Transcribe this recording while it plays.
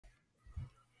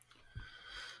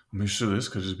I mean, sure, this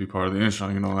could just be part of the intro.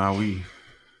 You know how we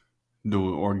do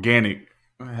it organic,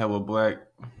 hella black,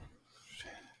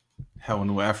 hella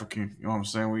new African. You know what I'm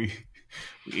saying? We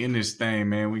in this thing,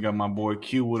 man. We got my boy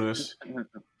Q with us.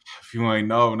 If you ain't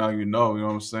know, now you know. You know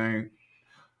what I'm saying?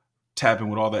 Tapping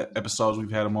with all the episodes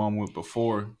we've had him on with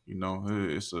before. You know,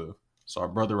 it's our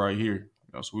brother right here.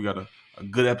 You know, so we got a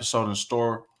good episode in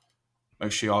store.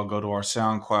 Make sure y'all go to our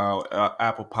SoundCloud,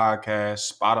 Apple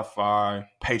Podcasts, Spotify,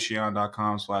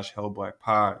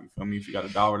 Patreon.com/HellBlackPod. You feel me? If you got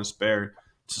 $1 to spare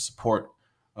to support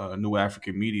new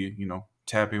African media, you know,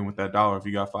 tap in with that dollar. If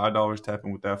you got $5, tap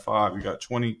in with that five. You got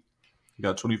 20, you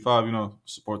got 25, you know,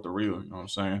 support the real. You know what I'm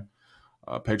saying?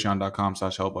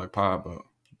 Patreon.com/HellBlackPod. But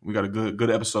we got a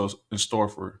good episodes in store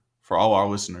for all our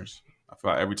listeners. I feel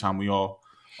like every time we all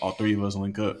three of us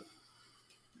link up,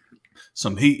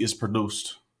 some heat is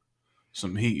produced.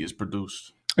 Some heat is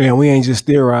produced. And we ain't just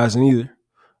theorizing either.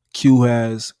 Q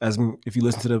has, as if you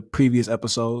listen to the previous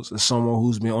episodes, is someone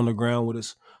who's been on the ground with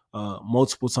us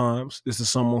multiple times. This is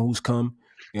someone who's come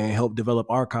and helped develop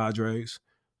our cadres.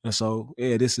 And so,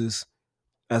 yeah, this is,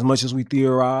 as much as we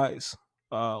theorize,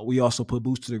 we also put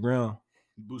boots to the ground.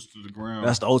 Boost to the ground.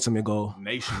 That's the ultimate goal.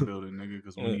 Nation building, nigga,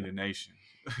 because we need a nation.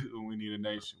 We need a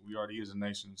nation. We already is a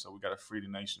nation, so we got to free the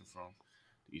nation from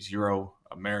these Euro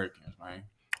Americans, man.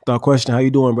 Thought question, how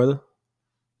you doing, brother?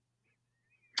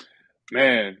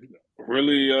 Man,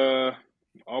 really,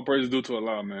 all praise due to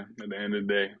Allah, man. At the end of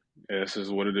the day, yeah, this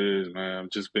is what it is, man. I've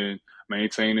just been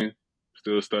maintaining,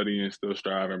 still studying, still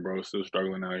striving, bro. Still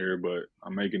struggling out here, but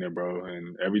I'm making it, bro.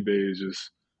 And every day is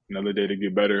just another day to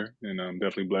get better. And I'm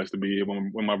definitely blessed to be here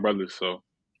with my brothers. So,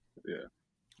 yeah.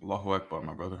 Allahu Akbar,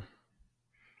 my brother.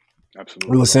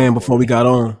 Absolutely. We were saying before we got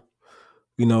on,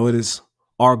 you know, it is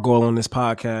our goal on this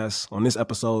podcast, on this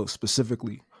episode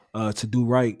specifically, to do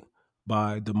right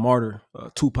by the martyr,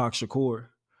 Tupac Shakur,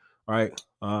 right?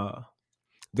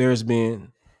 There's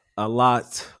been a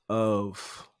lot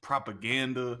of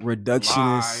propaganda, reductionist,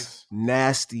 lies,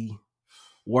 nasty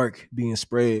work being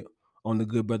spread on the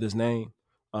good brother's name.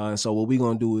 And so what we're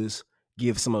going to do is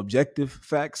give some objective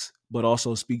facts, but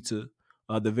also speak to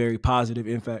the very positive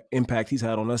impact he's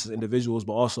had on us as individuals,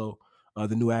 but also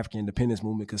the new African independence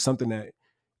movement, because something that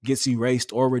gets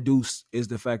erased or reduced is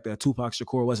the fact that Tupac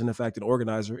Shakur wasn't in fact an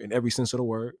organizer in every sense of the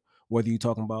word, whether you're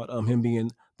talking about him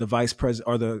being the vice president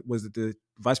or the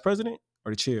vice president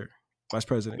or the chair? Vice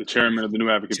president. The chairman of the New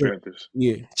African Panthers.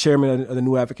 Yeah, chairman of the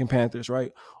New African Panthers,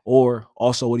 right? Or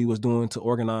also what he was doing to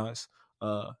organize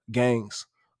gangs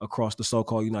across the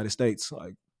so-called United States.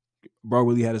 Like, bro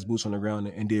really had his boots on the ground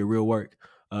and did real work.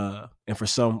 And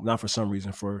not for some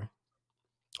reason, for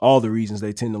all the reasons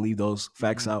they tend to leave those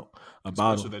facts out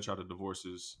about especially him. they try to divorce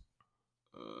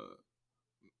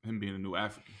him being a new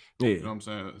African. Yeah. You know what I'm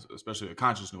saying? Especially a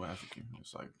conscious new African.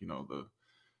 It's like, you know,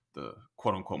 the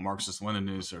quote unquote Marxist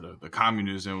Leninists or the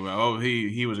communists, and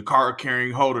he was a card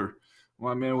carrying holder.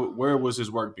 Well, man, where was his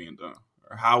work being done?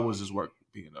 Or how was his work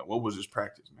being done? What was his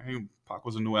practice? Man, Pac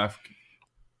was a new African.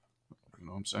 You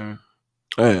know what I'm saying?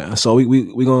 Yeah. So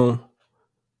we gonna.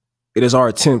 It is our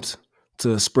attempt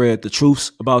to spread the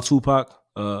truths about Tupac,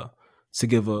 to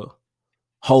give a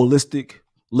holistic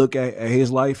look at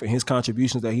his life and his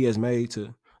contributions that he has made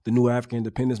to the new African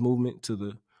independence movement, to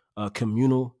the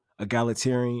communal,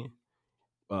 egalitarian,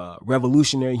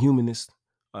 revolutionary humanist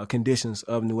conditions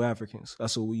of new Africans.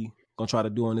 That's what we gonna try to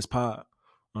do on this pod.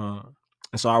 And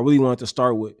so I really wanted to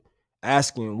start with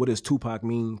asking, what does Tupac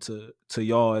mean to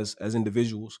y'all as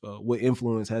individuals? What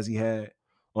influence has he had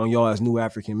on y'all as new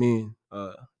African men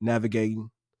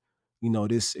navigating, you know,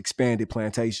 this expanded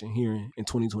plantation here in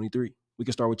 2023? We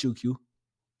can start with you, Q.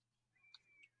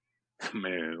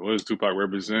 Man, what does Tupac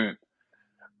represent?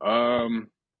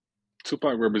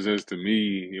 Tupac represents to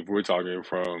me, if we're talking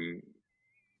from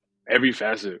every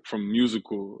facet, from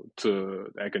musical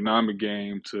to the economic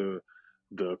game to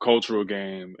the cultural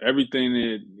game, everything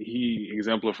that he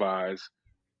exemplifies.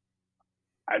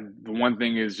 The one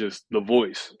thing is just the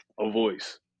voice,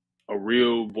 a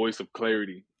real voice of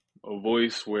clarity, a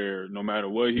voice where no matter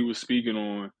what he was speaking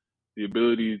on, the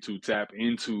ability to tap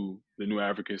into the new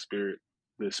African spirit,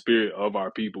 the spirit of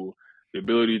our people, the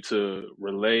ability to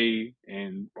relay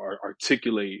and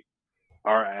articulate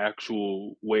our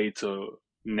actual way to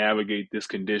navigate this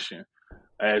condition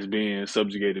as being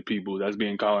subjugated people, as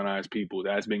being colonized people,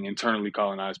 as being internally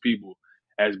colonized people,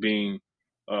 as being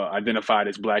identified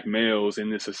as black males in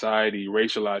this society,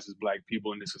 racialized as black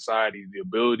people in this society, the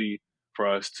ability for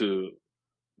us to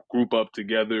group up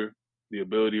together, the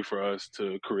ability for us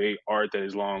to create art that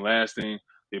is long lasting,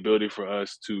 the ability for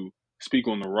us to speak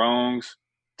on the wrongs,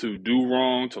 to do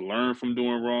wrong, to learn from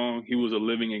doing wrong. He was a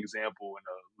living example and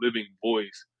a living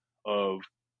voice of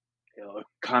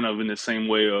kind of in the same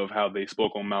way of how they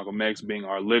spoke on Malcolm X being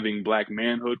our living black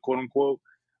manhood, quote unquote.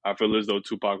 I feel as though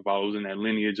Tupac follows in that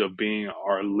lineage of being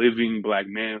our living black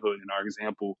manhood and our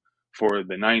example for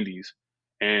the 90s.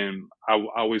 And I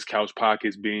always couch Pac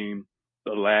as being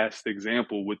the last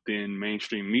example within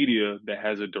mainstream media that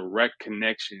has a direct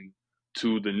connection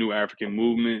to the new African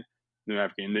movement, new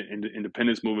African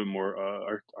independence movement,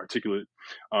 more articulate,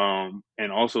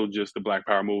 and also just the Black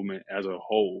Power movement as a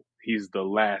whole. He's the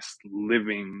last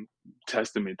living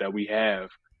testament that we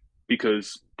have,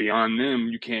 because beyond them,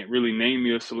 you can't really name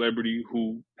me a celebrity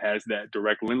who has that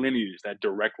direct lineage, that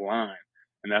direct line.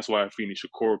 And that's why Afeni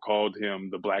Shakur called him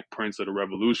the Black Prince of the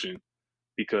Revolution,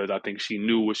 because I think she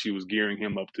knew what she was gearing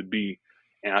him up to be.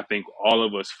 And I think all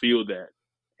of us feel that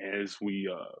as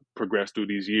we progress through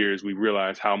these years, we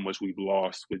realize how much we've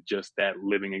lost with just that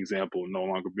living example no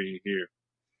longer being here.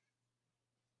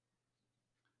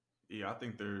 Yeah, I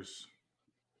think there's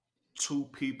two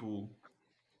people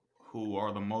who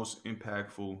are the most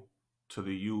impactful to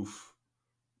the youth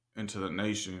and to the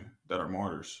nation that are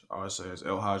martyrs. I would say it's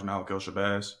El Haj Malik El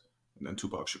Shabazz and then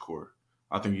Tupac Shakur.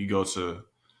 I think you go to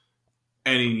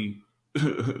any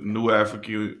New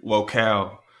African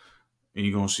locale and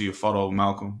you're gonna see a photo of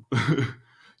Malcolm.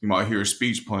 You might hear a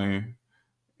speech playing,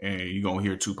 and you're gonna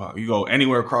hear Tupac. You go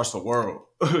anywhere across the world,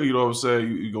 you know what I'm saying?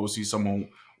 You go see someone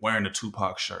wearing a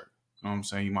Tupac shirt. You know what I'm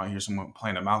saying? You might hear someone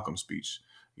playing a Malcolm speech.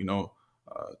 You know,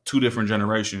 two different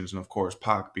generations, and of course,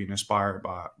 Pac being inspired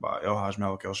by El Haj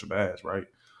Malik El Shabazz, right?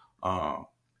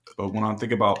 But when I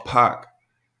think about Pac,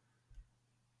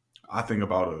 I think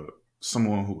about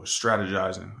someone who was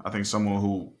strategizing. I think someone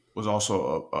who was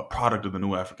also a product of the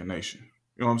new African nation.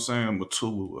 You know what I'm saying?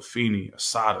 Mutulu, Afeni,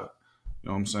 Asada, you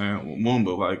know what I'm saying?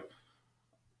 Lumumba, like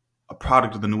a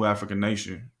product of the new African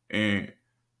nation. And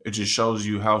it just shows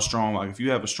you how strong, like if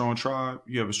you have a strong tribe,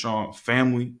 you have a strong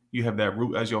family, you have that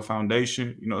root as your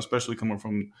foundation, you know, especially coming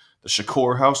from the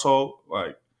Shakur household,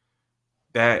 like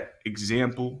that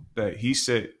example that he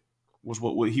set was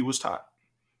what he was taught.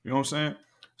 You know what I'm saying?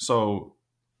 So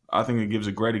I think it gives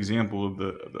a great example of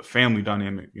the family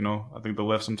dynamic. You know, I think the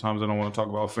left sometimes they don't want to talk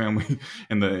about family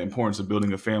and the importance of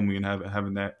building a family and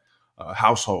having that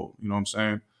household. You know what I'm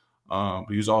saying? But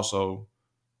he was also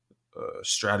a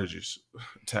strategist,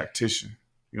 tactician.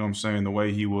 You know what I'm saying? The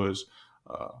way he was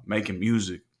making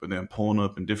music, but then pulling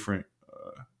up in different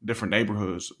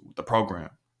neighborhoods with the program.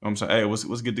 You know what I'm saying? Hey,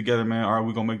 let's get together, man. All right,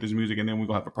 we're gonna make this music and then we're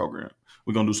gonna have a program.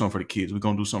 We're gonna do something for the kids. We're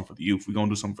gonna do something for the youth. We're gonna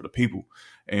do something for the people.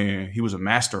 And he was a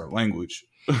master of language.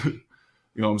 You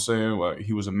know what I'm saying? Like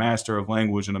he was a master of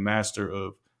language and a master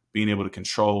of being able to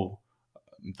control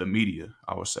the media,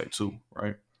 I would say too,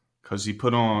 right? Because he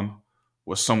put on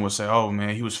what some would say, oh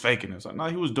man, he was faking it. It's like, no,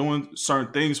 he was doing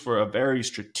certain things for a very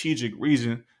strategic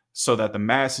reason so that the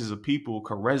masses of people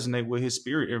could resonate with his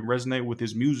spirit and resonate with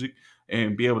his music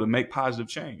and be able to make positive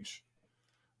change.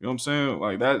 You know what I'm saying?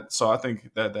 Like that. So I think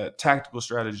that tactical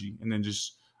strategy and then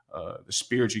just the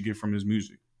spirit you get from his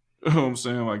music. You know what I'm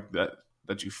saying? Like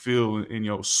that you feel in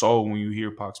your soul when you hear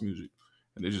Pac's music.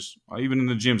 And it just, even in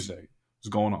the gym today, it's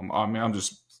going on. I mean, I'm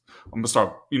going to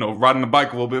start, riding the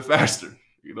bike a little bit faster,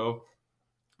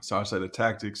 So I say the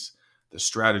tactics, the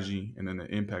strategy, and then the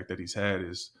impact that he's had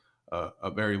is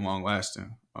a very long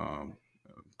lasting.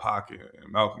 Pac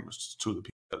and Malcolm is two of the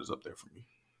people that is up there for me.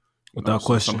 Without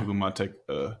question. Some people might take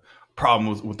a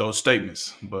problem with those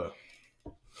statements, but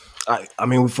I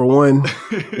mean, for one,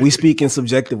 we speaking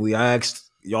subjectively. I asked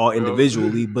y'all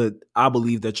individually, but I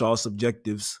believe that y'all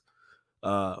subjective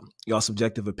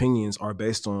opinions are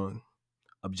based on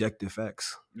objective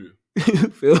facts. Yeah.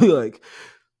 Feel like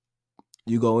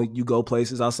you go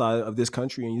places outside of this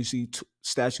country and you see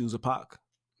statues of Pac.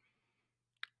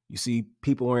 You see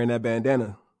people wearing that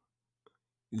bandana.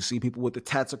 You see people with the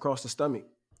tats across the stomach.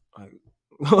 Like, you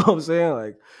know what I'm saying?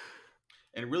 Like,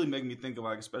 and it really made me think of,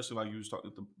 like, especially like you was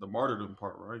talking the martyrdom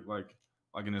part, right?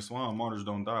 Like in Islam, martyrs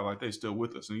don't die. Like, they still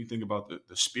with us. And you think about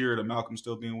the spirit of Malcolm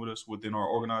still being with us within our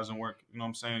organizing work. You know what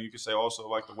I'm saying? You could say also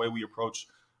like the way we approach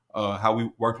how we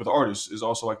worked with artists is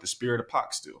also like the spirit of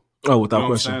Pac still. Oh, without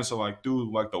question. What I'm saying? So like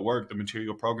through like the work, the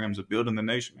material programs of building the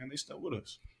nation, man, they still with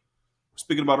us. We're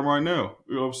speaking about them right now.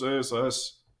 You know what I'm saying? So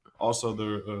that's also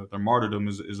their martyrdom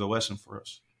is a lesson for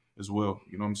us as well.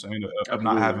 You know what I'm saying? Of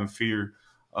not having fear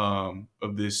of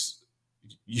this,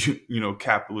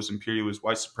 capitalist, imperialist,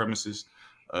 white supremacist,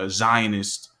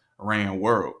 Zionist ran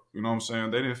world. You know what I'm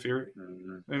saying? They didn't fear it.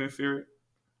 Mm-hmm. They didn't fear it.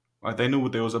 Like, they knew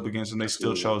what they was up against, and they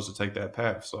still chose to take that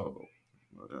path. So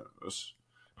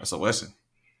that's a lesson.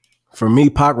 For me,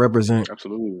 Pac represent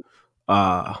absolutely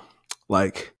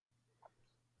like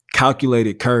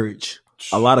calculated courage.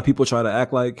 A lot of people try to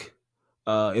act like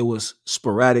it was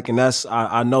sporadic, and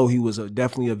I know he was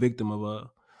definitely a victim of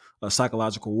a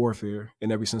psychological warfare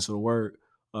in every sense of the word.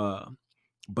 Uh,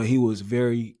 but he was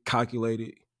very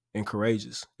calculated and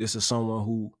courageous. This is someone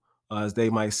who, as they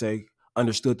might say,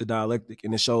 understood the dialectic,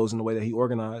 and it shows in the way that he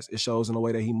organized. It shows in the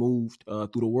way that he moved through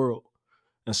the world.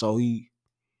 And so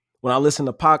when I listen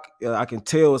to Pac, I can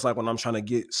tell it's like when I'm trying to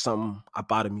get something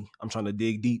up out of me. I'm trying to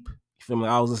dig deep. You feel me?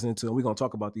 I was listening to, and we're going to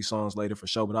talk about these songs later for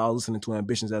sure, but I was listening to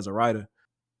Ambitions as a writer,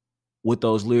 what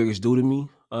those lyrics do to me,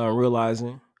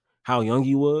 realizing how young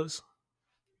he was.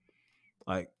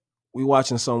 Like, we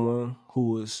watching someone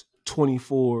who was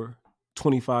 24,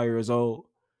 25 years old,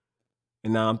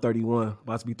 and now I'm 31,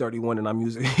 about to be 31, and I'm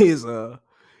using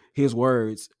his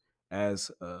words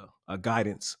as a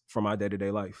guidance for my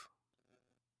day-to-day life.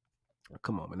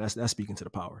 Come on, man. That's speaking to the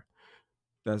power.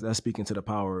 That's speaking to the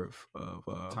power of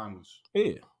timeless.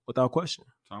 Yeah, without question.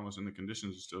 Timeless, and the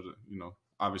conditions are still,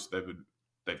 obviously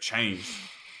they've changed.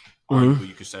 Mm-hmm. Arguably,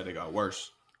 you could say they got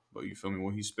worse. But you feel me?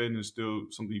 When he's spitting, it's still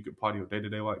something you could part of your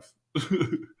day-to-day life.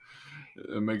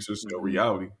 It makes it still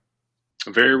reality.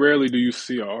 Very rarely do you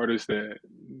see an artist that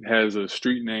has a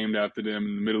street named after them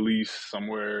in the Middle East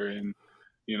somewhere in,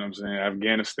 you know what I'm saying,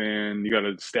 Afghanistan. You got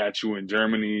a statue in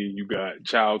Germany. You got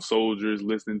child soldiers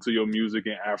listening to your music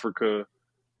in Africa.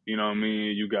 You know what I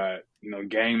mean? You got,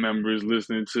 gang members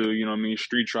listening to,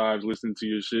 street tribes listening to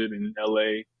your shit in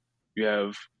LA. You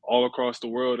have all across the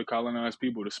world the colonized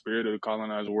people. The spirit of the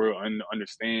colonized world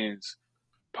understands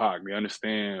Pac. They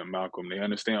understand Malcolm. They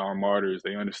understand our martyrs.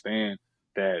 They understand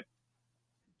that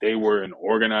they were an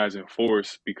organizing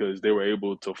force because they were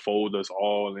able to fold us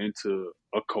all into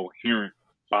a coherent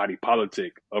body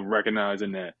politic of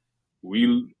recognizing that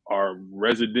we are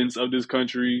residents of this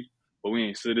country, but we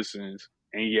ain't citizens.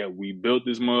 And yet we built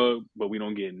this mug, but we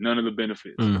don't get none of the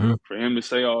benefits. Mm-hmm. For him to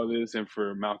say all this and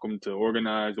for Malcolm to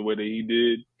organize the way that he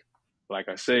did, like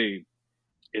I say,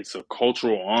 it's a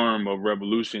cultural arm of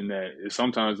revolution that is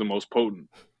sometimes the most potent.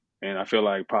 And I feel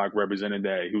like Pac represented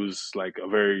that. He was like a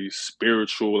very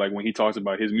spiritual, like when he talks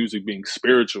about his music being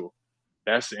spiritual,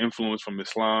 that's the influence from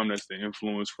Islam, that's the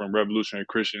influence from revolutionary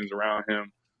Christians around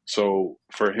him. So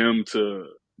for him to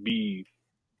be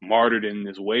martyred in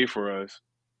this way for us,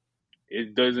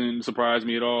 it doesn't surprise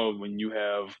me at all when you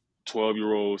have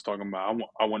 12-year-olds talking about,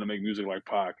 I want to make music like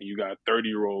Pac, and you got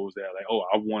 30-year-olds that are like, oh,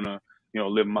 I want to,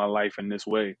 live my life in this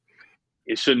way.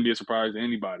 It shouldn't be a surprise to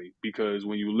anybody, because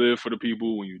when you live for the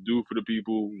people, when you do for the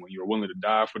people, when you're willing to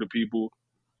die for the people,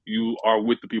 you are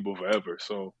with the people forever.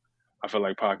 So I feel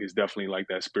like Pac is definitely like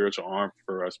that spiritual arm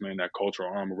for us, man, that cultural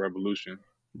arm of revolution.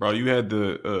 Bro, you had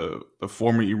the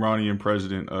former Iranian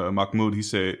president, Mahmoud. He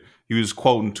said he was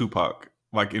quoting Tupac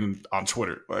on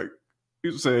Twitter. Like,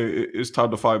 he said, it's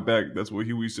time to fight back. That's what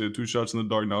Huey said. 2 shots in the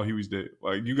dark. Now Huey's dead.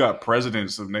 Like, you got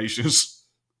presidents of nations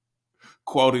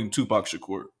quoting Tupac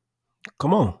Shakur.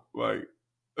 Come on. Like,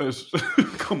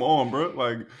 come on, bro.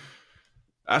 Like,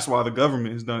 that's why the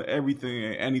government has done everything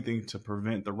and anything to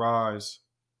prevent the rise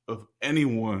of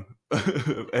anyone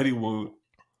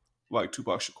like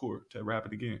Tupac Shakur to rap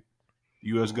it again. The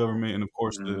U.S. government and, of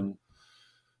course, the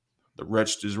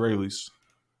wretched Israelis.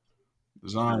 The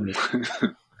Zionists.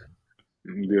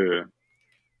 Yeah,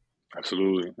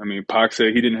 absolutely. I mean, Pac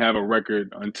said he didn't have a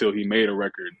record until he made a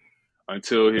record,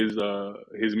 until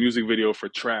his music video for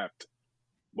Trapped.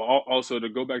 But also, to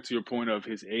go back to your point of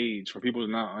his age, for people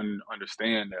to not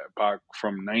understand that Pac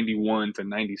from 91 to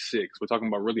 96, we're talking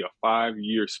about really a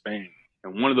 5-year span.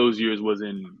 And one of those years was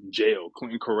in jail,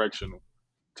 Clinton Correctional,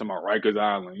 to my Rikers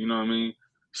Island. You know what I mean?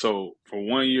 So for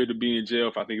 1 year to be in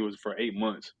jail, I think it was for 8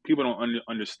 months, people don't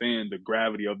understand the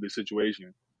gravity of the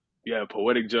situation. You have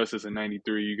Poetic Justice in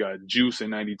 93, you got Juice in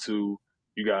 92,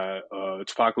 you got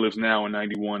Apocalypse Now in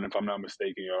 91, if I'm not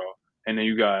mistaken, y'all. And then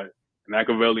you got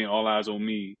Machiavelli and All Eyes on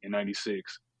Me in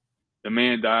 96. The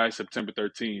man died September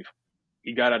 13th.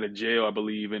 He got out of jail, I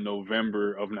believe, in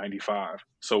November of 95.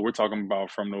 So we're talking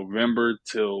about from November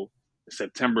till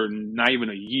September, not even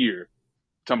a year.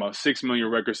 Talking about 6 million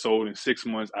records sold in 6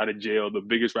 months out of jail. The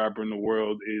biggest rapper in the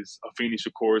world is Afeni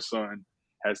Shakur's son,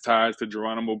 has ties to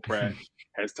Geronimo Pratt,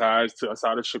 has ties to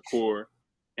Assata Shakur.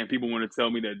 And people want to tell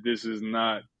me that this is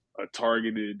not a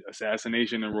targeted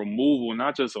assassination and removal,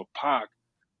 not just of Pac,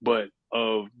 but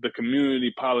of the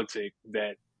community politic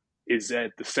that is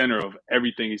at the center of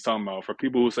everything he's talking about. For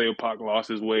people who say Pac lost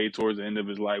his way towards the end of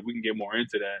his life, we can get more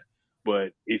into that.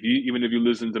 But even if you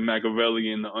listen to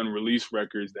Machiavelli and the unreleased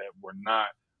records that were not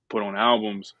put on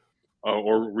albums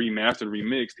or remastered,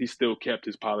 remixed, he still kept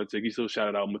his politic. He still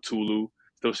shouted out Matulu,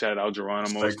 still shouted out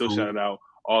Geronimo, still shouted out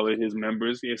all of his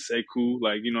members. Yeah, Sekou,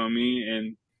 like, you know what I mean?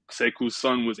 And Seku's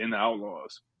son was in the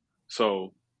Outlaws.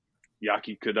 So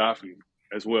Yaki Gaddafi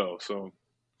as well. So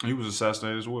He was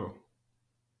assassinated as well.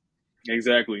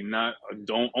 exactly, not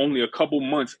don't only a couple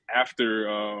months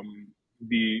after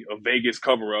the Vegas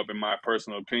cover up. In my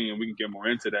personal opinion, we can get more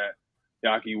into that.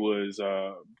 Yaki was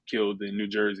killed in New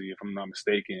Jersey, if I'm not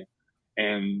mistaken,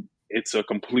 and it's a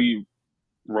complete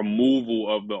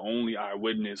removal of the only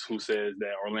eyewitness who says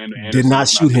that Orlando Did Anderson not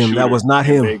was not shoot the him. That shooter was not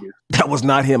in him. Vegas. That was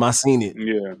not him. I seen it.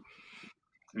 Yeah,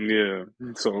 yeah.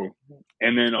 So,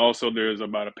 and then also there's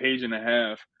about a page and a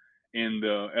half in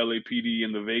the LAPD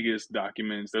and the Vegas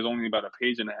documents. There's only about a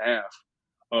page and a half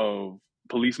of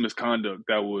police misconduct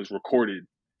that was recorded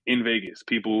in Vegas.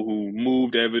 People who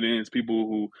moved evidence, people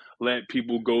who let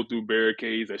people go through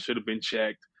barricades that should have been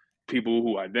checked, people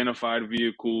who identified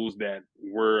vehicles that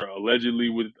were allegedly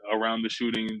with around the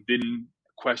shooting, didn't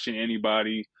question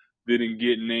anybody, didn't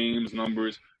get names,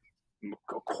 numbers,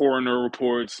 coroner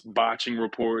reports, botching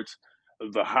reports,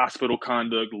 the hospital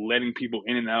conduct, letting people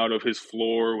in and out of his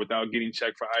floor without getting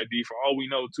checked for ID. For all we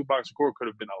know, Tupac Shakur could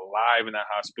have been alive in that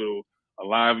hospital,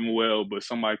 alive and well, but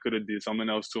somebody could have did something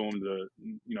else to him to,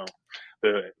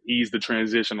 to ease the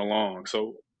transition along.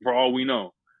 So for all we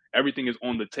know, everything is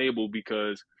on the table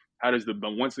because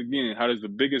once again, how does the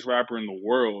biggest rapper in the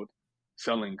world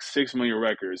selling 6 million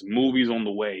records, movies on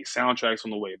the way, soundtracks on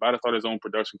the way, about to start his own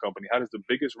production company. How does the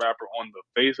biggest rapper on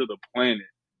the face of the planet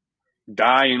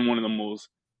die in one of the most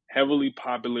heavily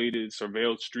populated,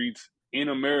 surveilled streets in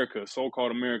America,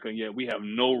 so-called America, and yet we have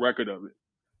no record of it?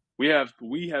 We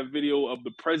have video of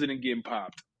the president getting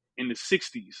popped in the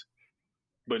 60s,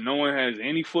 but no one has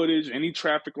any footage, any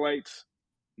traffic lights,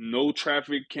 no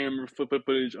traffic camera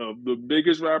footage of the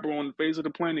biggest rapper on the face of the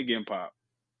planet getting popped.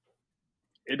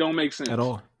 It don't make sense At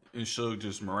all. And Suge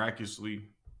just miraculously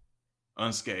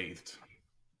unscathed.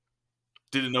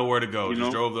 Didn't know where to go.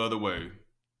 Just drove the other way.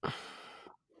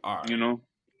 All right.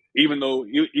 Even though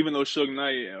Suge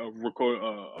Knight,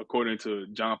 according to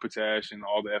John Potash and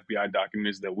all the FBI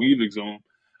documents that we've exhumed,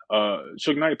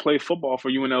 Suge Knight played football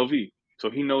for UNLV, so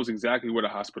he knows exactly where the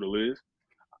hospital is.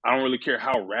 I don't really care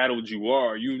how rattled you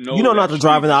are. You know not to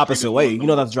drive in the opposite way. You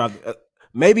know not to drive.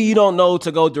 Maybe you don't know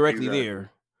to go directly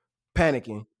there,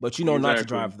 panicking, but you know not to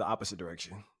drive the opposite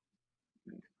direction.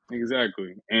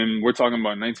 Exactly. And we're talking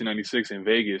about 1996 in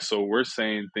Vegas, so we're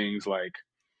saying things like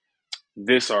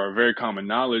this are very common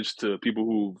knowledge to people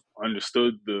who've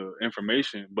understood the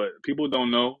information, but people don't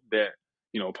know that,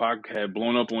 Pac had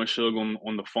blown up on Suge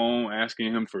on the phone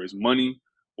asking him for his money.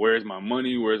 Where's my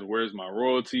money? Where's my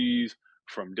royalties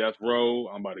from death row?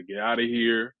 I'm about to get out of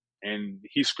here. And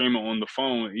he's screaming on the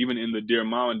phone, even in the Dear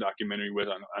Mama documentary, which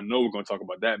I know we're going to talk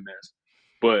about that mess.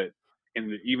 But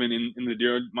even in the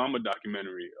Dear Mama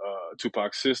documentary,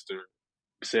 Tupac's sister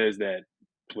says that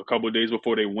a couple of days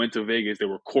before they went to Vegas, they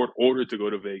were court ordered to go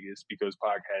to Vegas because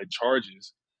Pac had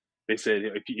charges. They said,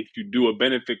 if you do a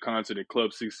benefit concert at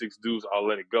Club 66 Deuce, I'll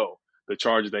let it go. The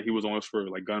charges that he was on for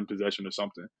like gun possession or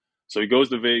something. So he goes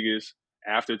to Vegas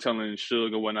after telling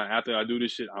Suge and whatnot, after I do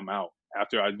this shit, I'm out.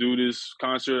 After I do this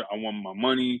concert, I want my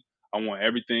money. I want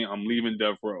everything. I'm leaving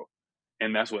Death Row.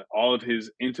 And that's what all of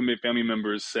his intimate family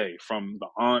members say, from the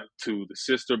aunt to the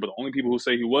sister. But the only people who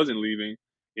say he wasn't leaving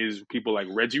is people like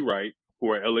Reggie Wright,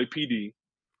 who are LAPD,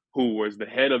 who was the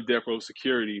head of Death Row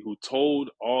Security, who told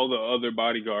all the other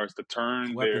bodyguards to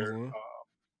turn their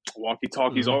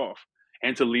walkie-talkies off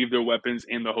and to leave their weapons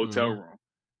in the hotel room.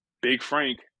 Big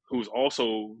Frank, who's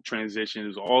also transitioned,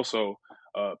 who's also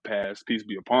passed, peace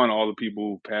be upon all the people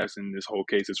who passed in this whole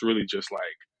case. It's really just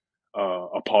like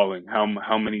appalling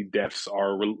how many deaths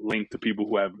are linked to people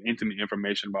who have intimate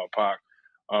information about Pac.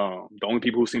 The only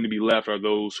people who seem to be left are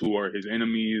those who are his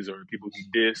enemies, or people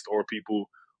he dissed, or people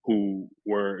who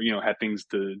were, had things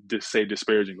to say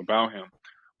disparaging about him.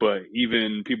 But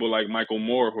even people like Michael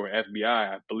Moore, who are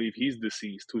FBI, I believe he's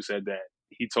deceased, who said that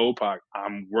he told Pac,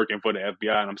 I'm working for the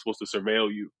FBI and I'm supposed to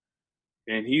surveil you.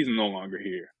 And he's no longer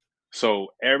here. So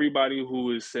everybody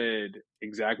who has said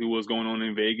exactly what's going on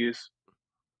in Vegas,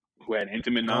 who had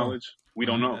intimate knowledge, we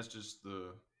don't know. That's just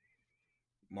the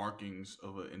markings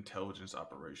of an intelligence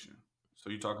operation. So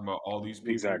you're talking about all these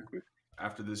people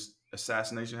after this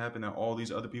assassination happened, and all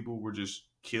these other people were just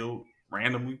killed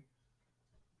randomly.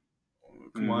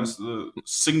 Come on, it's the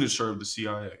signature of the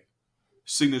CIA,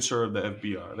 signature of the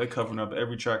FBI. They're covering up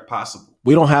every track possible.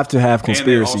 We don't have to have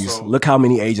conspiracies. Look how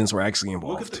many agents were actually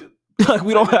involved. Like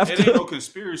we don't have to. It ain't no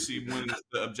conspiracy when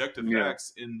the objective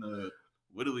facts in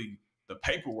literally the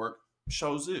paperwork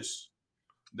shows this.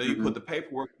 Then you put the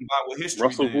paperwork combined with history.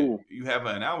 You have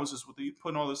an analysis with you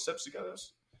putting all the steps together.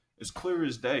 It's clear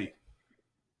as day.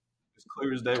 It's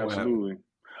clear as day. Absolutely.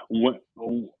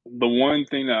 The one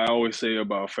thing that I always say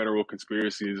about federal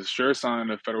conspiracy is a sure sign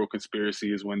of federal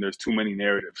conspiracy is when there's too many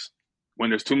narratives. When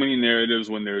there's too many narratives,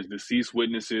 when there's deceased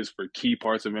witnesses for key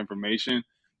parts of information,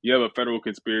 you have a federal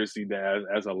conspiracy that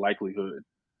has a likelihood.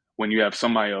 When you have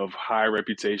somebody of high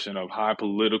reputation, of high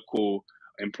political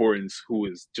importance, who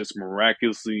is just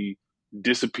miraculously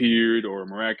disappeared or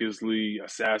miraculously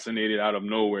assassinated out of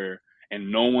nowhere, and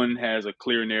no one has a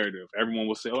clear narrative. Everyone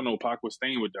will say, "Oh no, Pac was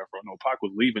staying with Death Row. No, Pac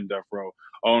was leaving Death Row.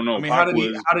 Oh I no, mean, Pac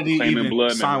was how did he claiming even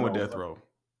blood sign members." with No, Death Row?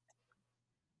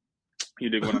 you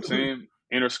dig what I'm saying?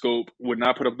 Interscope would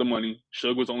not put up the money.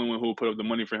 Suge was the only one who would put up the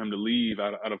money for him to leave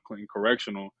out of Clinton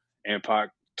Correctional. And Pac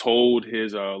told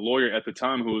his lawyer at the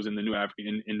time, who was in the New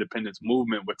African Independence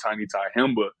Movement with Tiny Ty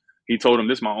Himba, he told him,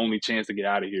 "This is my only chance to get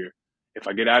out of here. If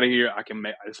I get out of here, I can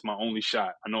make. It's my only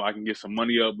shot. I know I can get some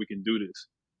money up. We can do this.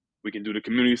 We can do the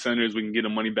community centers. We can get the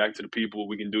money back to the people.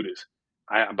 We can do this.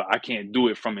 But I can't do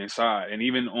it from inside." And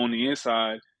even on the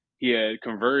inside, he had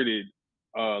converted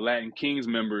Latin Kings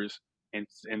members, and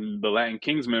the Latin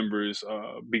Kings members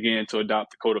began to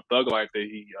adopt the code of thug life that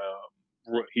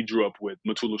he drew up with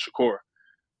Mutulu Shakur.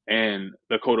 And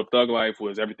the code of thug life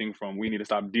was everything from, we need to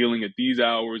stop dealing at these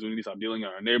hours, we need to stop dealing in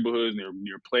our neighborhoods,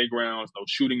 near playgrounds, no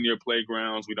shooting near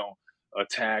playgrounds, we don't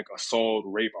attack, assault,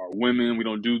 rape our women, we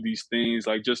don't do these things,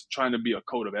 like just trying to be a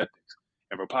code of ethics.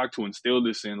 And for Pac to instill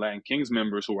this in Latin Kings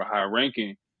members who were high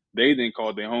ranking, they then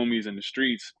called their homies in the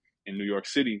streets in New York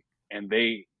City, and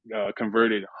they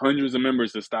converted hundreds of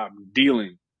members to stop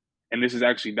dealing. And this is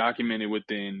actually documented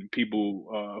within people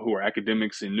who are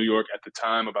academics in New York at the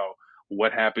time about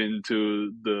what happened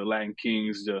to the Latin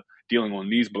Kings dealing on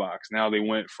these blocks. Now they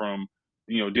went from,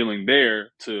 dealing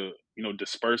there to,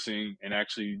 dispersing and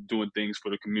actually doing things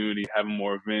for the community, having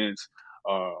more events,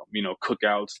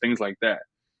 cookouts, things like that.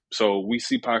 So we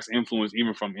see Pac's influence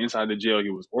even from inside the jail he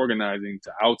was organizing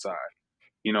to outside.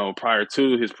 Prior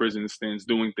to his prison stints,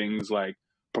 doing things like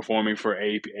performing for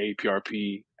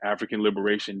APRP, African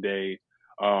Liberation Day.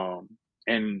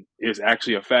 And it's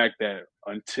actually a fact that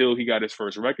until he got his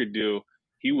first record deal,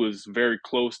 he was very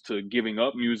close to giving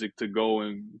up music to go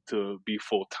and to be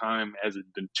full time as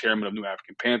the chairman of New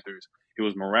African Panthers. He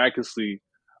was miraculously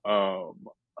a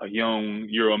young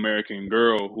Euro American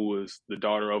girl who was the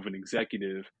daughter of an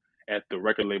executive at the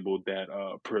record label that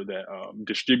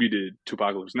distributed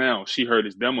Tupacalypse Now. She heard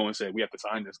his demo and said, "We have to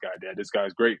sign this guy, Dad. This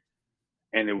guy's great."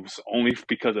 And it was only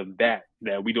because of that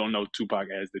we don't know Tupac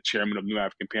as the chairman of New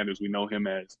African Panthers. We know him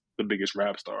as the biggest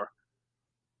rap star.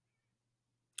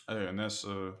 Hey, and that's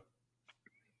the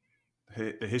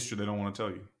history they don't want to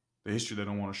tell you. The history they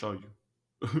don't want to show you.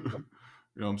 You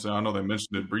know what I'm saying? I know they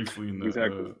mentioned it briefly in the.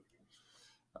 Exactly.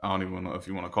 I don't even know if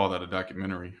you want to call that a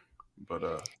documentary, but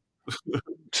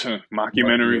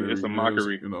mockumentary. It's a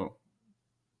mockery.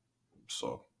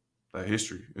 So that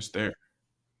history is there.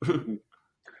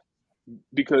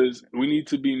 Because we need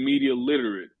to be media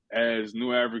literate as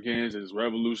New Africans, as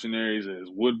revolutionaries, as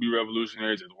would-be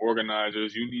revolutionaries, as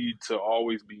organizers. You need to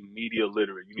always be media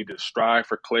literate. You need to strive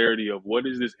for clarity of what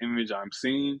is this image I'm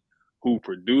seeing, who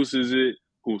produces it,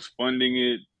 who's funding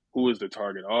it, who is the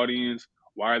target audience,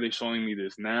 why are they showing me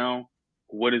this now,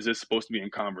 what is this supposed to be in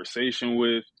conversation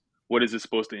with, what is this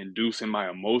supposed to induce in my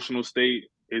emotional state,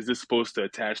 is this supposed to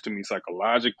attach to me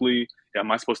psychologically,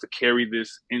 am I supposed to carry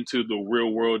this into the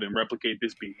real world and replicate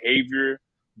this behavior?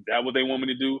 Is that what they want me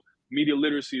to do? Media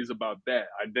literacy is about that,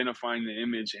 identifying the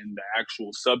image and the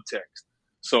actual subtext.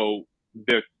 So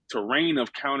the terrain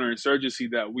of counterinsurgency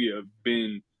that we have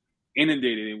been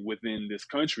inundated within this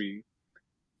country,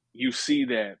 you see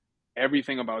that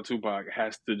everything about Tupac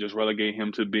has to just relegate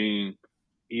him to being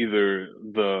either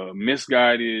the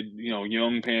misguided,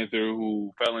 young Panther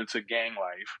who fell into gang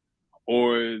life,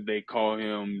 or they call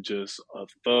him just a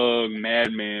thug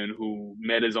madman who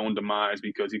met his own demise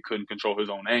because he couldn't control his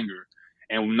own anger.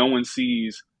 And no one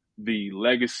sees the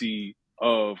legacy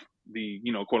of the,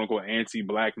 quote unquote,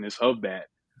 anti-blackness of that.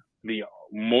 The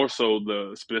more so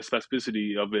the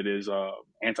specificity of it is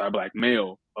anti-black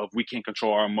male, of we can't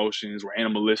control our emotions, we're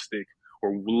animalistic,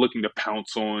 or we're looking to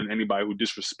pounce on anybody who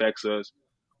disrespects us.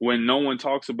 When no one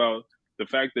talks about the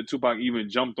fact that Tupac even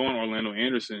jumped on Orlando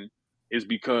Anderson is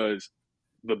because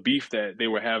the beef that they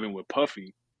were having with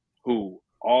Puffy, who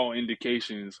all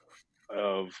indications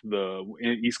of the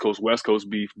East Coast West Coast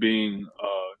beef being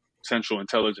Central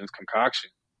Intelligence concoction,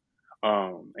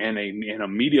 and a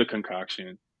media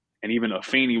concoction, and even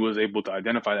Afeni was able to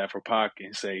identify that for Pac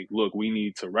and say, "Look, we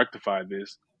need to rectify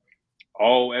this."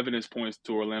 All evidence points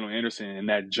to Orlando Anderson and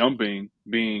that jumping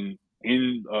being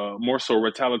in more so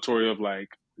retaliatory of like,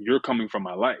 you're coming from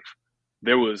my life.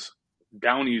 There was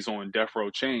bounties on death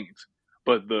row chains,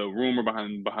 But the rumor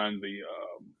behind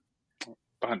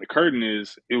the curtain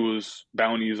is it was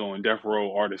bounties on death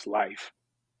row artist life.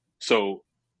 So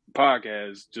Pac,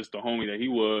 as just the homie that he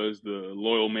was, the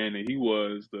loyal man that he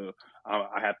was,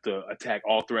 I have to attack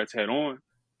all threats head on.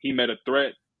 He met a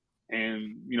threat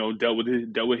and dealt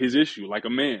with his issue like a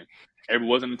man. It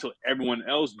wasn't until everyone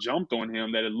else jumped on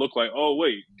him that it looked like, oh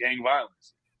wait, gang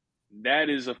violence. That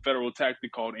is a federal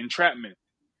tactic called entrapment.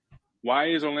 Why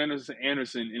is Orlando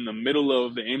Anderson in the middle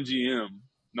of the MGM?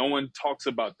 No one talks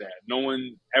about that. No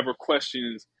one ever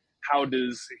questions how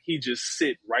does he just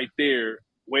sit right there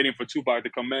waiting for Tupac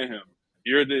to come at him.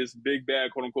 You're this big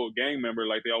bad quote unquote gang member,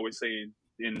 like they always say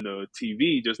in the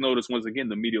TV. Just notice once again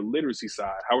the media literacy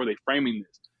side. How are they framing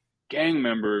this? Gang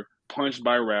member punched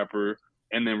by rapper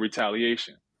and then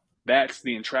retaliation. That's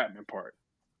the entrapment part.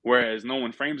 Whereas no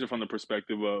one frames it from the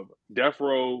perspective of death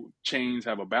row chains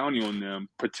have a bounty on them.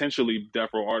 Potentially death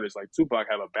row artists like Tupac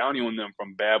have a bounty on them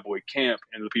from Bad Boy Camp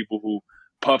and the people who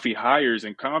Puffy hires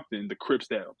in Compton, the Crips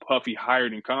that Puffy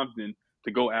hired in Compton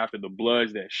to go after the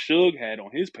Bloods that Suge had on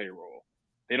his payroll.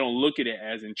 They don't look at it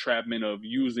as entrapment of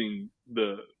using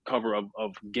the cover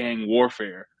of gang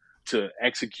warfare to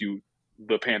execute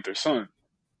the Panther son.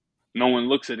 No one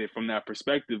looks at it from that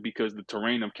perspective because the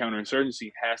terrain of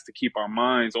counterinsurgency has to keep our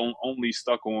minds only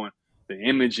stuck on the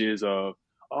images of,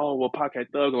 oh, well, Pac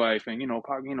had thug life, and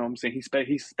Pac, I'm saying he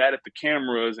spat at the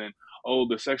cameras, and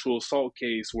the sexual assault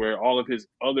case where all of his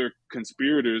other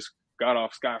conspirators got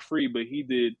off scot-free, but he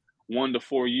did 1 to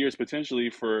 4 years potentially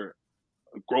for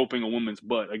groping a woman's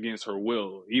butt against her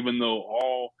will, even though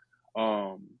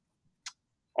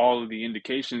all of the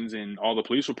indications and all the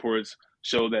police reports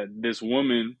show that this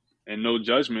woman, and no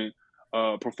judgment,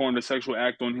 performed a sexual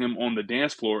act on him on the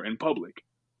dance floor in public.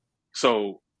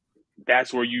 So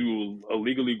that's where you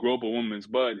illegally grope a woman's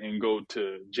butt and go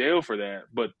to jail for that.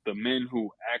 But the men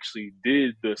who actually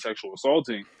did the sexual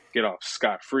assaulting get off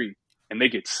scot-free, and they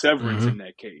get severance in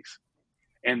that case.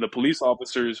 And the police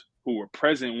officers who were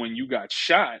present when you got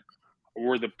shot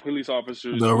were the police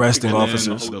officers, the arresting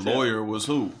officers. The lawyer was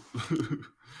who?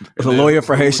 The lawyer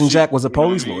for Haitian Jack was a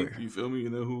police lawyer. You feel me?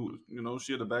 And then who?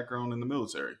 She had a background in the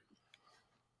military.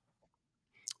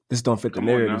 This don't fit the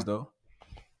narratives though.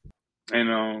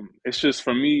 And it's just,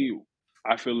 for me,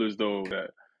 I feel as though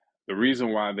that the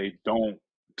reason why they don't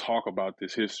talk about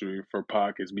this history for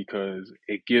Pac is because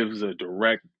it gives a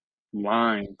direct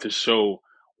line to show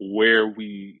where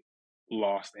we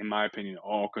lost, in my opinion,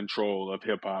 all control of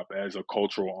hip hop as a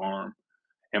cultural arm.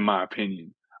 In my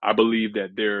opinion, I believe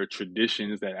that there are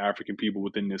traditions that African people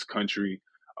within this country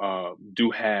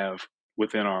do have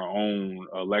within our own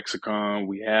lexicon.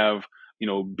 We have,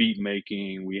 beat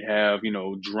making. We have,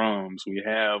 drums. We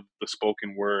have the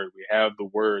spoken word. We have the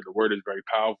word. The word is very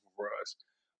powerful for us.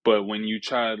 But when you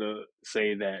try to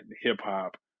say that hip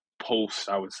hop post,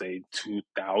 I would say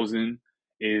 2000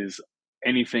 is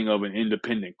anything of an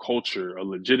independent culture, a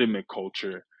legitimate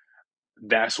culture,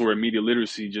 that's where media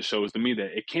literacy just shows to me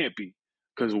that it can't be.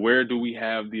 Because where do we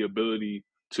have the ability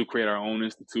to create our own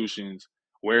institutions?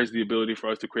 Where's the ability for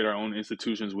us to create our own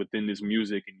institutions within this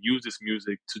music and use this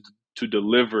music to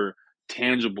deliver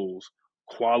tangibles,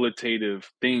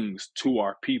 qualitative things to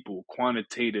our people,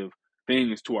 quantitative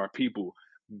things to our people,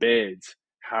 beds,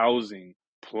 housing,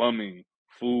 plumbing,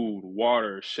 food,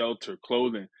 water, shelter,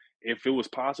 clothing? If it was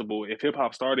possible, if hip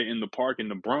hop started in the park in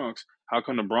the Bronx, how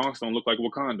come the Bronx don't look like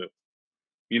Wakanda?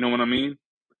 You know what I mean?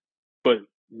 But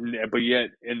yet,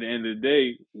 in the end of the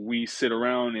day, we sit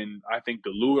around and I think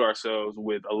delude ourselves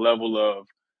with a level of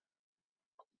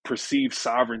perceived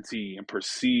sovereignty and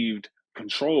perceived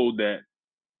control that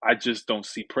I just don't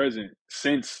see present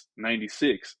since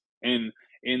 '96. And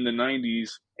in the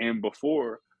 '90s and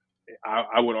before,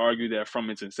 I would argue that from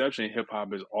its inception, hip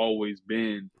hop has always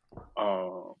been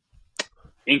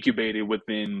incubated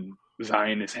within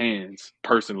Zionist hands.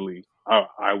 Personally,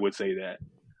 I would say that.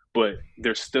 But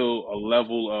there's still a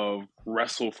level of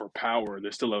wrestle for power.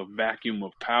 There's still a vacuum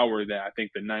of power that I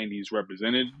think the 90s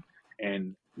represented.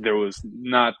 And there was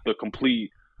not the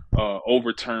complete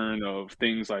overturn of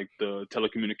things like the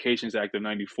Telecommunications Act of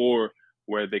 '94,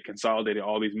 where they consolidated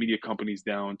all these media companies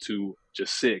down to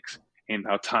just 6, and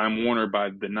how Time Warner by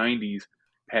the '90s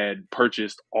had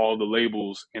purchased all the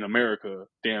labels in America,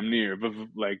 damn near,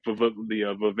 like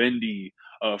the Vivendi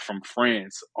from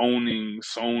France, owning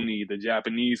Sony, the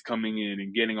Japanese coming in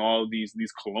and getting all of these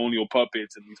colonial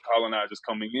puppets and these colonizers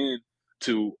coming in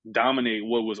to dominate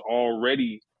what was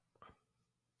already,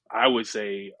 I would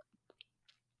say,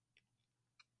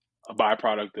 a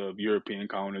byproduct of European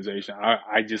colonization.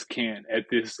 I just can't at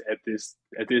this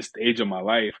stage of my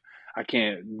life, I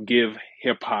can't give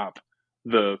hip hop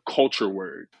the culture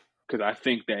word, because I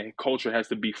think that culture has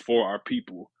to be for our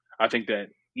people. I think that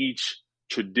each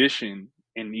tradition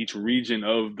in each region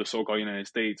of the so-called United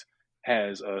States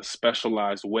has a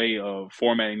specialized way of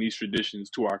formatting these traditions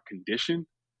to our condition.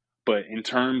 But in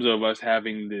terms of us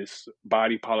having this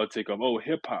body politic of, oh,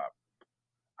 hip hop,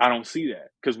 I don't see that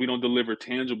because we don't deliver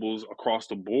tangibles across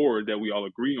the board that we all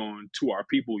agree on to our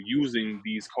people using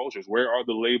these cultures. Where are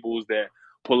the labels that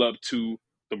pull up to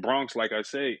the Bronx, like I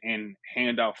say, and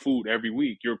hand out food every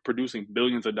week? You're producing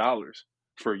billions of dollars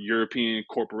for European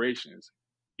corporations.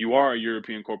 You are a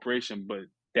European corporation, but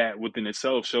that within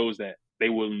itself shows that they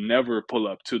will never pull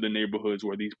up to the neighborhoods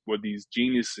where these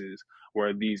geniuses,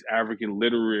 where these African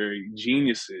literary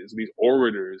geniuses, these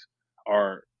orators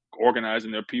are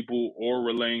organizing their people or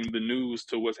relaying the news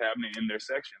to what's happening in their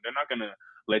section. They're not going to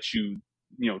let you,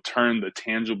 turn the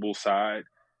tangible side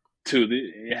to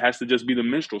it has to just be the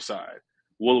minstrel side.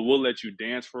 We'll let you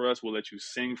dance for us. We'll let you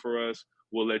sing for us.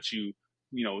 We'll let you,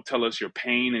 tell us your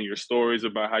pain and your stories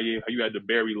about how you had to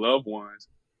bury loved ones.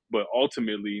 But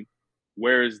ultimately,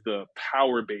 where's the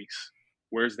power base?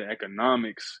 Where's the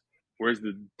economics? Where's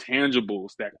the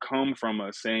tangibles that come from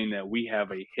us saying that we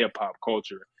have a hip hop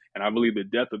culture? And I believe the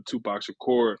death of Tupac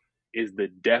Shakur is the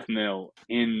death knell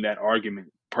in that argument,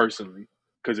 personally.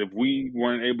 Because if we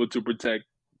weren't able to protect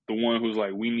the one who's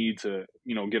like, we need to,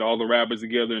 get all the rappers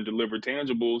together and deliver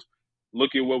tangibles,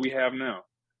 look at what we have now.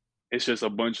 It's just a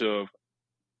bunch of,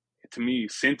 to me,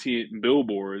 sentient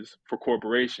billboards for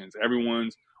corporations.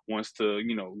 Everyone's wants to,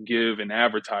 give an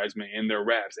advertisement in their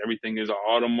raps. Everything is an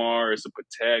Audemars, it's a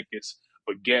Patek, it's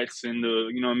baguettes in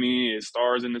the, what I mean? It's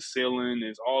stars in the ceiling.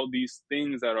 It's all these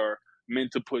things that are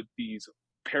meant to put these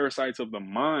parasites of the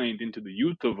mind into the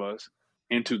youth of us,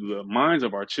 into the minds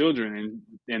of our children,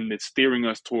 and it's steering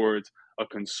us towards a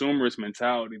consumerist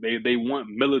mentality. They want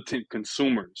militant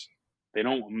consumers. They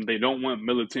don't want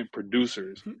militant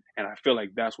producers. And I feel like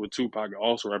that's what Tupac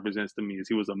also represents to me, is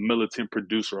he was a militant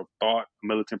producer of thought, a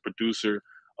militant producer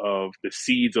of the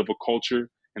seeds of a culture,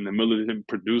 and the militant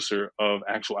producer of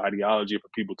actual ideology for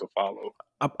people to follow.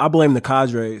 I blame the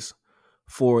cadres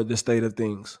for the state of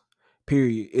things.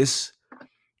 Period. It's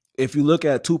if you look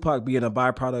at Tupac being a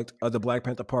byproduct of the Black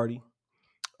Panther Party,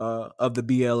 of the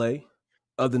BLA,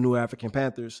 of the New African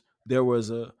Panthers, there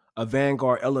was a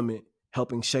vanguard element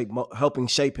helping shape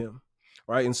him,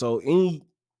 right? And so any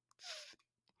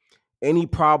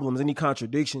problems, any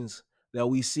contradictions that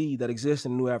we see that exist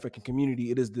in the New African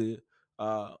community, it is the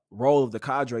role of the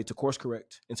cadre to course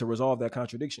correct and to resolve that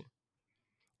contradiction.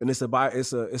 And it's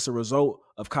a result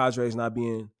of cadres not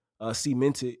being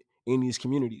cemented in these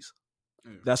communities.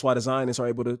 Yeah. That's why the Zionists are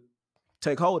able to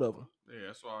take hold of them. Yeah,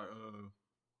 that's why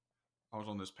I was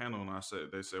on this panel and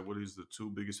they said, what is the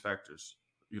two biggest factors?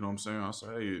 You know what I'm saying? I said,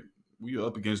 hey, we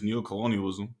up against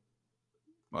neocolonialism.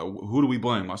 Like, who do we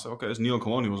blame? I said, okay, it's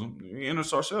neocolonialism. And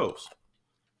it's ourselves.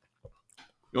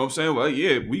 You know what I'm saying? Well,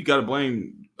 yeah, we got to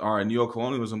blame our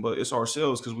neocolonialism, but it's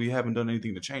ourselves because we haven't done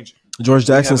anything to change it. George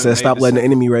Jackson said, stop letting the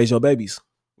enemy raise your babies.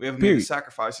 We haven't made the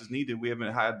sacrifices needed. We haven't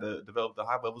developed the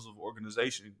high levels of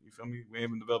organization. You feel me? We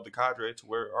haven't developed the cadre to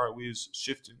where, all right, we is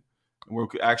shifting and where we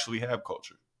could actually have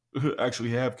culture, actually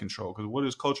have control. Because what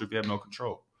is culture if you have no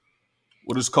control?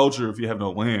 What is culture if you have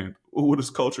no land? What is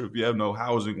culture if you have no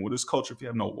housing? What is culture if you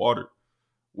have no water?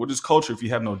 What is culture if you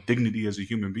have no dignity as a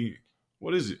human being?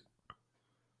 What is it?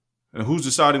 And who's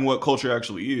deciding what culture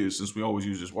actually is, since we always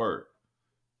use this word?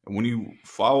 And when you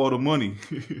follow the money,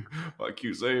 like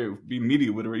you say, be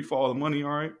media literate, you follow the money,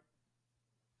 all right?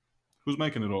 Who's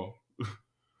making it all?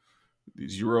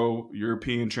 These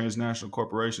European transnational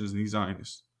corporations and these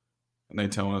Zionists. And they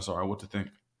telling us, all right, what to think.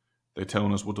 They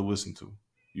telling us what to listen to.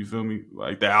 You feel me?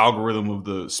 Like the algorithm of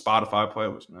the Spotify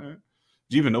playlist, man.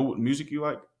 Do you even know what music you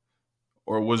like?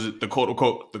 Or was it the quote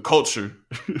unquote the culture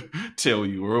tell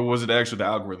you? Or was it actually the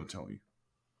algorithm telling you?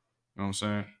 You know what I'm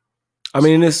saying? I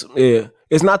mean,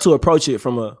 it's not to approach it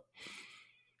from a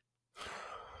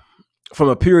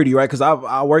purity, right? Because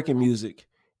I work in music,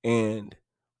 and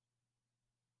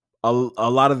a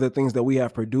lot of the things that we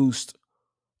have produced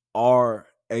are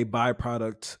a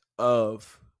byproduct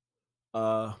of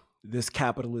this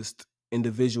capitalist,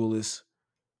 individualist,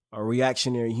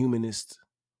 reactionary, humanist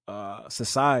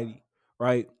society,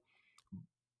 right?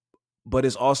 But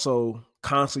it's also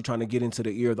constantly trying to get into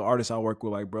the ear of the artists I work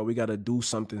with. Like, bro, we got to do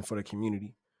something for the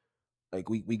community. Like,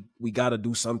 we got to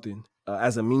do something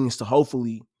as a means to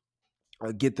hopefully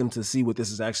get them to see what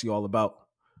this is actually all about,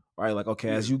 right? Like, okay,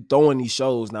 as you throwing these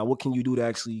shows now, what can you do to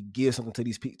actually give something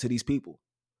to these people?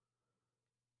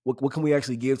 What can we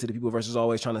actually give to the people versus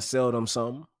always trying to sell them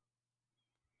something?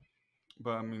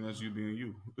 But I mean, that's you being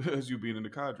you, as you being in the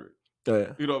cadre.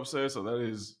 Yeah. You know what I'm saying? So that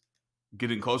is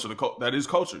getting closer to that is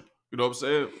culture. You know what I'm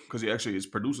saying? Because he actually is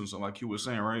producing something, like you were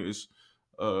saying, right? It's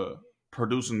uh,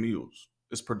 producing meals.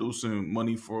 It's producing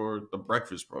money for the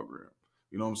breakfast program.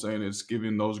 You know what I'm saying? It's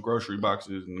giving those grocery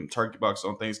boxes and turkey boxes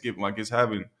on Thanksgiving. Like it's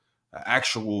having an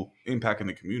actual impact in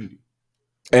the community.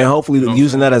 And hopefully You know what I'm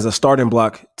using saying? that as a starting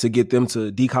block to get them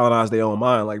to decolonize their own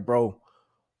mind. Like, bro,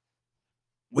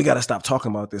 we got to stop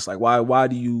talking about this. Like, why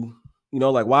do you,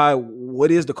 like,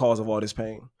 what is the cause of all this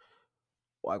pain?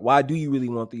 Like, why do you really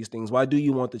want these things? Why do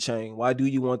you want the chain? Why do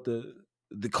you want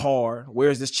the car? Where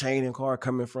is this chain and car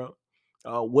coming from?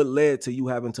 What led to you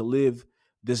having to live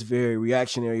this very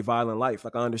reactionary, violent life?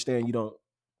 Like, I understand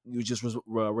you just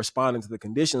responding to the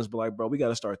conditions, but like, bro, we got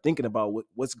to start thinking about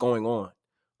what's going on.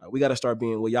 We got to start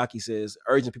being, what Yaki says,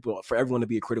 urging people, for everyone to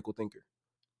be a critical thinker.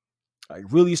 Like,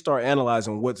 really start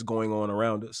analyzing what's going on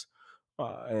around us.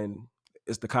 And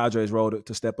it's the cadre's role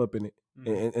to step up in it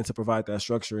and to provide that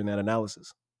structure and that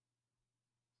analysis.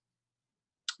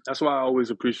 That's why I always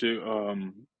appreciate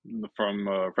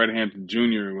from Freddie Hampton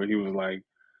Jr. when he was like,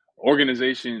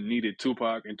 organization needed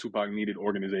Tupac and Tupac needed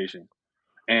organization.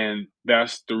 And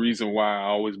that's the reason why I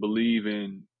always believe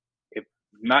in, if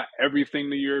not everything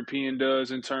the European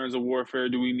does in terms of warfare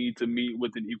do we need to meet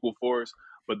with an equal force,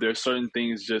 but there's certain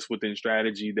things just within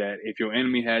strategy that if your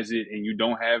enemy has it and you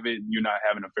don't have it, you're not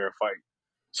having a fair fight.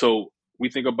 So we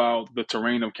think about the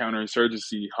terrain of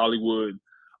counterinsurgency, Hollywood.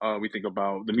 We think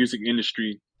about the music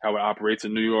industry, how it operates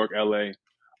in New York, LA.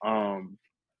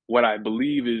 What I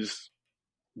believe is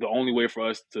the only way for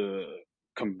us to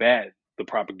combat the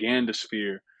propaganda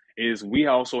sphere is we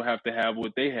also have to have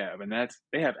what they have, and that's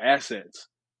they have assets.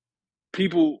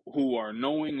 People who are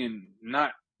knowing and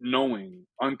not knowing,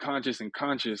 unconscious and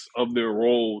conscious of their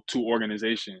role to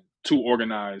organization, to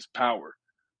organize power,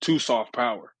 to soft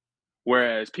power.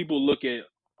 Whereas people look at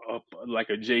like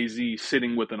a Jay-Z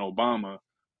sitting with an Obama,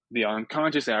 the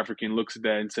unconscious African looks at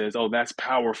that and says, "Oh, that's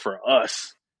power for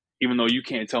us," even though you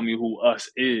can't tell me who us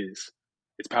is.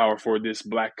 It's power for this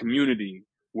black community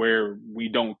where we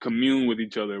don't commune with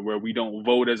each other, where we don't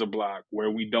vote as a block,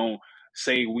 where we don't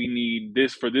say we need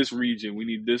this for this region, we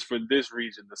need this for this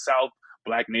region. The South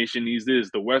black nation needs this,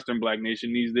 the Western black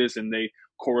nation needs this, and they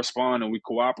correspond and we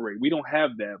cooperate. We don't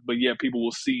have that, but yet people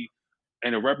will see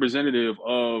and a representative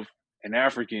of an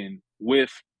African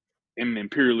with an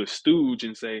imperialist stooge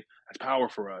and say that's power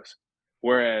for us.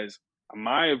 Whereas, in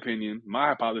my opinion, my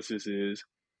hypothesis is,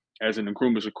 as an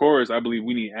Nkrumah Shakur, I believe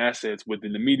we need assets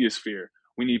within the media sphere.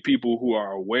 We need people who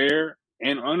are aware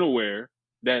and unaware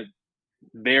that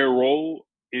their role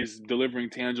is delivering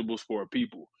tangibles for a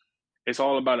people. It's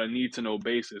all about a need to know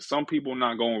basis. Some people are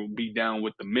not going to be down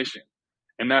with the mission,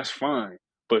 and that's fine.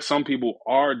 But some people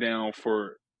are down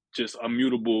for just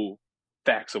immutable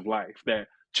facts of life. That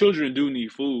children do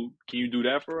need food. Can you do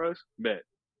that for us? Bet.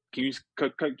 Can you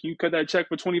cut that check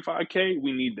for 25K?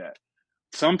 We need that.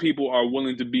 Some people are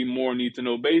willing to be more need to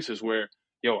know basis where,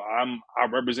 yo, I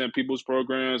represent people's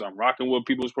programs. I'm rocking with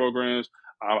people's programs.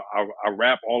 I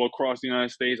rap all across the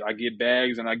United States. I get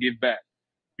bags and I give back.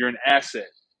 You're an asset.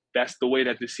 That's the way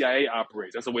that the CIA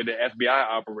operates. That's the way the FBI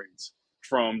operates.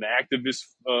 From the activist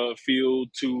field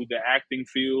to the acting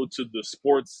field to the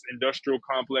sports industrial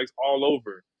complex, all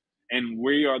over. And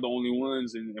we are the only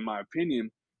ones, in my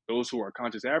opinion, those who are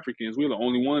conscious Africans, we're the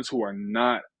only ones who are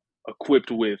not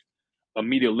equipped with a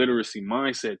media literacy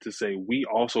mindset to say we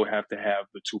also have to have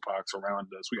the Tupacs around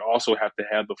us. We also have to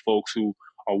have the folks who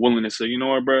are willing to say, you know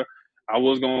what, bro, I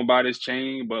was gonna buy this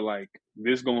chain, but like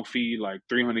this gonna feed like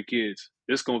 300 kids.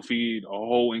 This gonna feed a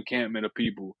whole encampment of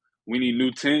people. We need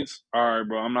new tents. All right,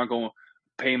 bro. I'm not gonna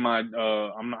pay my.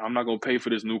 I'm not gonna pay for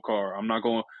this new car. I'm not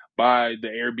gonna buy the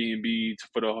Airbnb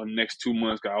for the next 2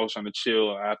 months. Cause I was trying to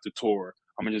chill after tour.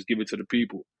 I'm gonna just give it to the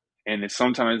people. And it's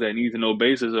sometimes that need to know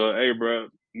basis of, hey, bro,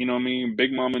 you know what I mean?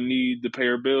 Big mama need to pay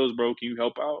her bills, bro. Can you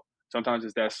help out? Sometimes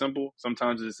it's that simple.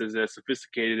 Sometimes it's as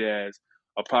sophisticated as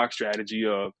a POC strategy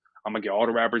of, I'm gonna get all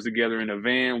the rappers together in a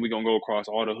van. We're gonna go across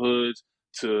all the hoods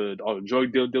to all the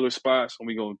drug dealer spots, and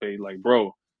we gonna pay like,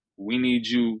 bro, we need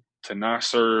you to not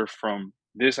serve from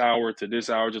this hour to this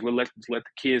hour. Just let the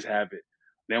kids have it.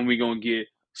 Then we gonna get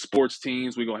sports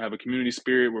teams. We're gonna have a community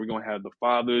spirit where we're gonna have the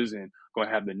fathers and gonna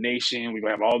have the nation. We're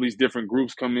gonna have all these different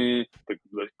groups come in,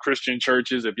 the Christian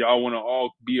churches. If y'all want to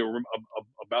all be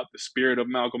about the spirit of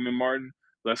Malcolm and Martin,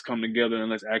 let's come together and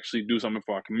let's actually do something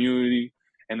for our community.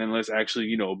 And then let's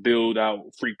actually, build out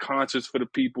free concerts for the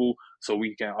people so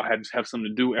we can have something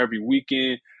to do every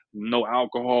weekend. No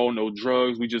alcohol, no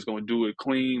drugs. We just gonna do it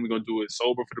clean. We're gonna do it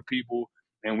sober for the people,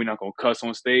 and we're not gonna cuss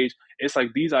on stage. It's like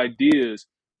these ideas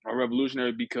are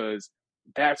revolutionary because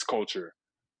that's culture.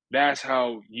 That's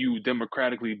how you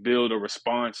democratically build a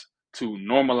response to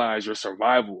normalize your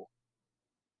survival.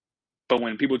 But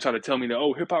when people try to tell me that,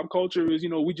 oh, hip hop culture is,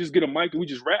 we just get a mic and we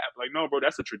just rap. Like, no, bro,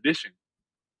 that's a tradition.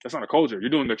 That's not a culture. You're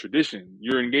doing a tradition.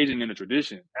 You're engaging in a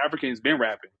tradition. Africans been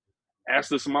rapping. Ask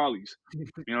the Somalis. You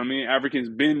know what I mean? Africans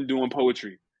been doing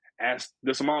poetry. Ask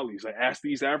the Somalis. Like, ask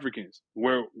these Africans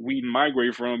where we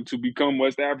migrate from to become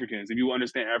West Africans. If you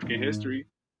understand African history,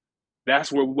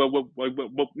 that's where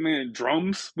what man,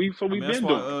 drums. We've That's been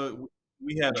why doing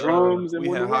we had drums and we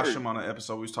one had word. Hashim on an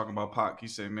episode. We was talking about Pac. He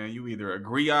said, "Man, you either a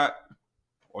griot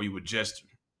or you a jester,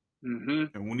 and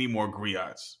we need more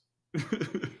griots.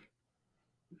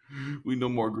 We know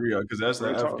more griot because that's the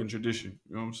Real African talk. tradition.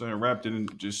 You know what I'm saying? Rap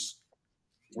didn't just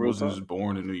Real wasn't talk. just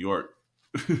born in New York.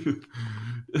 You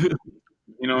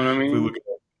know what I If we mean? look at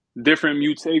Different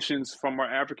mutations from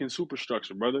our African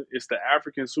superstructure, brother. It's the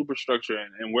African superstructure,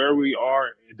 and where we are,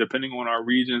 depending on our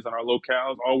regions and our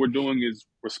locales, all we're doing is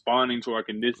responding to our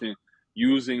condition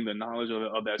using the knowledge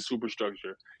of that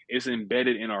superstructure. It's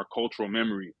embedded in our cultural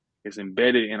memory. It's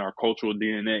embedded in our cultural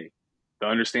DNA. The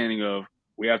understanding of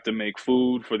we have to make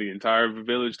food for the entire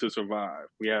village to survive.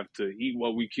 We have to eat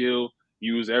what we kill,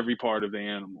 use every part of the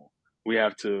animal. We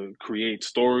have to create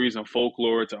stories and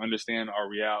folklore to understand our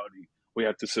reality. We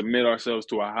have to submit ourselves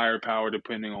to a higher power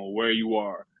depending on where you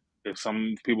are. If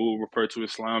some people refer to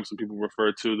Islam, some people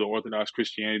refer to the Orthodox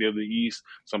Christianity of the East,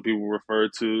 some people refer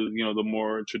to, the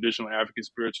more traditional African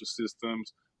spiritual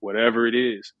systems, whatever it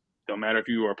is. Don't matter if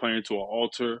you are praying to an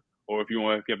altar or if you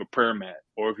have a prayer mat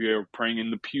or if you're praying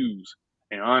in the pews.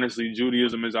 And honestly,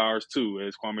 Judaism is ours too,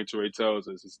 as Kwame Ture tells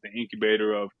us. It's the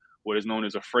incubator of what is known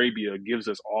as Arabia, gives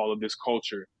us all of this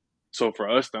culture. So for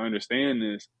us to understand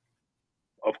this,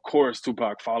 of course,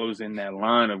 Tupac follows in that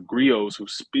line of griots who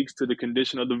speaks to the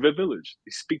condition of the village. He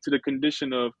speaks to the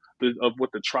condition of what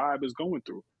the tribe is going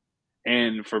through.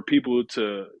 And for people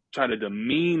to try to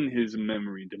demean his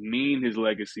memory, demean his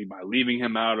legacy by leaving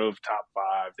him out of top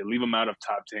 5, they leave him out of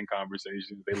top 10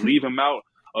 conversations, they leave him out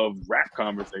of rap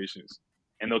conversations,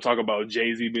 and they'll talk about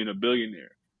Jay-Z being a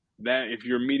billionaire. That if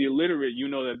you're media literate, you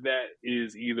know that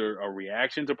is either a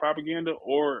reaction to propaganda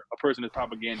or a person is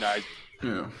propagandizing.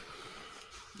 yeah,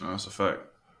 no, that's a fact.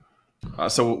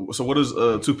 So what does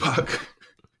Tupac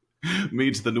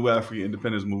mean to the new African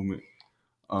independence movement?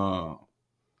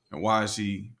 And why is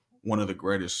he one of the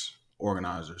greatest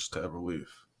organizers to ever live?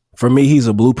 For me, he's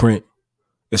a blueprint,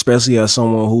 especially as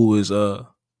someone who is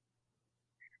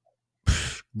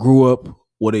grew up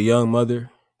with a young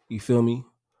mother. You feel me?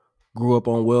 Grew up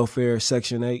on welfare,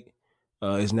 Section 8,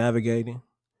 is navigating,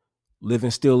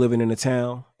 still living in the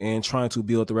town and trying to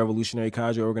build the revolutionary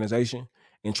cadre organization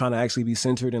and trying to actually be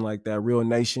centered in like that real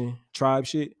nation tribe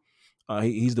shit.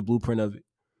 He's the blueprint of it.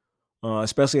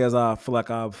 Especially as I feel like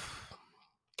I've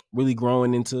really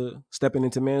stepping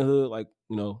into manhood, like,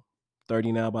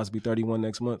 30 now, about to be 31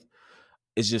 next month.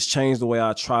 It's just changed the way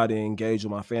I try to engage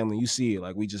with my family. You see it,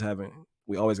 like we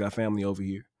always got family over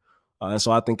here. And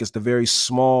so I think it's the very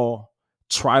small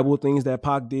tribal things that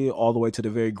Pac did all the way to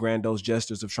the very grandiose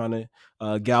gestures of trying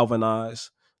to galvanize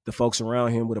the folks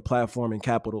around him with a platform and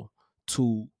capital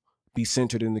to be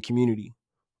centered in the community.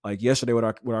 Like yesterday with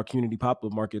our community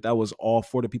popular market, that was all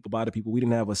for the people, by the people. We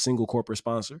didn't have a single corporate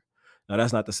sponsor. Now,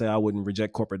 that's not to say I wouldn't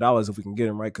reject corporate dollars if we can get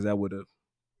them, right? Because that would have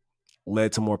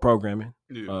led to more programming,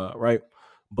 right?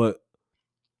 But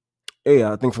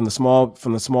yeah, I think from the small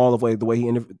of way, the way he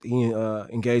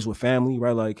engaged with family,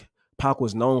 right? Like Pac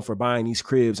was known for buying these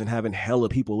cribs and having hella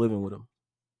people living with him.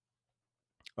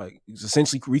 Like he's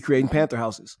essentially recreating Panther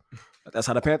houses. That's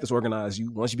how the Panthers organized.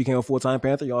 Once you became a full-time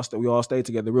Panther, we all stayed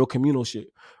together. Real communal shit,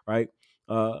 right?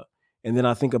 And then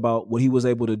I think about what he was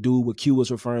able to do, what Q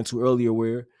was referring to earlier,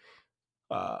 where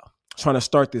trying to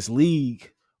start this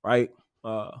league, right?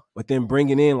 But then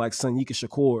bringing in like Tupac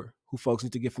Shakur, who folks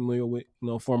need to get familiar with,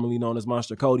 formerly known as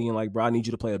Monster Cody, and like, bro, I need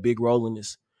you to play a big role in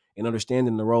this, and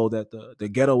understanding the role that the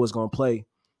ghetto is going to play,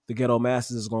 the ghetto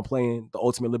masses is going to play in the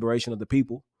ultimate liberation of the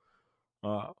people.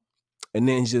 And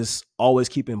then just always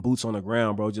keeping boots on the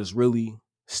ground, bro, just really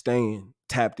staying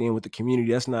tapped in with the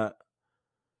community. That's not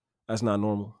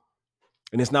normal.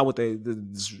 And it's not what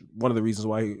it's one of the reasons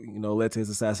why he, led to his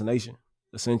assassination,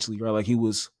 essentially, right? Like he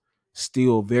was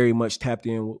still very much tapped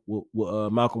in with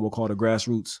what Malcolm will call the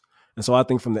grassroots. And so I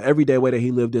think from the everyday way that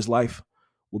he lived his life,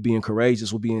 with being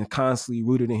courageous, with being constantly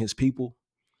rooted in his people,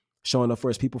 showing up for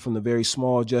his people from the very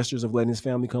small gestures of letting his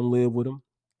family come live with him.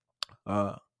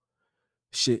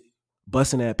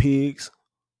 Busting at pigs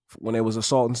when they was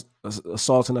assaulting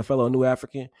a fellow New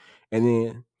African. And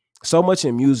then so much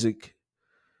in music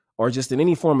or just in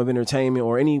any form of entertainment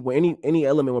or any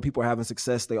element where people are having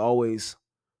success, they always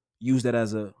use that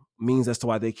as a means as to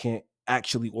why they can't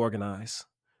actually organize,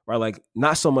 right? Like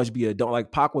not so much be a donor.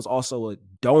 Like Pac was also a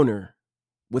donor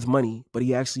with money, but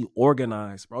he actually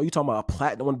organized, bro. You talking about a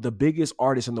platinum, one of the biggest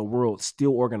artists in the world,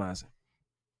 still organizing,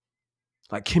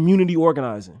 like community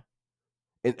organizing.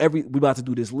 And we about to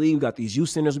do this league. We got these youth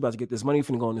centers. We about to get this money.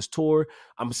 Finna go on this tour.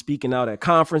 I'm speaking out at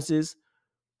conferences,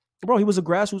 bro. He was a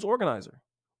grassroots organizer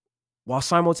while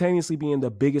simultaneously being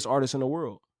the biggest artist in the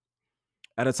world.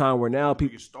 At a time where now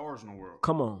people stars in the world.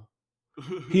 Come on,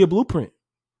 he a blueprint.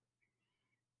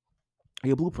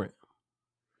 He a blueprint.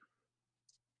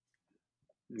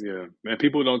 Yeah, man.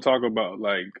 People don't talk about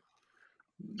like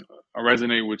I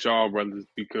resonate with y'all brothers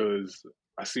because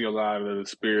I see a lot of the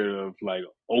spirit of like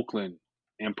Oakland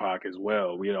and Pac as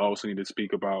well. We also need to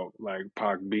speak about like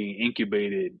Pac being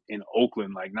incubated in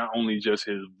Oakland, like not only just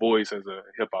his voice as a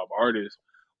hip hop artist,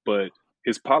 but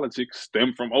his politics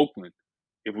stem from Oakland.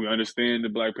 If we understand the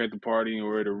Black Panther Party and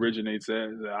where it originates at,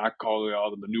 I call it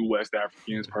all of the New West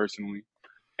Africans personally.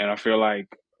 And I feel like,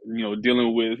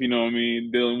 dealing with,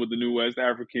 dealing with the New West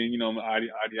African,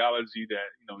 ideology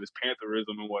that, is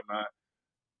Pantherism and whatnot,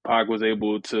 Pac was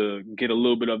able to get a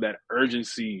little bit of that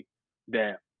urgency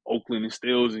that Oakland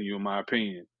instills in you, in my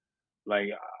opinion. Like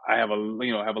I have a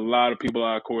lot of people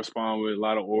I correspond with, a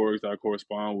lot of orgs I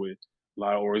correspond with, a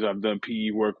lot of orgs I've done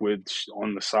PE work with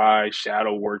on the side,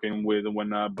 shadow working with and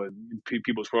whatnot. But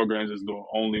people's programs is the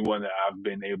only one that I've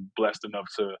been blessed enough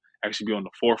to actually be on the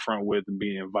forefront with and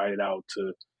being invited out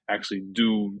to actually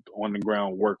do on the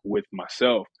ground work with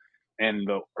myself. And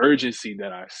the urgency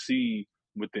that I see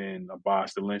within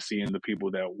Abbas Delancey and the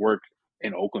people that work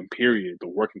in Oakland, period, the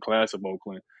working class of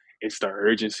Oakland, it's the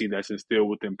urgency that's instilled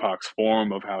within Pac's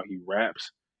form of how he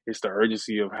raps. It's the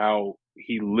urgency of how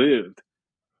he lived.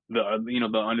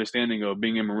 The understanding of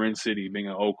being in Marin City, being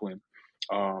in Oakland.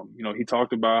 He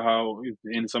talked about how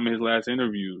in some of his last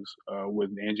interviews with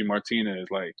Angie Martinez,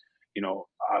 like,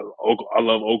 I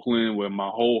love Oakland with my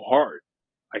whole heart.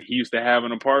 Like he used to have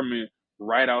an apartment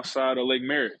right outside of Lake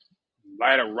Merritt,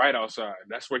 right outside.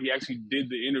 That's where he actually did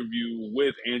the interview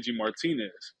with Angie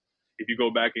Martinez. If you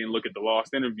go back and look at the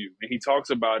lost interview, and he talks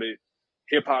about it,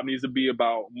 hip hop needs to be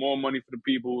about more money for the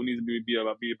people. It needs to be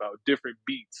about different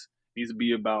beats. It needs to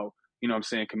be about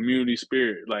community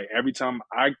spirit. Like every time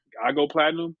I go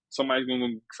platinum, somebody's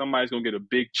gonna get a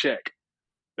big check.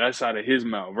 That's out of his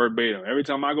mouth, verbatim. Every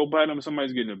time I go platinum,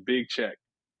 somebody's getting a big check.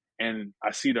 And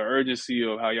I see the urgency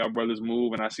of how y'all brothers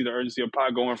move, and I see the urgency of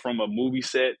Pac going from a movie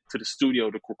set to the studio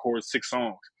to record 6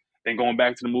 songs, then going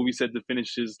back to the movie set to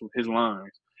finish his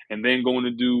lines, and then going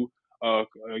to do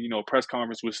press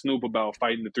conference with Snoop about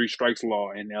fighting the 3 strikes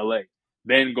law in L.A.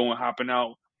 Then hopping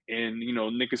out in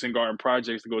Nickerson Garden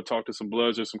Projects to go talk to some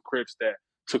Bloods or some Crips that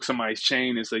took somebody's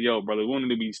chain and say, "Yo, brother, we don't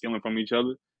need to be stealing from each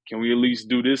other. Can we at least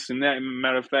do this and that?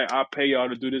 Matter of fact, I'll pay y'all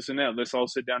to do this and that. Let's all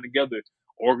sit down together."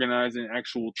 Organizing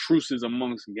actual truces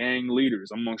amongst gang leaders,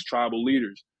 amongst tribal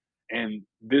leaders. And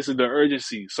this is the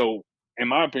urgency. So, in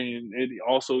my opinion, it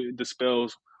also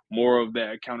dispels more of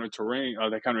that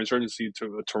that counterinsurgency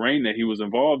terrain that he was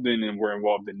involved in and we're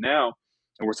involved in now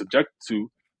and we're subjected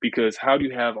to. Because how do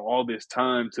you have all this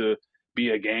time to be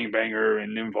a gangbanger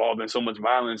and involved in so much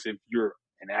violence if you're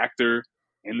an actor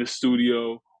in the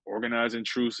studio, organizing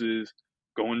truces,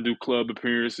 going to do club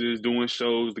appearances, doing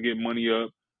shows to get money up,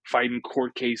 fighting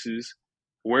court cases?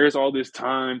 Where's all this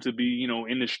time to be,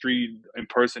 in the street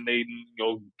impersonating,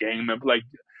 gang members? Like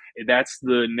that's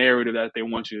the narrative that they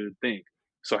want you to think.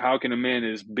 So how can a man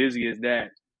as busy as that?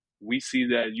 We see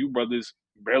that you brothers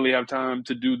barely have time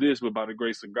to do this, but by the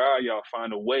grace of God, y'all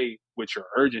find a way with your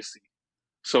urgency.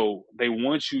 So they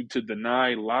want you to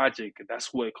deny logic. That's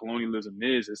what colonialism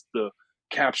is. It's the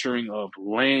capturing of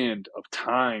land, of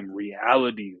time,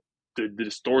 reality, the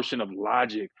distortion of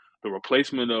logic, the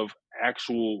replacement of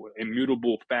actual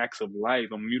immutable facts of life,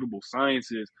 immutable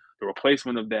sciences, the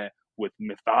replacement of that with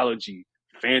mythology,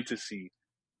 fantasy,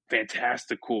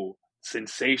 fantastical,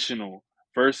 sensational,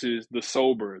 versus the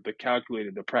sober, the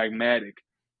calculated, the pragmatic,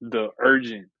 the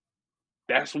urgent.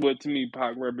 That's what to me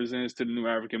Pac represents to the new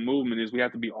African movement is we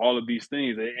have to be all of these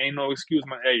things. There ain't no excuse,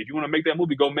 man. Hey, if you want to make that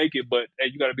movie, go make it, but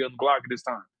hey, you got to be on the block at this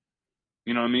time.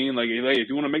 You know what I mean? Like, hey, if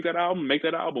you want to make that album, make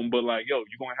that album. But like, yo,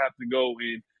 you're gonna have to go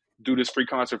and do this free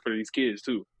concert for these kids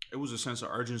too. It was a sense of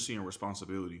urgency and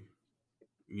responsibility,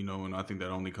 and I think that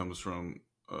only comes from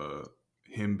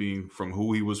him being from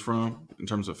who he was from in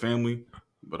terms of family,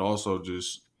 but also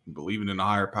just believing in a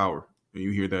higher power. And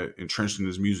you hear that entrenched in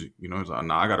his music. It's like,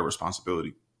 nah, I got a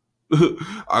responsibility.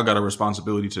 I got a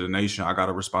responsibility to the nation. I got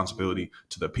a responsibility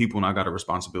to the people, and I got a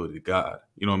responsibility to God.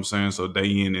 You know what I'm saying? So day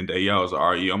in and day out, it's like,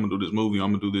 all right, yeah, I'm gonna do this movie,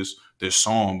 I'm gonna do this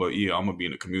song, but yeah, I'm gonna be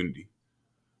in the community.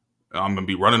 I'm gonna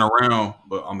be running around,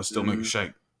 but I'm gonna still make a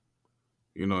shake.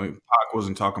 You know, Pac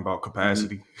wasn't talking about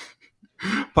capacity.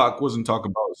 Pac wasn't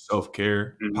talking about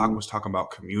self-care. Pac was talking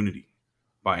about community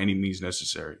by any means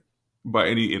necessary. By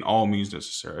any in all means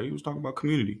necessary. He was talking about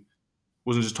community.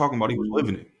 Wasn't just talking about he was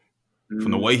living it.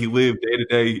 From the way he lived day to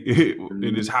day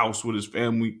in his house with his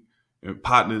family and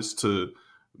partners to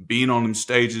being on them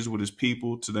stages with his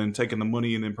people to then taking the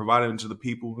money and then providing it to the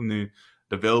people and then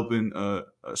developing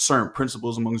certain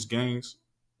principles amongst gangs.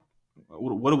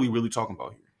 What are we really talking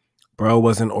about here? Bro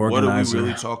was an What are we organizer.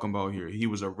 really talking about here? He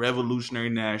was a revolutionary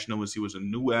nationalist. He was a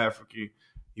new African.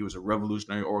 He was a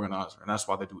revolutionary organizer. And that's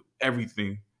why they do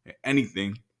everything and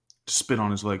anything to spit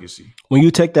on his legacy. When you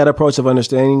take that approach of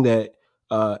understanding that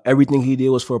everything he did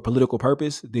was for a political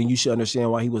purpose, then you should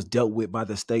understand why he was dealt with by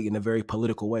the state in a very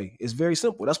political way. It's very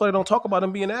simple. That's why they don't talk about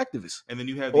him being an activist. And then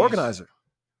you have organizer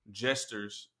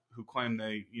jesters who claim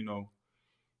they,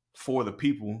 for the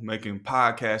people, making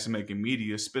podcasts and making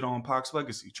media, spit on Pac's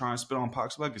legacy, try and spit on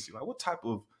Pac's legacy. Like, what type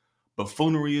of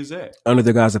buffoonery is that? Under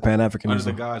the guise of Pan-Africanism. Under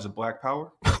the guise of Black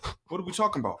Power? What are we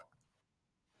talking about?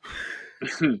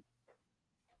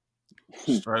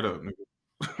 Straight up, nigga.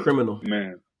 Criminal.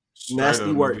 Man. Nasty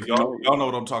up, work. Y'all know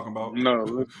what I'm talking about.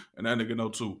 No. And that nigga know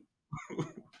too.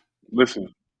 Listen.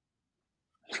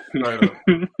 Straight up.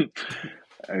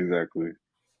 Exactly.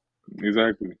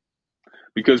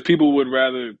 Because people would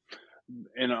rather,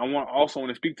 and I want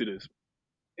to speak to this,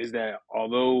 is that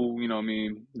although,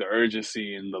 the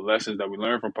urgency and the lessons that we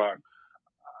learn from Pac,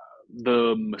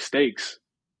 the mistakes,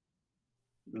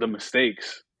 the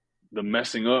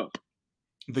messing up,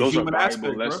 those are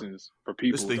valuable lessons for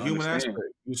people. It's the human aspect.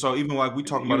 So even like we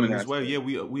talk about him this way,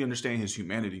 we understand his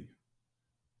humanity.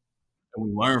 And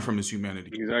we learn from his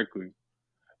humanity. Exactly.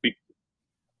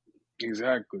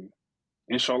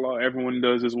 Inshallah, everyone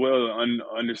does as well.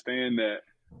 Understand that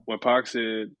when Pac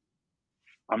said,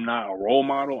 "I'm not a role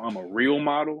model, I'm a real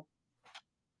model,"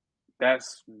 that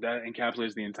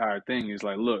encapsulates the entire thing. It's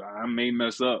like, look, I may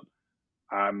mess up.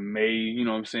 I may,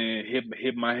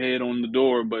 hit my head on the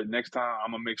door, but next time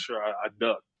I'm going to make sure I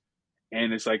duck.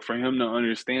 And it's like for him to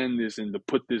understand this and to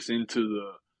put this into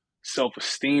the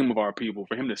self-esteem of our people,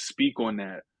 for him to speak on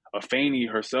that, Afeni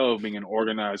herself being an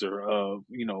organizer of,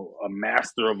 a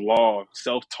master of law,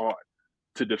 self-taught,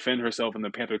 to defend herself in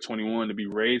the Panther 21, to be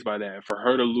raised by that, for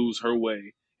her to lose her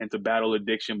way and to battle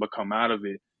addiction but come out of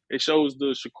it. It shows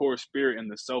the Shakur spirit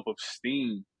and the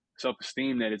self-esteem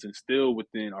that is instilled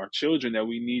within our children that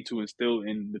we need to instill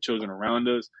in the children around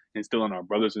us, instill in our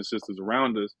brothers and sisters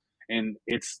around us. And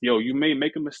it's, you may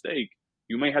make a mistake.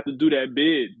 You may have to do that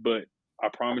bid, but I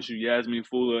promise you, Yasmin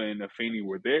Fula and Afeni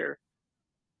were there.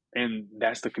 And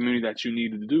that's the community that you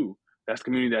need to do. That's the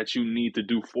community that you need to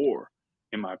do for,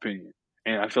 in my opinion.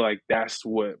 And I feel like that's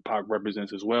what Pac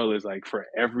represents as well, is like for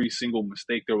every single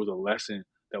mistake, there was a lesson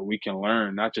that we can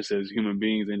learn, not just as human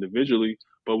beings individually,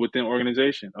 but within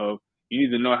organization of you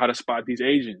need to know how to spot these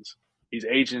agents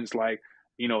like,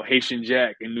 Haitian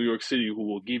Jack in New York City, who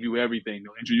will give you everything.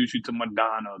 They'll introduce you to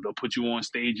Madonna. They'll put you on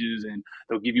stages and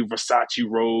they'll give you Versace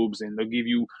robes and they'll give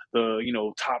you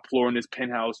the, top floor in this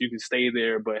penthouse. You can stay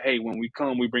there. But hey, when we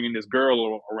come, we bring in this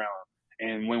girl around.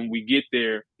 And when we get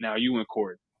there, now you in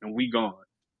court and we gone.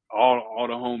 All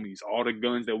the homies, all the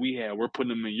guns that we had, we're putting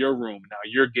them in your room. Now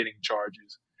you're getting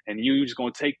charges. And you just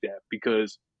going to take that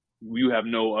because you have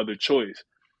no other choice,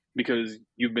 because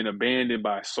you've been abandoned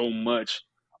by so much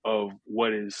of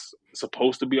what is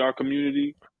supposed to be our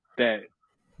community that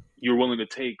you're willing to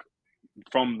take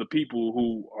from the people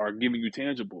who are giving you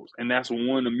tangibles. And that's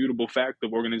one immutable fact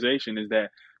of organization, is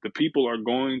that the people are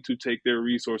going to take their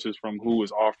resources from who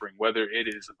is offering, whether it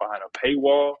is behind a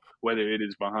paywall, whether it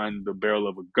is behind the barrel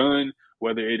of a gun,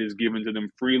 whether it is given to them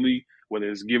freely, whether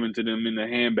it's given to them in the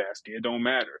handbasket. It don't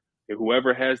matter. If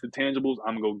whoever has the tangibles,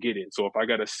 I'm going to go get it. So if I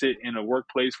got to sit in a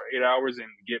workplace for 8 hours and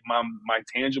get my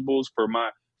tangibles for my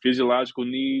physiological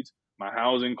needs, my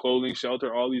housing, clothing,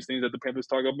 shelter, all these things that the Panthers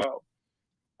talk about,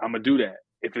 I'm going to do that.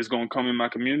 If it's going to come in my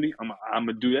community, I'm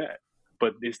going to do that.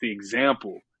 But it's the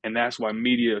example. And that's why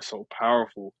media is so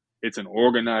powerful. It's an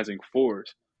organizing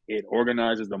force. It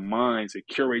organizes the minds. It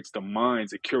curates the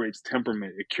minds. It curates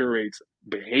temperament. It curates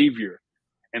behavior.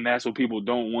 And that's what people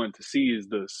don't want to see, is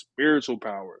the spiritual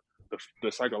power,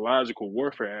 the psychological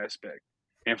warfare aspect.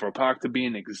 And for Pac to be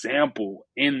an example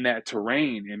in that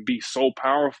terrain and be so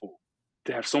powerful,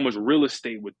 to have so much real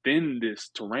estate within this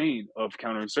terrain of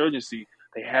counterinsurgency,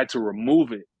 they had to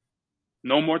remove it.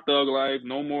 No more thug life,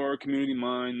 no more community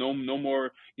mind, no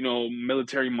more,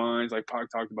 military minds like Pac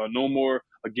talked about, no more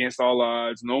against all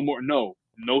odds,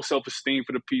 no self-esteem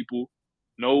for the people,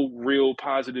 no real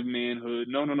positive manhood.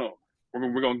 No.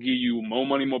 We're going to give you more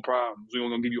money, more problems. We're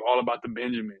going to give you all about the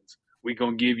Benjamins. We're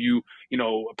gonna give you,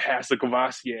 Pastor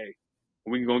Cavassier.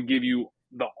 We're gonna give you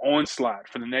the onslaught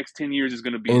for the next 10 years is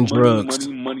gonna be And money, drugs.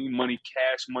 money, money, money,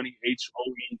 cash money,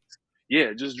 HOE.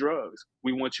 Yeah, just drugs.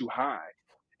 We want you high.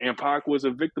 And Pac was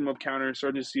a victim of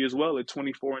counterinsurgency as well at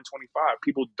 24 and 25.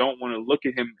 People don't want to look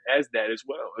at him as that as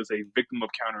well, as a victim of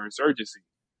counterinsurgency.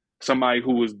 Somebody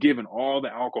who was given all the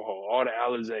alcohol, all the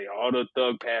Alizé, all the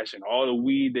thug passion, all the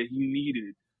weed that he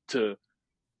needed to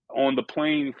on the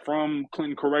plane from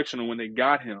Clinton Correctional when they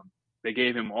got him. They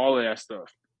gave him all of that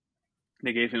stuff.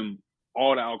 They gave him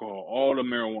all the alcohol, all the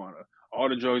marijuana, all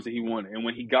the drugs that he wanted. And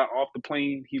when he got off the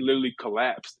plane, he literally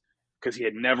collapsed because he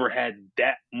had never had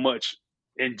that much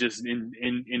and just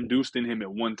induced in him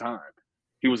at one time.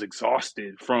 He was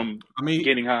exhausted from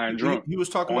getting high and drunk. He was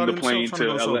talking on about the himself plane trying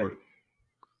to go LA. sober.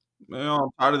 Man, I'm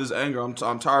tired of this anger. I'm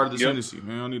tired of this Hennessy,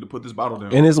 man. I need to put this bottle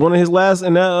down. And it's one of his last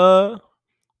in that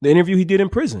the interview he did in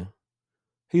prison.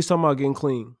 He's talking about getting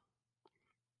clean.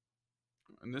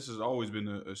 And this has always been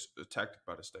a tactic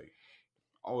by the state.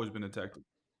 Always been a tactic,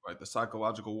 right? The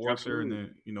psychological warfare,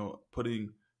 Absolutely. and then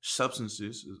putting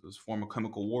substances as a form of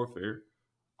chemical warfare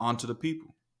onto the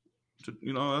people.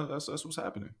 That's what's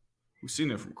happening. We've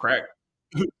seen it from crack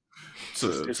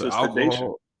to alcohol.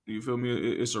 Sedation. You feel me?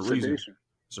 It's a reason. Sedation.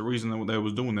 It's a reason that they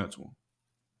was doing that to him.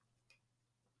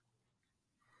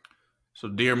 So,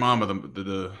 Dear Mama,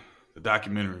 the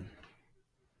documentary.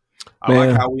 I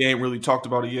like how we ain't really talked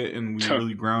about it yet, and we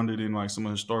really grounded in like some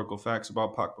historical facts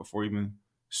about Pac before even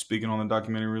speaking on the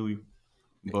documentary, really.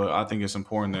 But I think it's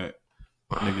important that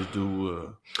niggas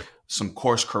do some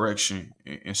course correction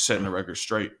and setting the record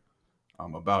straight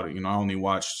about it. I only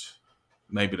watched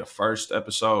maybe the first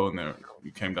episode, and then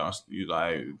you came down. You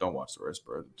like, hey, don't watch the rest,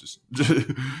 bro.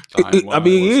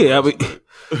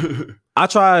 I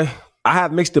try. I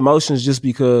have mixed emotions just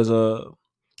because,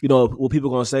 what people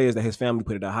gonna say is that his family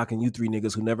put it out. How can you three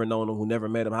niggas who never known him, who never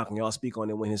met him, how can y'all speak on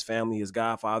it when his family, his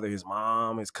godfather, his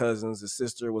mom, his cousins, his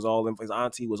sister his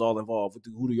auntie was all involved?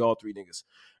 Who do y'all three niggas?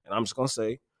 And I'm just gonna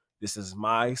say this is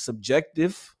my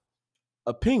subjective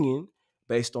opinion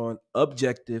based on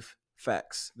objective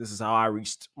facts. This is how I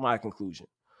reached my conclusion.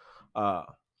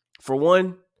 For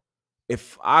one,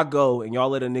 if I go and y'all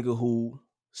let a nigga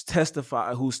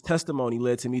whose testimony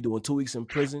led to me doing 2 weeks in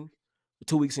prison,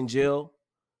 2 weeks in jail,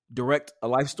 direct a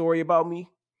life story about me,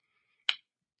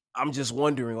 I'm just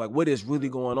wondering, like, what is really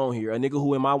going on here? A nigga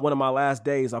who in one of my last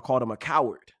days, I called him a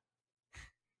coward.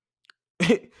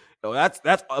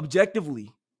 That's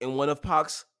objectively in one of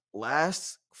Pac's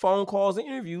last phone calls and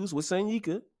interviews with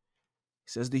Sanyika. He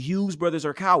says the Hughes brothers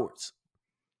are cowards.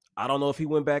 I don't know if he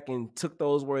went back and took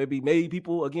those where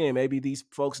maybe these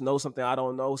folks know something I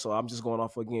don't know. So I'm just going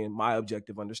off, again, my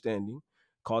objective understanding.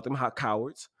 Called them hot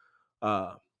cowards.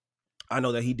 I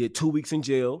know that he did 2 weeks in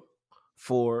jail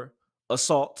for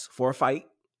assault, for a fight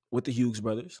with the Hughes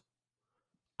brothers.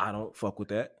 I don't fuck with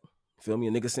that. Feel me?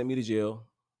 A nigga sent me to jail.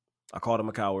 I called him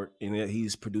a coward, and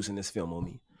he's producing this film on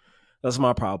me. That's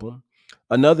my problem.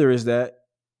 Another is that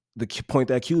the point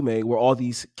that Q made, where all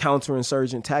these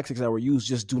counterinsurgent tactics that were used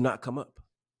just do not come up.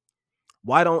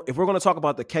 If we're going to talk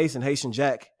about the case in Haitian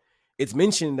Jack, it's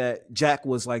mentioned that Jack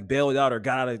was like bailed out or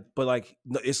got out of, but like,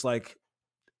 it's like,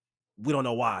 we don't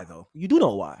know why though. You do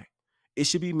know why. It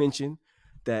should be mentioned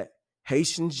that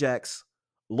Haitian Jack's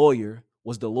lawyer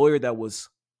was the lawyer that was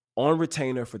on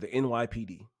retainer for the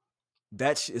NYPD.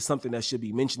 That is something that should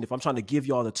be mentioned if I'm trying to give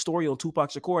y'all the story on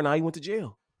Tupac Shakur and how he went to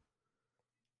jail.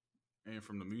 And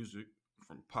from the music,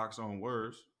 from Pac's own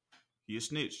words, he a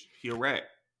snitch. He a rat.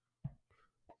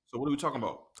 So what are we talking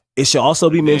about? It should also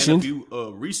be mentioned. If you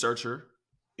a researcher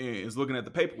is looking at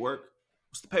the paperwork,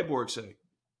 what's the paperwork say?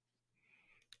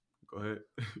 Go ahead.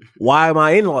 Why am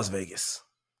I in Las Vegas?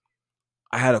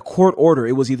 I had a court order.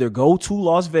 It was either go to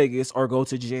Las Vegas or go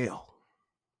to jail.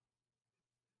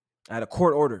 I had a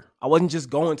court order. I wasn't just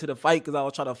going to the fight because I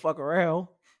was trying to fuck around.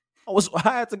 I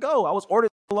had to go. I was ordered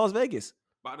to Las Vegas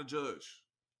by the judge.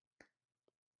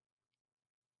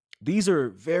 These are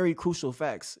very crucial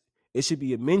facts. It should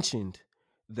be mentioned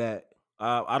that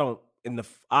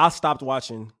I stopped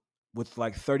watching with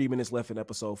like 30 minutes left in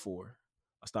episode 4.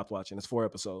 I stopped watching. It's 4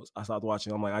 episodes. I stopped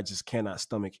watching. I'm like, I just cannot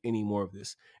stomach any more of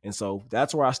this. And so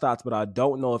that's where I stopped. But I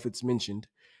don't know if it's mentioned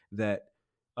that,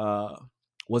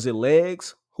 was it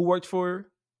Legs who worked for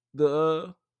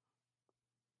which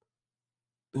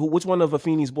one of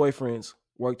Afeni's boyfriends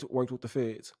worked with the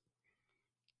feds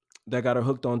that got her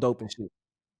hooked on dope and shit?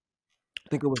 I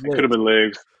think it was Legs. Could have been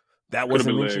Legs. That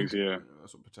wasn't mentioned. Legs, yeah.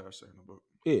 That's what Patar's saying in the book.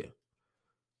 Yeah.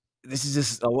 This is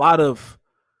just a lot of,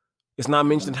 it's not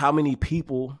mentioned how many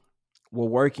people were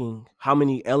working, how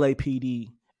many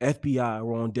LAPD, FBI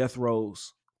were on death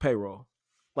row's payroll.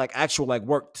 like actual like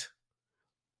worked.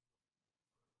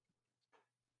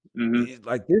 Hmm.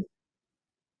 Like this.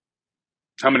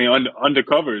 How many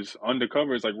undercovers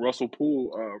like Russell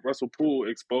Poole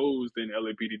exposed in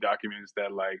LAPD documents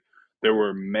that like there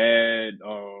were mad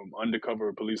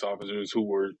undercover police officers who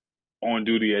were on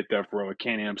duty at Death Row at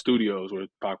Can-Am Studios where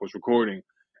Pac was recording,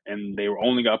 and they were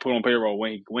only got put on payroll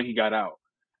when he got out.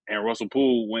 And Russell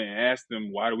Poole went and asked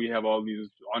them, why do we have all these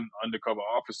undercover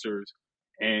officers?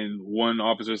 And one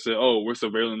officer said, oh, we're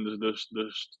surveilling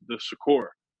the Shakur.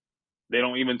 They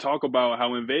don't even talk about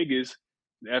how in Vegas,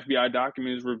 the FBI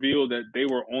documents revealed that they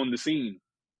were on the scene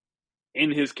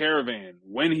in his caravan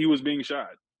when he was being shot,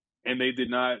 and they did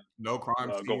not No crime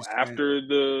go scene spent. after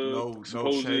the No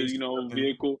supposed, chase. Nothing.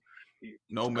 vehicle.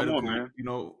 No Come on, medical. man.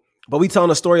 But we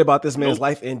telling a story about this man's Nope.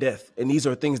 life and death, and these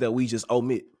are things that we just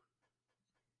omit.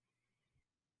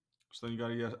 So you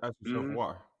gotta ask yourself Hmm.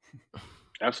 why.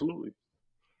 Absolutely.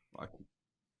 Like,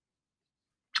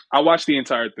 I watched the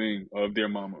entire thing of Dear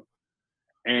Mama,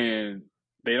 and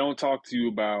they don't talk to you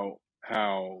about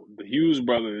how the Hughes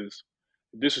brothers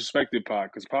disrespected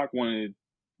Pac because Pac wanted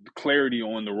clarity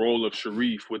on the role of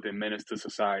Sharif within Menace to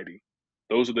Society.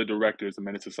 Those are the directors of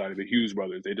Menace to Society, the Hughes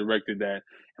brothers. They directed that,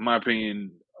 in my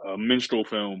opinion, a minstrel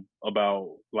film about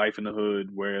life in the hood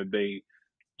where they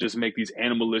just make these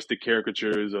animalistic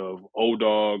caricatures of old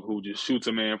dog who just shoots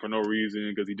a man for no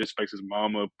reason because he disrespects his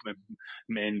mama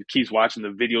and keeps watching the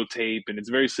videotape, and it's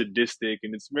very sadistic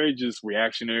and it's very just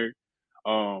reactionary.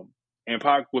 And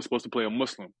Pac was supposed to play a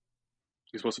Muslim.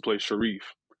 He's supposed to play Sharif,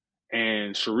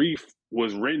 and Sharif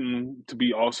was written to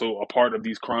be also a part of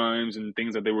these crimes and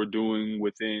things that they were doing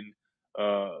within,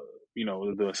 uh,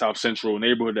 the South Central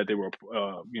neighborhood that they were,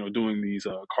 doing these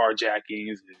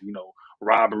carjackings and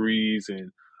robberies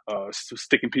and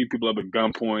sticking people up at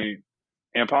gunpoint.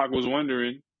 And Pac was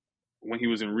wondering when he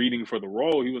was in reading for the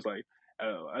role, he was like,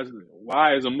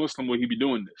 "Why, as a Muslim, would he be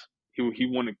doing this?" He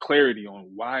wanted clarity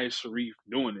on why is Sharif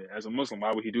doing it as a Muslim.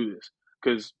 Why would he do this?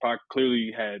 Because Pac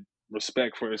clearly had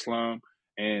respect for Islam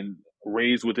and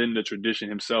raised within the tradition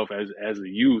himself as a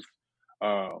youth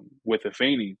with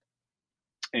Afeni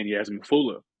and Yasmin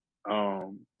Fuller.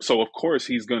 So of course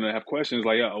he's gonna have questions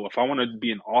like, oh, if I want to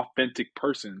be an authentic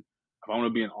person, if I want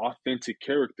to be an authentic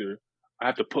character, I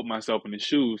have to put myself in his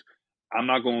shoes. I'm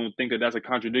not going to think that that's a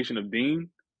contradiction of Dean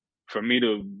for me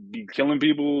to be killing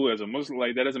people as a Muslim.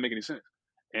 Like that doesn't make any sense.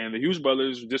 And the Hughes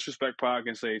brothers disrespect Pac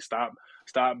and say, stop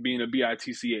being a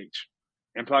bitch.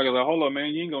 And Pac is like, hold up, man,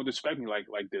 you ain't gonna disrespect me like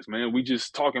this, man. We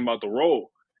just talking about the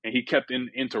role. And he kept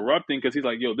interrupting because he's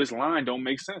like, yo, this line don't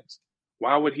make sense.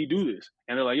 Why would he do this?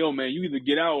 And they're like, yo, man, you either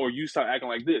get out or you start acting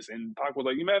like this. And Pac was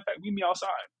like, matter of fact, meet me outside.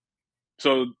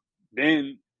 So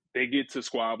then they get to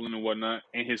squabbling and whatnot,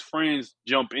 and his friends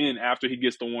jump in after he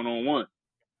gets the one-on-one.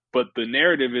 But the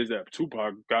narrative is that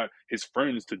Tupac got his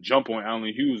friends to jump on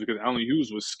Allen Hughes because Allen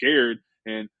Hughes was scared,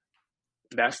 and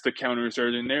that's the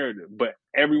counterinsurgent narrative. But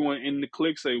everyone in the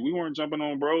clique say we weren't jumping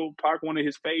on bro. Pac wanted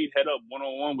his fade head up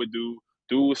one-on-one with dude.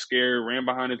 Dude was scared, ran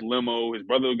behind his limo. His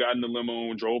brother got in the limo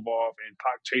and drove off, and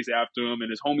Pac chased after him, and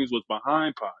his homies was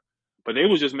behind Pac. But they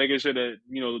was just making sure that,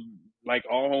 like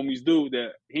all homies do, that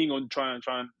he ain't gonna try and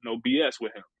BS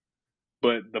with him.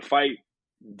 But the fight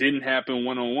didn't happen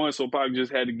one-on-one, so Pac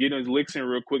just had to get his licks in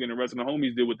real quick, and the rest of the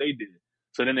homies did what they did.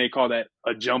 So then they call that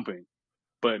a jumping.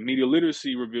 But media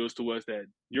literacy reveals to us that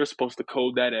you're supposed to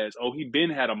code that as, oh, he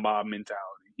been had a mob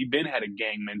mentality. He been had a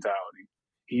gang mentality.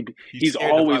 he's He's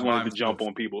scared to always fight by wanted to jump himself.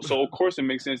 on people. So of course it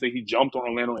makes sense that he jumped on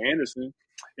Orlando Anderson.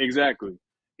 Exactly.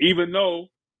 Even though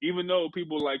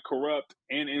people like Corrupt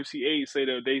and MC8 say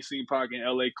that they seen Pac in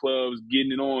LA clubs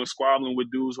getting it on, squabbling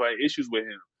with dudes who had issues with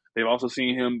him. They've also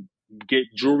seen him get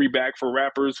jewelry back for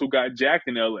rappers who got jacked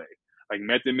in LA. Like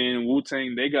Method Man and Wu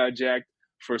Tang, they got jacked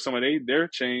for some of their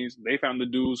chains. They found the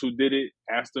dudes who did it,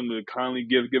 asked them to kindly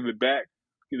give it back.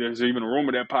 There's even a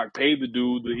rumor that Pac paid the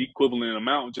dude the equivalent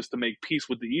amount just to make peace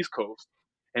with the East Coast.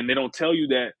 And they don't tell you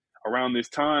that around this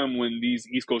time when these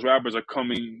East Coast rappers are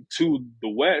coming to the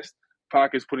West,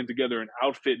 Pac is putting together an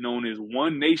outfit known as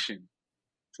One Nation,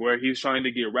 where he's trying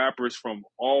to get rappers from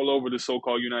all over the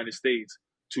so-called United States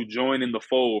to join in the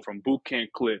fold. From Boot Camp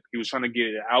Clip, he was trying to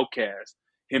get Outkast.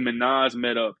 Him and Nas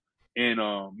met up in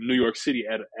New York City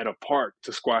at a park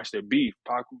to squash their beef.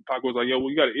 Pac was like, yo, well,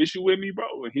 you got an issue with me, bro?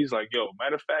 And he's like, yo,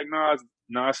 matter of fact,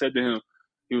 Nas said to him,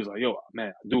 he was like, yo,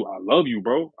 man, dude, I love you,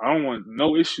 bro. I don't want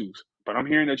no issues. But I'm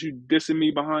hearing that you dissing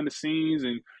me behind the scenes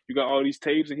and you got all these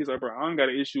tapes. And he's like, bro, I don't got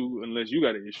an issue unless you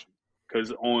got an issue.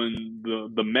 Because on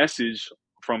the message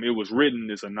from It Was Written,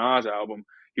 it's a Nas album,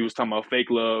 he was talking about fake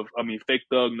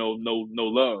thug, no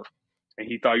love. And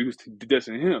he thought he was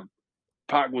dissing him.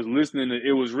 Pac was listening to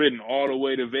It Was Written all the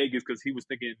way to Vegas because he was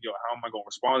thinking, yo, how am I going to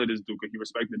respond to this dude? Because he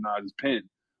respected Nas's pen.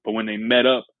 But when they met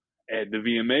up at the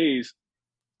VMAs,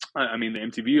 I mean, the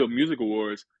MTV Music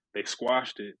Awards, they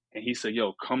squashed it. And he said,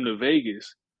 yo, come to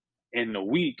Vegas in a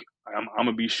week. I'm going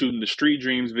to be shooting the Street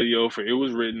Dreams video for It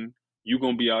Was Written. You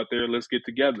going to be out there. Let's get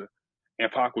together.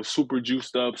 And Pac was super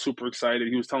juiced up, super excited.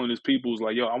 He was telling his people,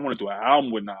 like, yo, I want to do an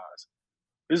album with Nas.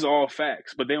 This is all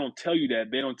facts, but they don't tell you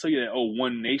that. They don't tell you that, oh,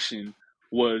 One Nation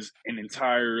was an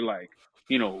entire, like,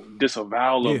 you know,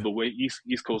 disavowal Yeah. of the way East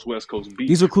Coast, West Coast beef.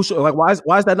 These are crucial. Like, why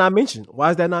is that not mentioned?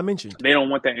 Why is that not mentioned? They don't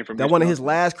want that information. That one of his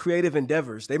last creative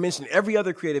endeavors. They mentioned every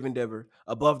other creative endeavor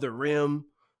above the rim.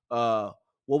 What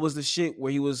was the shit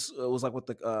where he was? It was like with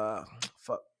the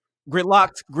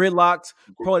gridlocked.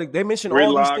 Poetic. They mentioned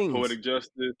all these things. Poetic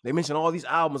Justice. They mentioned all these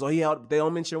albums. They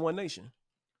don't mention One Nation.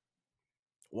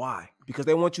 Why? Because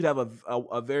they want you to have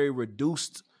a very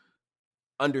reduced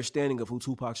understanding of who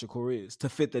Tupac Shakur is to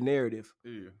fit the narrative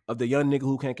of the young nigga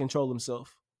who can't control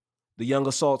himself, the young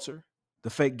assaulter, the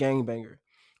fake gangbanger.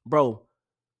 Bro,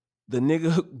 the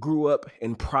nigga grew up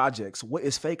in projects. What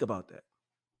is fake about that?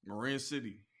 Marin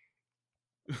City.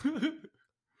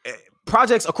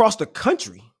 Projects across the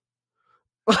country.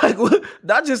 Like,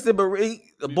 not just in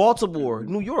Baltimore,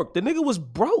 New York. The nigga was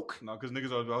broke. No, because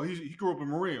niggas are, oh, he grew up in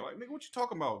Marin. Like, nigga, what you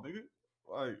talking about, nigga?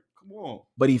 Like, come on.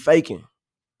 But he faking.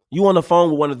 You on the phone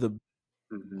with one of the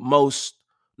most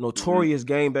notorious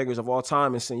gangbangers of all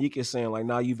time, and Senyika saying, like,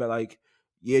 nah, you've like,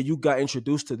 yeah, you got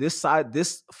introduced to this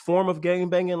form of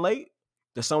gangbanging late.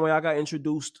 The same way I got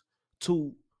introduced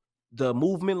to the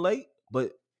movement late,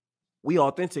 but we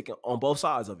authentic on both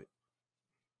sides of it.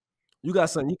 You got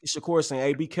Senyika Shakur saying,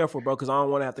 hey, be careful, bro, because I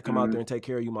don't want to have to come out there and take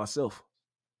care of you myself.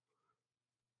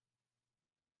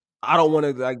 I don't want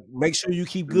to, like, make sure you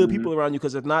keep good people around you,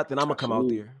 because if not, then I'm going to come out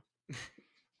there.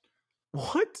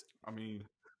 What? I mean,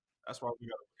 that's why we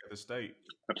got to look at the state.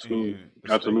 Absolutely. And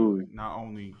the Absolutely. state not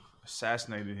only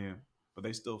assassinated him, but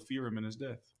they still fear him in his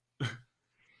death.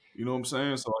 You know what I'm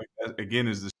saying? So, like, that, again,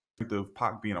 is the strength of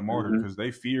Pac being a martyr, because they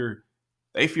fear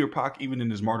Pac even in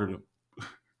his martyrdom.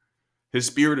 His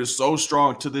spirit is so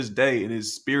strong to this day, and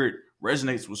his spirit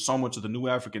resonates with so much of the new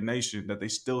African nation that they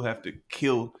still have to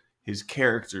kill his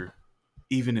character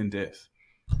even in death,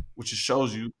 which just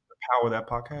shows you the power that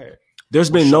Pac had. There's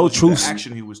been no truth. The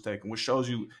action he was taking, which shows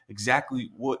you exactly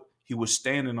what he was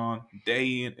standing on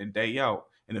day in and day out.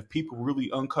 And if people really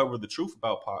uncover the truth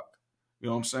about Pac, you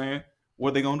know what I'm saying?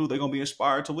 What are they going to do? They're going to be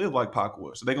inspired to live like Pac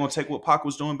was. So they're going to take what Pac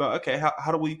was doing about, okay,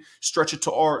 how do we stretch it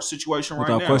to our situation right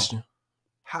now? Without question.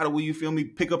 How do we, you feel me,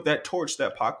 pick up that torch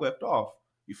that Pac left off?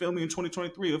 You feel me? In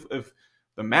 2023, if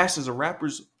the masses of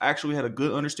rappers actually had a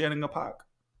good understanding of Pac,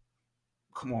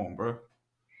 come on, bro.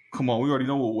 Come on. We already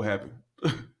know what will happen.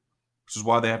 Which is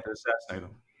why they have to assassinate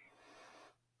him.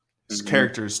 His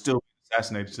character is still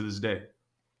assassinated to this day.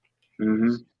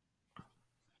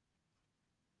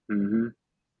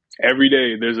 Every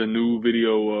day there's a new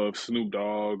video of Snoop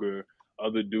Dogg or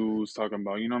other dudes talking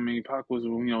about, you know what I mean, Pac was,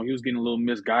 you know, he was getting a little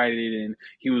misguided and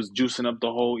he was juicing up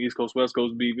the whole East Coast, West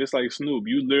Coast beef. It's like, Snoop,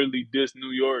 you literally dissed New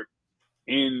York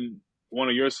in one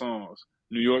of your songs.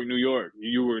 New York, New York.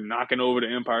 You were knocking over the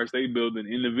Empire State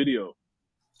Building in the video.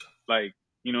 Like,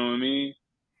 you know what I mean?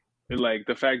 It's like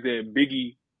the fact that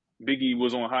Biggie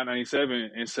was on Hot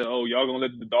 97 and said, oh, y'all gonna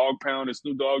let the dog pound and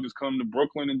Snoop Dogg just come to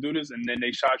Brooklyn and do this? And then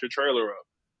they shot your trailer up.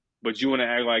 But you want to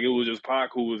act like it was just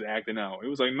Pac who was acting out. It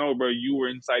was like, no, bro, you were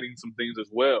inciting some things as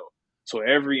well. So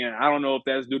and I don't know if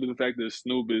that's due to the fact that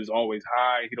Snoop is always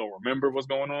high. He don't remember what's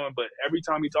going on. But every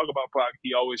time he talk about Pac,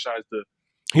 he always tries to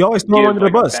throw him under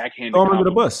the bus. Throw him under the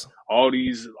bus. All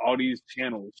these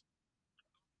channels.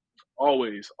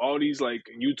 Always. All these like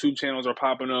YouTube channels are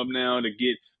popping up now to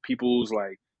get people's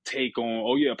like take on,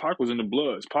 oh yeah, Pac was in the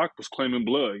Bloods. Pac was claiming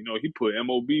blood. You know, he put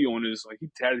MOB on his, like he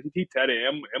tatted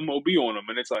MOB on him.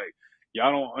 And it's like,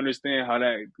 y'all don't understand how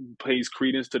that pays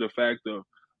credence to the fact of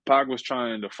Pac was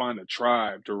trying to find a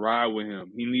tribe to ride with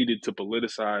him. He needed to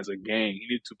politicize a gang. He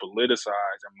needed to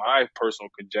politicize. And my personal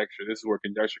conjecture, this is where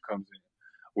conjecture comes in,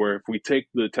 where if we take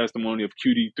the testimony of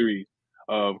QD3,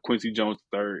 of Quincy Jones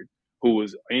III, who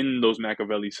was in those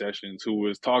Machiavelli sessions, who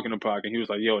was talking to Pac, and he was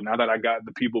like, yo, now that I got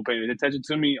the people paying attention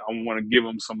to me, I want to give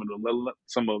them some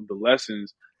of the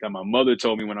lessons that my mother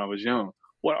told me when I was young.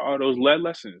 What are those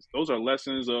lessons? Those are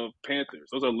lessons of Panthers.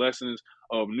 Those are lessons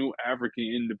of new African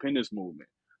independence movement.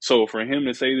 So for him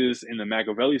to say this in the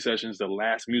Machiavelli sessions, the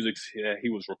last music that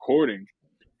he was recording,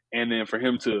 and then for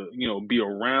him to, you know, be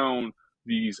around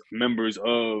these members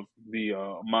of the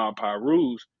Mob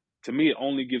Pirus, to me, it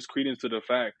only gives credence to the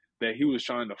fact that he was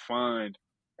trying to find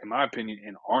in my opinion,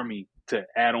 an army to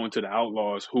add on to the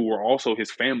Outlaws, who were also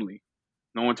his family.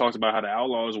 No one talks about how the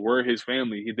Outlaws were his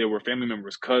family. They were family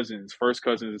members, cousins, first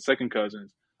cousins and second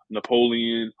cousins.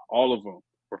 Napoleon, all of them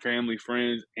were family,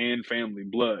 friends, and family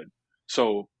blood.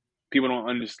 So people don't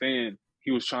understand.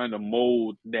 He was trying to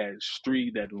mold that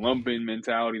street, that lumpen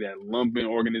mentality, that lumpen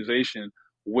organization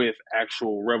with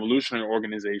actual revolutionary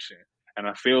organization. And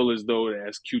I feel as though,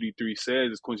 as QD3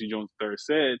 says, as Quincy Jones III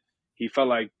said, he felt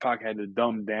like Pac had to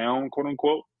dumb down, quote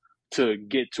unquote, to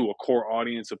get to a core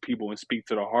audience of people and speak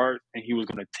to the heart, and he was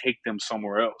going to take them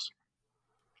somewhere else.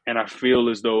 And I feel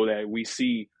as though that we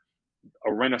see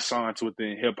a renaissance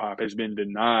within hip hop has been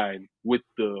denied with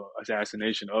the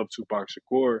assassination of Tupac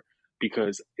Shakur,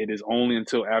 because it is only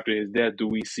until after his death do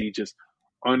we see just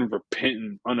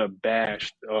unrepentant,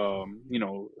 unabashed,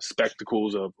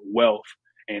 spectacles of wealth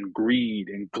and greed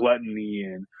and gluttony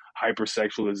and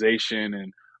hypersexualization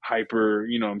and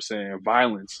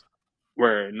violence,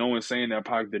 where no one's saying that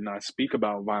Pac did not speak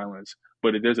about violence,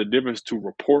 but there's a difference to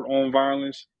report on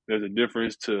violence. There's a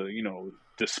difference to,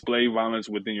 display violence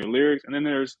within your lyrics. And then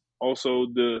there's also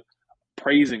the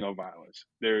praising of violence.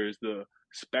 There's the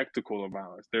spectacle of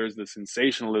violence. There's the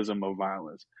sensationalism of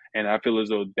violence. And I feel as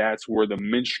though that's where the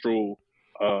minstrel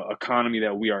economy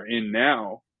that we are in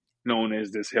now, known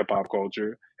as this hip hop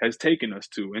culture, has taken us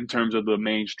to in terms of the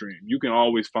mainstream. You can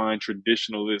always find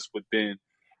traditionalists within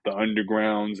the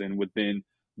undergrounds and within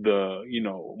the,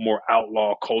 more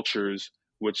outlaw cultures,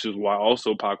 which is why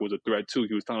also Pac was a threat too.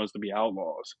 He was telling us to be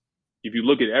outlaws. If you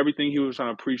look at everything he was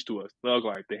trying to preach to us, thug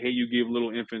life, the hey, you give little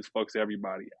infants fucks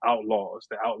everybody, outlaws,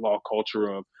 the outlaw culture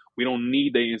of we don't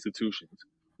need their institutions.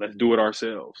 Let's do it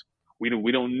ourselves. We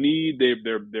don't need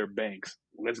their banks.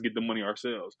 Let's get the money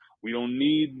ourselves. We don't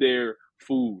need their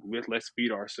food. Let's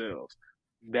feed ourselves.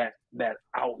 That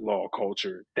outlaw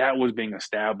culture that was being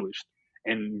established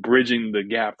and bridging the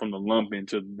gap from the lump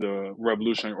into the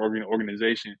revolutionary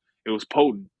organization, it was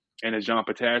potent. And as John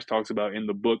Patash talks about in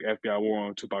the book FBI War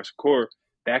on Tupac Shakur,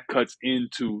 that cuts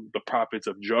into the profits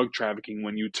of drug trafficking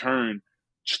when you turn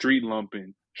street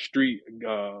lumping, street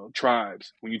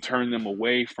tribes, when you turn them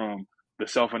away from the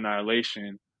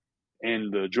self-annihilation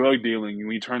and the drug dealing,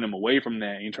 when you turn them away from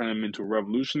that and you turn them into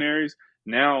revolutionaries,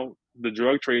 now the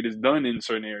drug trade is done in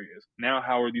certain areas. Now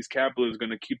how are these capitalists going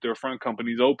to keep their front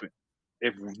companies open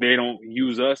if they don't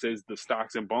use us as the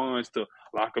stocks and bonds to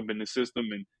lock up in the system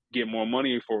and get more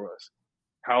money for us?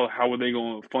 How are they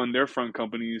going to fund their front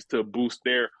companies to boost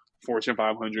their Fortune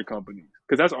 500 companies?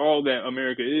 Because that's all that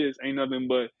America is. Ain't nothing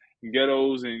but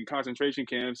ghettos and concentration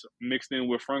camps mixed in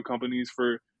with front companies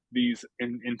for these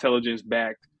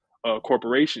intelligence-backed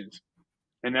corporations.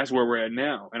 And that's where we're at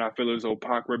now. And I feel as though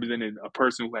Pac represented a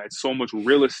person who had so much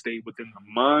real estate within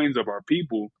the minds of our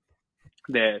people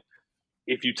that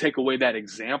if you take away that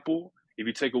example, if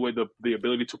you take away the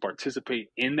ability to participate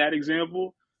in that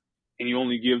example, and you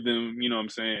only give them,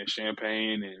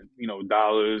 champagne and,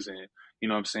 dollars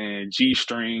and,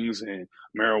 G-strings and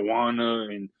marijuana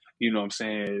and,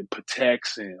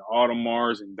 Pateks and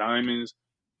Audemars and diamonds,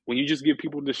 when you just give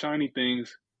people the shiny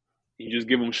things, you just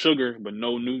give them sugar but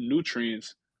no new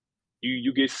nutrients,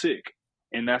 you get sick.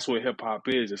 And that's what hip-hop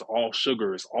is. It's all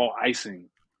sugar. It's all icing.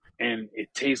 And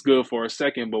it tastes good for a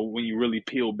second, but when you really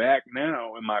peel back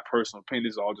now, in my personal opinion,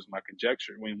 this is all just my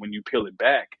conjecture, when you peel it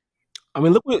back, I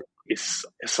mean, look what it's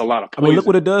a lot of I mean, look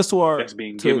what poison it does to our that's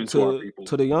being given to our people.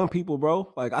 to the young people,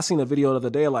 bro. Like I seen a video the other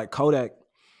day, like Kodak.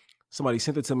 Somebody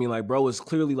sent it to me, like, bro, it's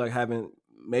clearly like having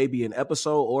maybe an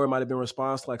episode, or it might have been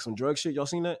response to like some drug shit. Y'all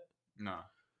seen that? Nah.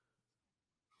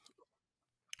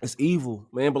 It's evil,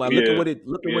 man. But like, look at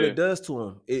what it does to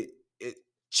them. It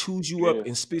chews you up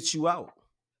and spits you out.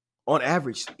 On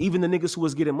average, even the niggas who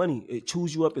was getting money, it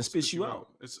chews you up and spits you out.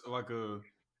 It's like a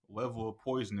level of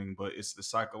poisoning, but it's the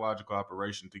psychological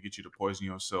operation to get you to poison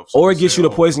yourself. So or it gets you to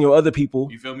poison your other people.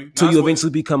 You feel me? Till you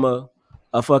eventually become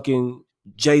a fucking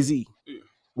Jay-Z. Yeah.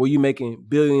 Where you making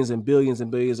billions and billions and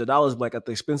billions of dollars, like at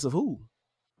the expense of who?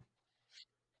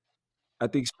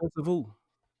 At the expense of who?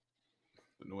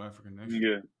 The New African Nation.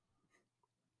 Yeah.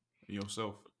 And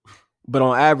yourself. But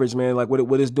on average, man, like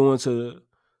what it's doing to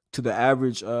the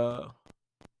average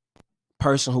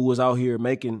person who was out here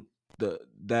making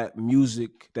that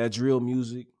music, that drill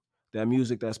music, that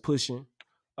music that's pushing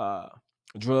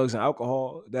drugs and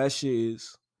alcohol, that shit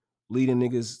is leading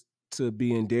niggas to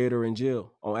being dead or in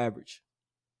jail on average.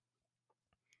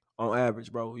 On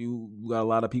average, bro. You got a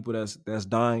lot of people that's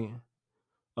dying,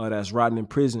 that's rotting in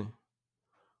prison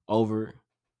over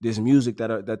this music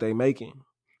that they making.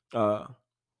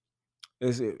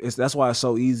 It's that's why it's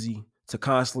so easy to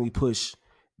constantly push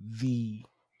the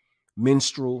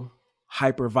minstrel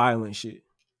hyper violent shit.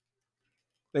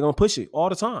 They're gonna push it all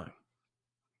the time.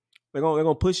 They're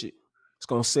gonna push it. It's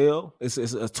gonna sell. It's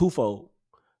a twofold.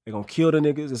 They're gonna kill the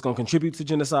niggas. It's gonna contribute to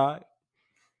genocide,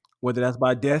 whether that's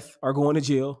by death or going to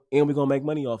jail, and we're gonna make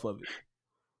money off of it.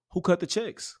 Who cut the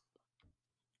checks?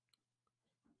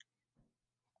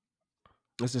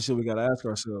 That's the shit we gotta ask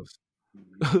ourselves.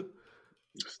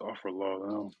 Start for law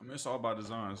now. I mean, it's all about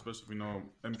design, especially if you know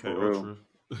MK For real. Ultra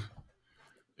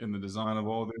in the design of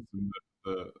all this and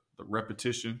the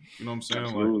repetition. You know what I'm saying?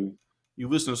 Like Absolutely. you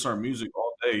listen to certain music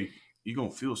all day, you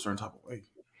gonna feel a certain type of way.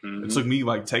 Mhm. It took me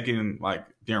like taking like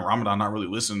during Ramadan, not really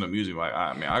listening to music. Like,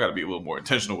 I gotta be a little more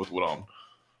intentional with what I'm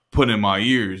putting in my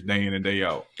ears day in and day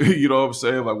out. You know what I'm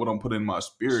saying? Like what I'm putting in my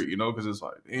spirit. You know, because it's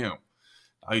like, damn,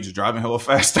 are you just driving hella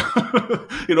fast?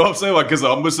 You know what I'm saying? Like, because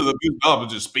I'm listening to music, I'm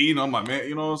just speeding. I'm like, man,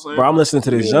 you know what I'm saying? Bro, I'm listening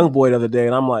to this Yeah. young boy the other day,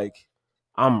 and I'm like,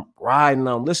 I'm riding,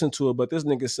 I'm listening to it, but this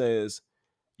nigga says,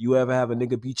 you ever have a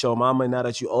nigga beat your mama and now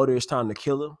that you older, it's time to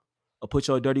kill him? Or put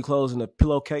your dirty clothes in a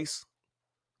pillowcase?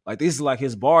 Like, this is like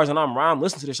his bars, and I'm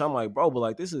listening to this. I'm like, bro, but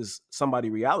like, this is somebody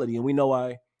reality, and we know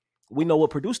what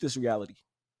produced this reality.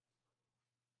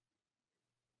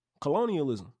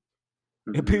 Colonialism,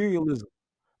 Mhm. imperialism.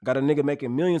 Got a nigga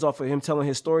making millions off of him telling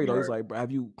his story, though. He's Right. like,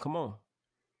 bro, come on.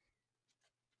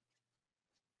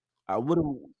 I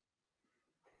wouldn't.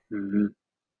 Mhm.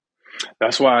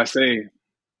 That's why I say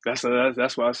that's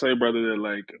why I say, brother, that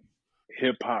like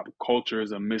hip hop culture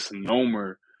is a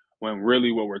misnomer when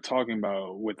really what we're talking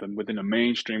about within the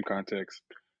mainstream context.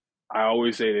 I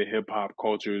always say that hip hop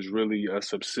culture is really a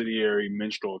subsidiary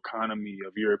minstrel economy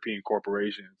of European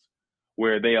corporations,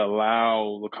 where they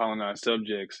allow the colonized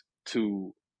subjects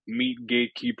to meet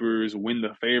gatekeepers, win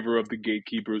the favor of the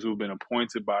gatekeepers who've been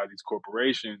appointed by these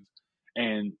corporations.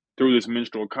 And through this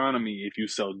minstrel economy, if you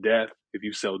sell death, if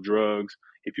you sell drugs,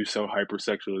 if you sell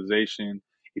hypersexualization,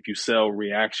 if you sell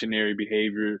reactionary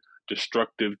behavior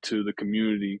destructive to the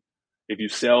community, if you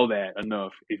sell that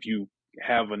enough, if you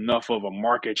have enough of a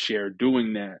market share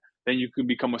doing that, then you can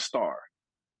become a star.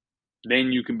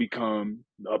 Then you can become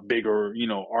a bigger,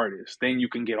 artist. Then you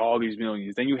can get all these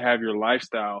millions. Then you have your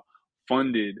lifestyle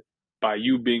funded by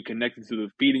you being connected to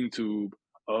the feeding tube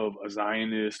of a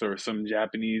Zionist or some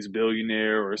Japanese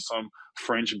billionaire or some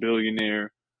French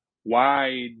billionaire.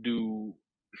 Why do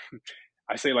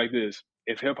I say like this?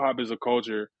 If hip hop is a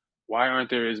culture, why aren't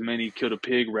there as many Kill the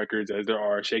Pig records as there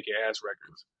are Shake Your Ass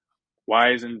records?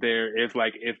 Why isn't there if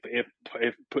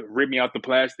put Rip Me Out the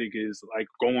Plastic is like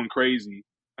going crazy,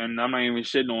 and I'm not even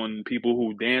shitting on people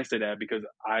who dance to that, because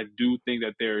I do think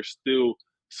that there's still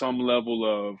some level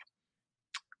of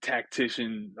tactics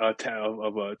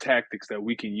that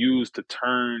we can use to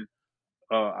turn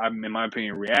in my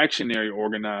opinion, reactionary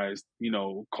organized,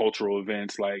 cultural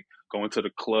events like going to the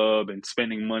club and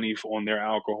spending money on their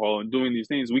alcohol and doing these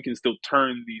things. We can still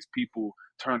turn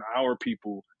our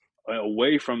people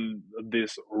away from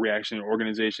this reactionary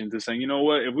organization to saying, you know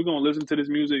what, if we're gonna listen to this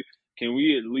music, can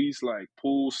we at least like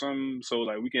pool some so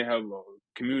like we can have a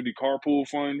community carpool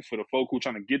fund for the folk who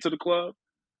trying to get to the club,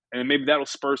 and maybe that'll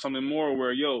spur something more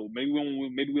where maybe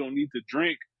we don't need to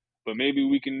drink, but maybe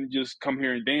we can just come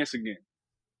here and dance again.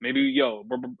 Maybe,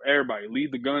 everybody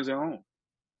leave the guns at home.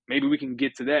 Maybe we can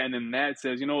get to that. And then that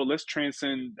says, let's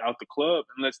transcend out the club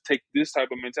and let's take this type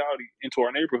of mentality into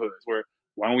our neighborhoods where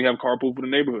why don't we have carpool for the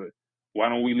neighborhood? Why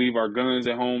don't we leave our guns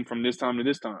at home from this time to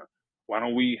this time? Why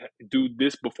don't we do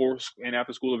this before and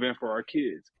after school event for our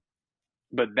kids?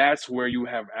 But that's where you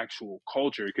have actual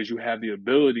culture, because you have the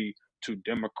ability to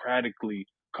democratically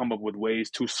come up with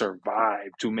ways to survive,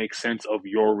 to make sense of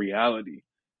your reality.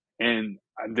 And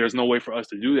there's no way for us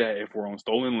to do that if we're on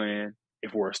stolen land,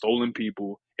 if we're a stolen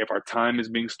people, if our time is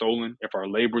being stolen, if our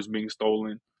labor is being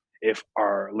stolen, if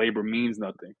our labor means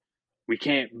nothing. We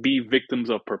can't be victims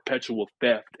of perpetual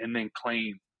theft and then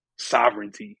claim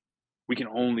sovereignty. We can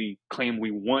only claim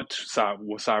we want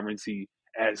sovereignty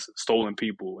as stolen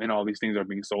people, and all these things are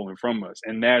being stolen from us.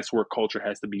 And that's where culture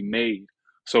has to be made.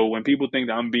 So when people think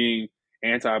that I'm being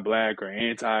anti-black or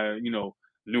anti,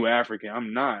 new African,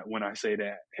 I'm not when I say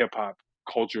that hip hop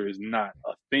culture is not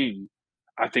a thing.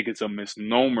 I think it's a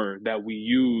misnomer that we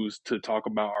use to talk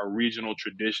about our regional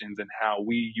traditions and how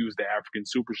we use the African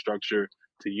superstructure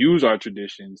to use our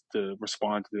traditions to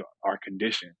respond to our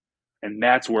condition. And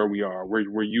that's where we are.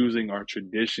 We're using our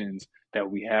traditions that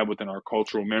we have within our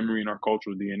cultural memory and our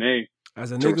cultural DNA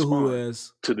As a to nigga who respond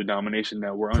has to the domination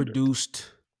that we're under.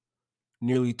 produced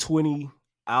nearly 20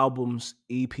 albums,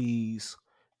 EPs,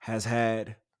 has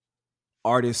had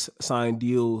artists sign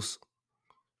deals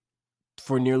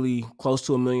for nearly close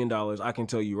to $1 million, I can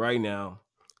tell you right now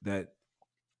that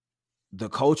the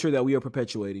culture that we are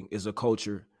perpetuating is a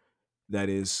culture that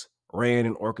is ran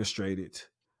and orchestrated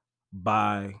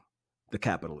by the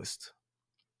capitalist.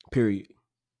 Period.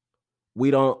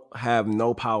 We don't have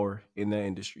no power in that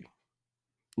industry.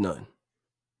 None.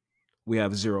 We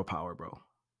have zero power, bro.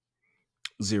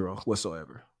 Zero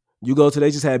whatsoever. You go to,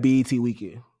 they just had BET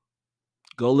weekend.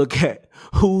 Go look at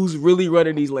who's really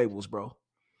running these labels, bro.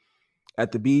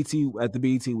 At the BET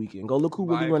weekend. Go look who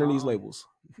really running these labels.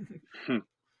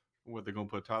 What, they're gonna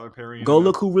put Tyler Perry in? Go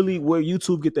look who really, where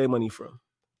YouTube get their money from,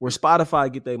 where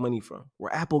Spotify get their money from,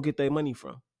 where Apple get their money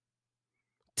from.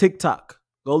 TikTok.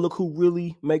 Go look who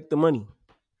really make the money.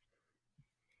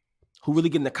 Who really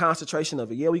getting the concentration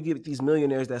of it. Yeah, we get these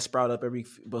millionaires that sprout up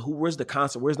but where's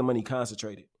the money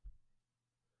concentrated?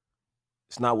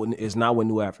 It's not with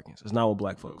new Africans. It's not with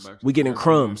black folks. We getting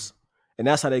crumbs. And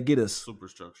that's how they get us.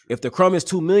 Superstructure. If the crumb is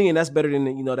 2 million, that's better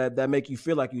than, that make you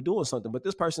feel like you're doing something. But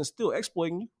this person's still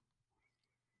exploiting you.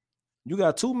 You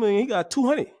got 2 million, he got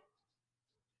 200.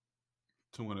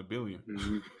 200 billion.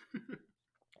 Mm-hmm.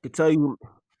 I could tell you.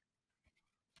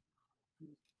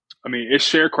 I mean, it's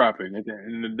sharecropping. At the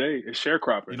end of the day, it's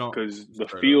sharecropping because the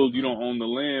field, you don't own the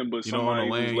land, but you don't own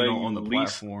the land, you don't own the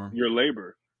lease platform, your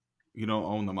labor. You don't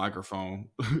own the microphone.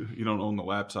 You don't own the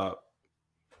laptop.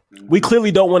 We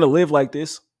clearly don't want to live like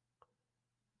this,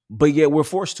 but yet we're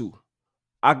forced to.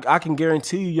 I can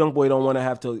guarantee you, young boy don't want to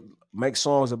have to make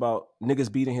songs about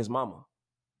niggas beating his mama.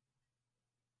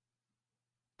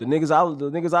 The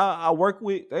niggas I work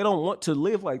with, they don't want to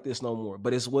live like this no more.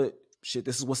 But this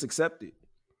is what's accepted.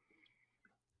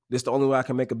 This is the only way I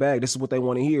can make a bag. This is what they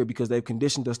want to hear because they've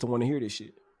conditioned us to want to hear this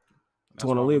shit. To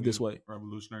want to live this way.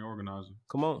 Revolutionary organizing.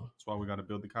 Come on. That's why we got to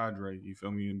build the cadre. You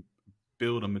feel me? And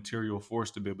build a material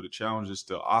force to be able to challenge us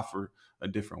to offer a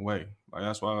different way. Like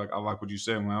that's why I like what you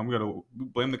said, man. We got to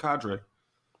blame the cadre.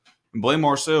 And blame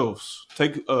ourselves.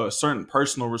 Take a certain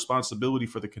personal responsibility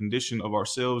for the condition of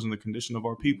ourselves and the condition of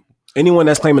our people. Anyone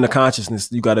that's claiming the consciousness,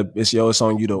 it's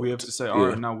on you to. We have to say, all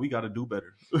right, now we got to do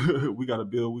better. We got to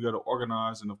build, we got to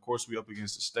organize, and of course, we up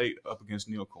against the state, up against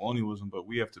neocolonialism, but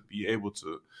we have to be able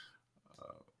to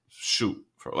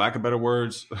for lack of better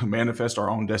words, manifest our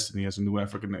own destiny as a new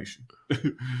African nation.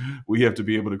 We have to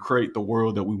be able to create the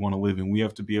world that we want to live in. We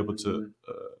have to be able to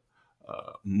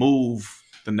move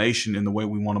the nation in the way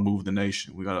we want to move the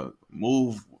nation. We got to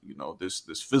move,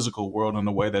 this physical world in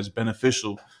a way that's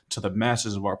beneficial to the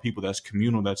masses of our people, that's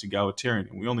communal, that's egalitarian.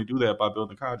 And we only do that by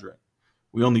building cadre.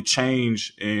 We only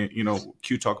change, and,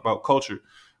 Q talk about culture.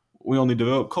 We only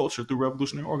develop culture through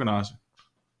revolutionary organizing,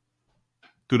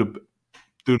 through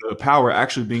the power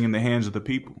actually being in the hands of the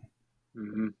people.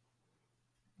 Mm-hmm.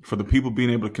 For the people being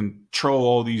able to control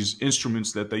all these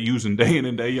instruments that they use day in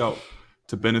and day out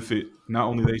to benefit not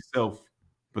only themselves,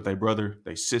 but their brother,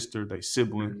 their sister, their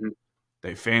sibling, mm-hmm.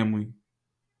 their family,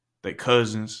 their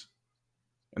cousins,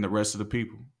 and the rest of the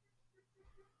people.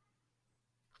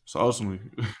 So ultimately,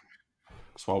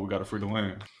 that's why we got to free the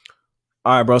land.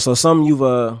 All right, bro. So something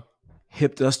you've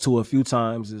hipped us to a few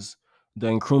times is the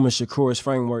Nkrumah Shakur's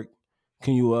framework.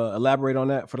 Can you elaborate on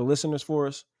that for the listeners for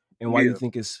us and why you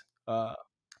think it's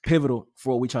pivotal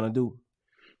for what we're trying to do?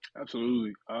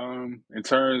 Absolutely. In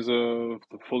terms of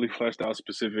the fully fleshed out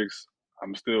specifics,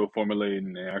 I'm still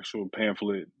formulating an actual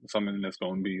pamphlet, something that's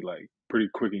going to be like pretty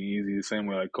quick and easy, the same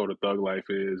way like Code of Thug Life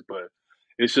is. But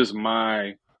it's just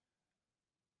my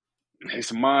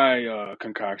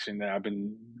concoction that I've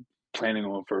been planning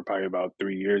on for probably about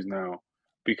 3 years now.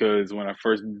 Because when I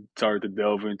first started to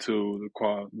delve into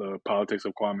the politics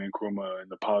of Kwame Nkrumah and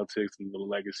the politics and the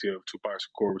legacy of Tupac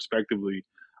Shakur, respectively,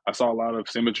 I saw a lot of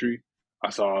symmetry.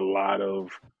 I saw a lot of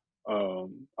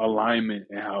alignment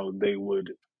in how they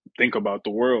would think about the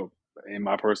world, in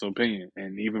my personal opinion.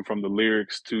 And even from the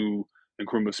lyrics to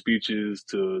Nkrumah's speeches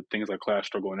to things like class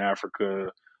struggle in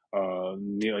Africa,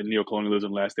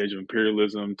 neocolonialism, last stage of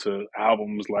imperialism, to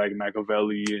albums like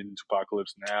Machiavelli and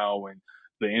Apocalypse Now, and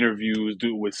the interviews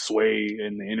with Sway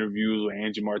and the interviews with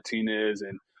Angie Martinez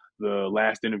and the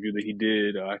last interview that he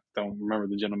did. I don't remember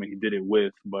the gentleman he did it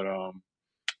with, but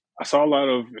I saw a lot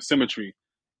of symmetry.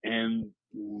 And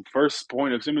first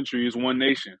point of symmetry is one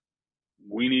nation.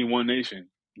 We need one nation.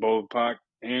 Both Pac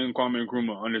and Kwame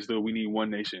Nkrumah understood we need one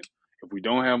nation. If we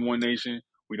don't have one nation,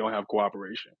 we don't have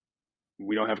cooperation.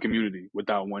 We don't have community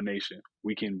without one nation.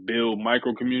 We can build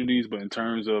micro communities, but in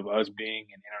terms of us being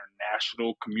an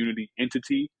international community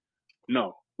entity,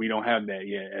 no, we don't have that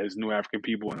yet as new African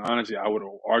people. And honestly, I would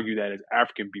argue that as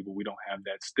African people, we don't have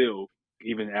that still,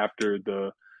 even after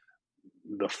the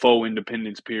faux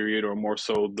independence period, or more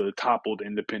so the toppled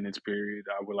independence period,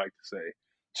 I would like to say.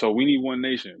 So we need one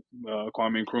nation.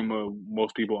 Kwame Nkrumah,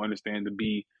 most people understand to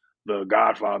be the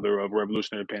godfather of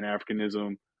revolutionary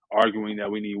Pan-Africanism, arguing that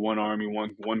we need one army,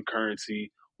 one currency,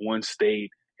 one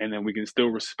state, and then we can still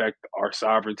respect our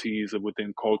sovereignties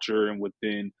within culture and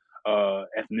within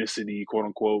ethnicity, quote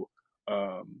unquote,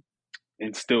 um,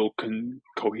 and still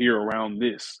cohere around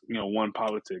this, one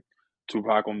politic.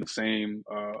 Tupac on the same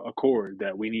accord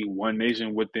that we need one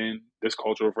nation within this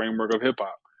cultural framework of hip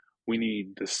hop. We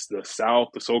need the South,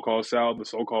 the so-called South, the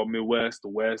so-called Midwest, the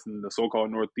West, and the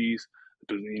so-called Northeast.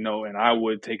 And I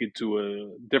would take it to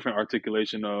a different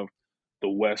articulation of the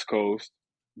West Coast,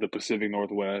 the Pacific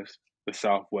Northwest, the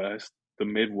Southwest, the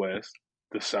Midwest,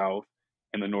 the South,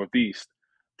 and the Northeast.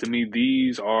 To me,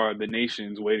 these are the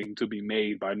nations waiting to be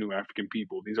made by new African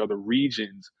people. These are the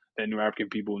regions that new African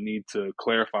people need to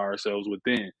clarify ourselves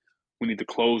within. We need to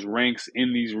close ranks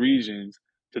in these regions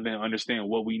to then understand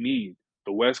what we need.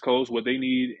 The West Coast, what they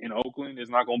need in Oakland is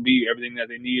not going to be everything that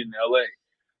they need in LA.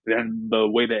 Then the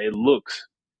way that it looks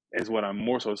is what I'm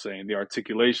more so saying. The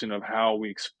articulation of how we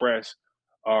express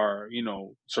our,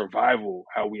 survival,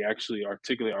 how we actually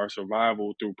articulate our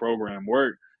survival through program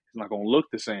work is not going to look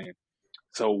the same.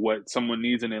 So what someone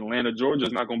needs in Atlanta, Georgia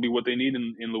is not going to be what they need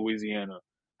in Louisiana.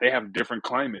 They have different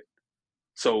climate.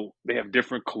 So they have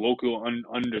different colloquial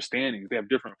understandings. They have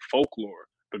different folklore.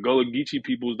 The Gullah Geechee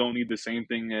peoples don't need the same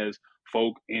thing as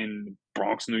folk in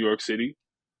Bronx, New York City.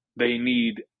 They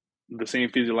need the same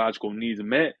physiological needs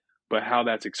met, but how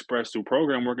that's expressed through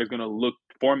program work is going to look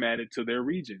formatted to their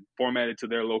region, formatted to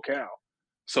their locale.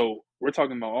 So we're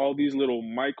talking about all these little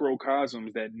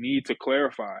microcosms that need to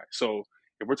clarify. So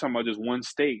if we're talking about just one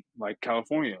state like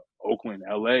California, Oakland,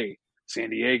 LA, San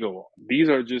Diego, these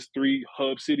are just three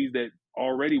hub cities that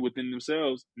already within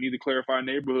themselves need to clarify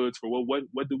neighborhoods for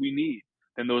what do we need.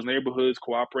 Then those neighborhoods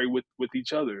cooperate with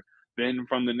each other. Then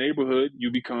from the neighborhood,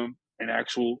 you become an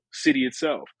actual city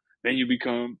itself. Then you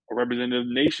become a representative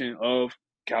nation of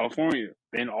California.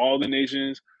 Then all the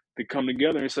nations to come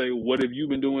together and say, what have you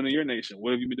been doing in your nation?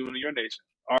 What have you been doing in your nation?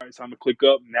 All right, it's time to click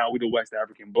up. Now we're the West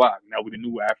African bloc. Now we're the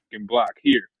new African bloc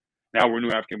here. Now we're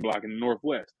new African bloc in the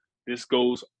Northwest. This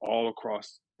goes all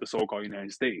across the so-called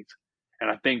United States. And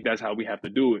I think that's how we have to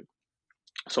do it.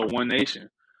 So one nation,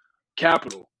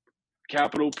 capital.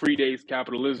 Capital predates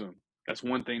capitalism. That's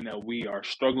one thing that we are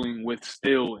struggling with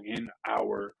still in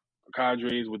our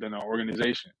cadres, within our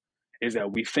organization, is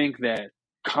that we think that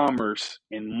commerce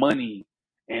and money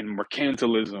and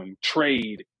mercantilism,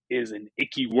 trade, is an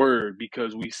icky word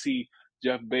because we see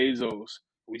Jeff Bezos,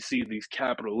 we see these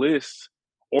capitalists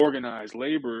organize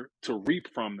labor to reap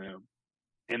from them.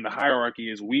 And the hierarchy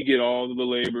is we get all of the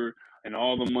labor and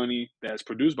all the money that's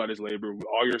produced by this labor,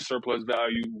 all your surplus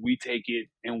value, we take it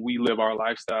and we live our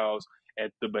lifestyles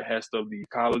at the behest of the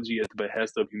ecology, at the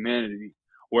behest of humanity.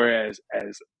 Whereas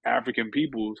as African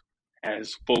peoples,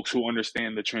 as folks who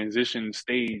understand the transition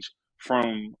stage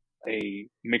from a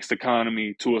mixed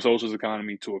economy to a socialist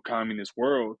economy to a communist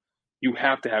world, you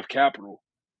have to have capital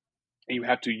and you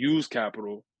have to use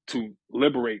capital to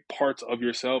liberate parts of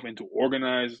yourself and to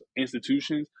organize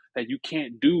institutions that you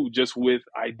can't do just with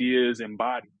ideas and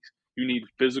bodies. You need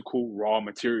physical raw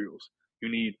materials.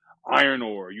 You need iron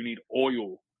ore. You need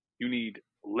oil. You need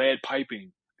lead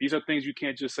piping. These are things you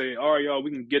can't just say, all right, y'all,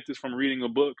 we can get this from reading a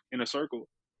book in a circle.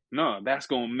 No, that's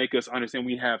going to make us understand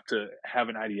we have to have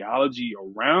an ideology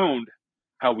around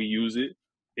how we use it.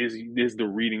 Is the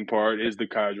reading part, is the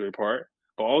cadre part.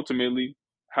 But ultimately,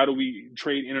 how do we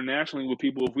trade internationally with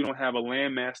people if we don't have a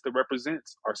landmass that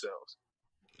represents ourselves?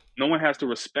 No one has to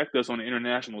respect us on the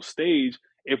international stage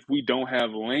if we don't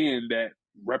have land that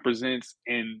represents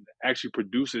and actually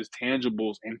produces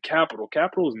tangibles and capital.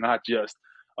 Capital is not just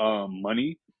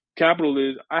money. Capital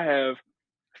is I have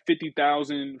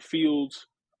 50,000 fields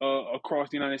across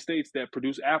the United States that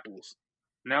produce apples.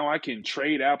 Now I can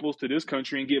trade apples to this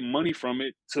country and get money from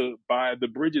it to buy the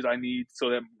bridges I need so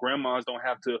that grandmas don't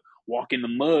have to walk in the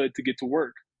mud to get to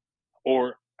work.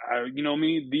 Or, you know what I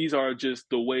mean? These are just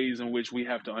the ways in which we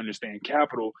have to understand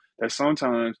capital, that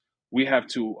sometimes we have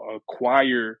to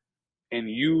acquire and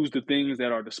use the things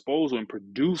at our disposal and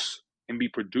produce and be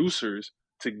producers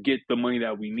to get the money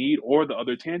that we need or the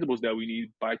other tangibles that we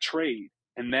need by trade.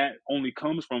 And that only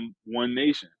comes from one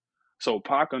nation. So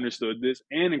Pac understood this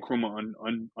and Nkrumah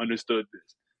understood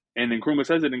this. And Nkrumah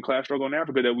says it in Class Struggle in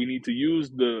Africa that we need to use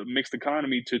the mixed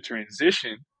economy to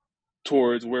transition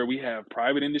towards where we have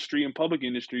private industry and public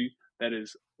industry that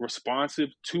is responsive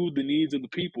to the needs of the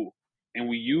people. And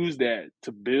we use that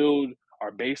to build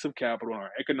our base of capital and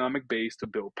our economic base to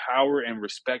build power and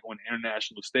respect on the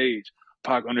international stage.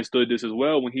 Pac understood this as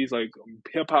well when he's like,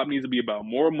 hip hop needs to be about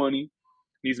more money,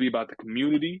 needs to be about the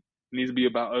community, needs to be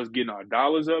about us getting our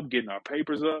dollars up, getting our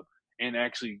papers up, and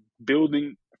actually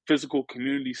building physical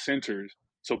community centers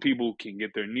so people can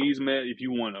get their needs met. If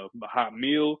you want a hot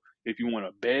meal, if you want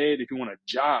a bed, if you want a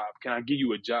job, can I give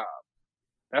you a job?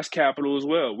 That's capital as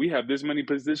well. We have this many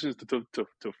positions to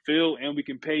fill, and we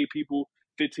can pay people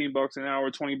 $15 an hour,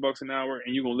 $20 an hour,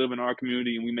 and you're gonna live in our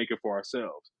community, and we make it for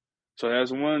ourselves. So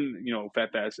that's one,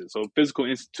 fat facet. So physical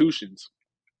institutions.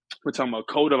 We're talking about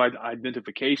code of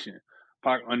identification.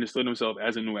 Pac understood himself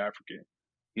as a new African.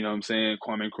 You know what I'm saying?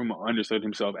 Kwame Nkrumah understood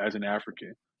himself as an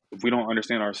African. If we don't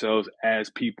understand ourselves as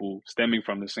people stemming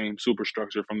from the same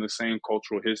superstructure, from the same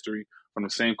cultural history, from the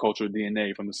same cultural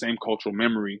DNA, from the same cultural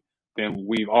memory, then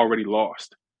we've already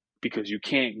lost. Because you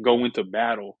can't go into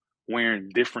battle wearing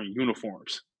different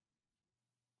uniforms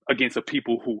against a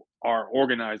people who are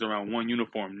organized around one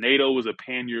uniform. NATO is a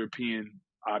pan-European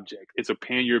object. It's a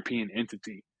pan-European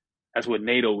entity. That's what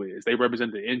NATO is. They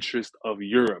represent the interest of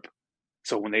Europe.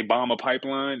 So when they bomb a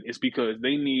pipeline, it's because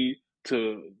they need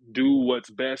to do what's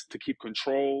best to keep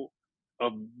control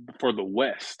for the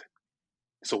West.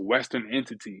 It's a Western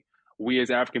entity. We as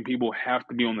African people have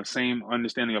to be on the same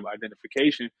understanding of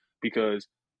identification, because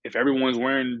if everyone's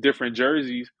wearing different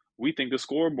jerseys, we think the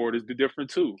scoreboard is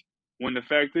different too. When the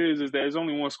fact is that there's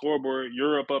only one scoreboard.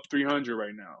 Europe up 300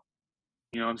 right now.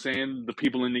 You know what I'm saying? The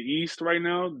people in the East right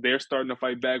now, they're starting to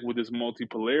fight back with this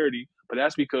multipolarity, but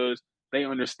that's because they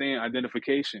understand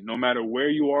identification. No matter where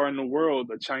you are in the world,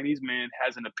 a Chinese man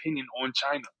has an opinion on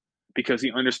China because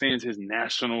he understands his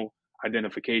national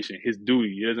identification, his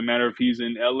duty. It doesn't matter if he's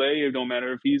in LA, it don't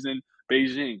matter if he's in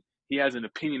Beijing. He has an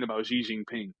opinion about Xi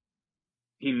Jinping.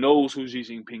 He knows who Xi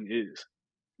Jinping is,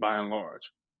 by and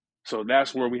large. So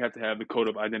that's where we have to have the code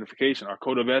of identification, our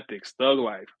code of ethics, thug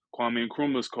life, Kwame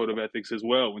Nkrumah's code of ethics as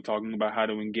well. When talking about how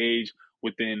to engage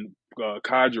within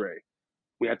cadre,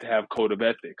 we have to have code of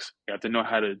ethics. We have to know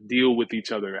how to deal with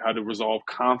each other, how to resolve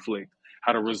conflict,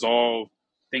 how to resolve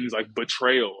things like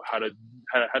betrayal, how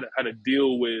to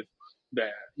deal with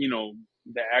that,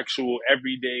 the actual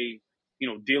everyday,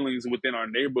 dealings within our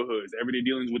neighborhoods, everyday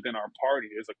dealings within our party.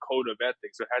 There's a code of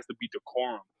ethics. There has to be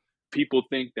decorum. People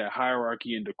think that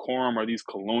hierarchy and decorum are these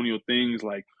colonial things,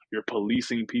 like you're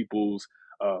policing people's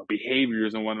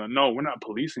behaviors and whatnot. No, we're not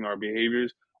policing our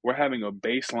behaviors. We're having a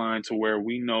baseline to where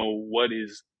we know what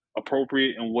is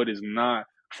appropriate and what is not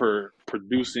for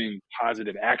producing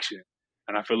positive action.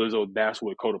 And I feel as though that's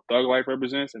what Code of Thug Life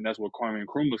represents, and that's what Kwame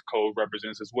Nkrumah's code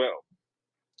represents as well.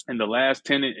 And the last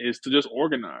tenet is to just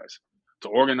to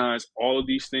organize all of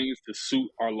these things to suit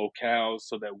our locales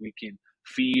so that we can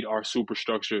feed our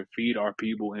superstructure, feed our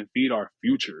people, and feed our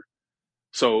future.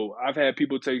 So I've had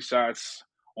people take shots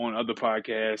on other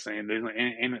podcasts saying there's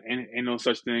ain't no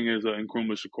such thing as an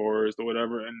Nkrumah Shakurist or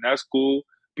whatever, and that's cool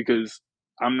because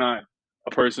I'm not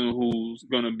a person who's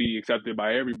going to be accepted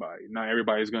by everybody. Not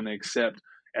everybody's going to accept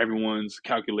everyone's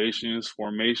calculations,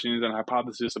 formations, and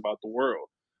hypothesis about the world.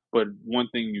 But one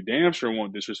thing you damn sure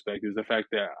won't disrespect is the fact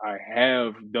that I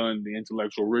have done the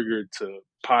intellectual rigor to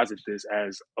posit this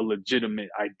as a legitimate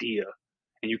idea.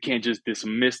 And you can't just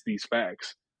dismiss these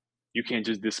facts. You can't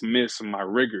just dismiss my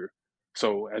rigor.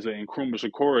 So as an Nkrumah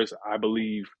Shakurist, I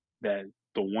believe that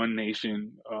the one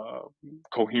nation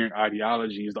coherent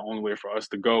ideology is the only way for us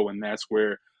to go. And that's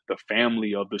where the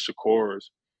family of the Shakurs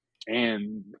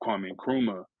and Kwame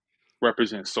Nkrumah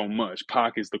represents so much.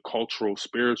 Pac is the cultural,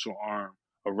 spiritual arm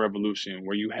of revolution,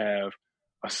 where you have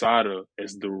Asada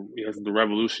as the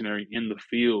revolutionary in the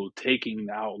field, taking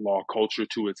the outlaw culture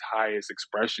to its highest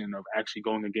expression of actually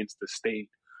going against the state.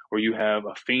 Where you have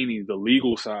Afeni, the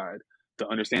legal side, the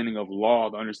understanding of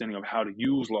law, the understanding of how to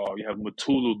use law. You have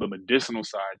Matulu, the medicinal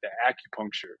side, the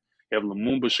acupuncture. You have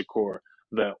Lumumba Shakur,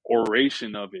 the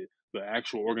oration of it, the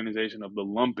actual organization of the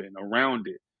lumpen around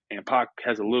it. And Pac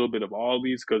has a little bit of all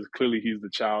these because clearly he's the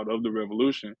child of the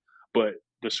revolution. But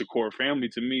the Shakur family,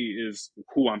 to me, is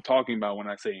who I'm talking about when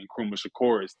I say Nkrumah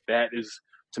Shakurist. That is,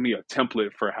 to me, a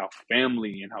template for how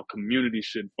family and how community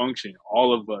should function.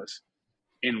 All of us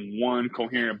in one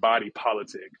coherent body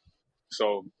politic.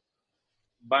 So,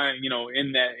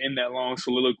 in that long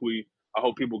soliloquy, I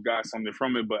hope people got something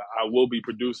from it. But I will be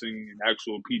producing an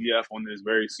actual PDF on this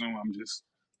very soon. I'm just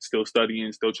still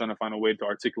studying, still trying to find a way to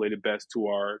articulate it best to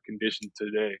our condition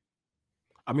today.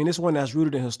 I mean, it's one that's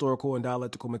rooted in historical and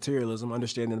dialectical materialism,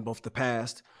 understanding both the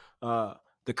past, the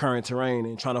current terrain,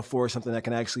 and trying to forge something that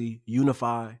can actually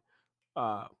unify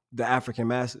the African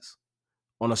masses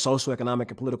on a socioeconomic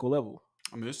and political level.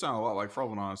 I mean, it sounds a lot like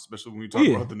Provenance, especially when we talk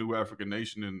about the new African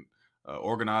nation and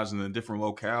organizing in different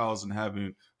locales and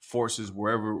having forces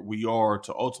wherever we are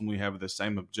to ultimately have the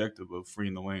same objective of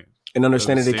freeing the land. And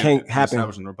understanding it can't happen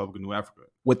establishing the Republic of New Africa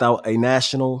without a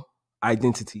national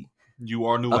identity. You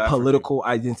are new a African. Political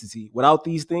identity. Without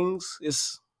these things,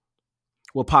 it's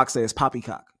what Pac says,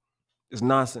 poppycock. It's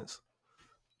nonsense.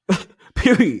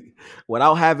 period.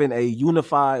 Without having a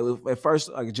unified. At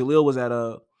first, like Jaleel was at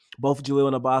both Jaleel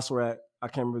and Abbas were at, I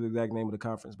can't remember the exact name of the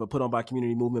conference, but put on by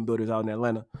community movement builders out in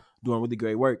Atlanta, doing really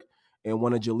great work. And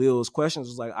one of Jaleel's questions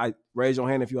was like, "I raise your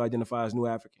hand if you identify as New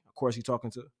African." Of course, he's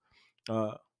talking to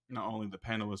Not only the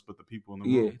panelists, but the people in the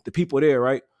yeah, room. the people there,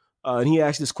 right? And he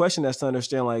asked this question that's to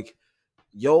understand, like,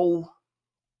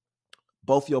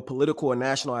 both your political and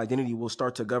national identity will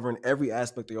start to govern every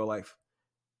aspect of your life.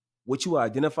 What you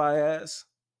identify as,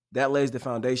 that lays the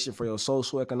foundation for your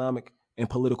socioeconomic and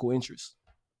political interests.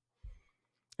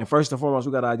 And first and foremost,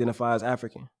 we got to identify as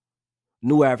African,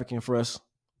 New African for us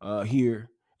here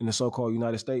in the so-called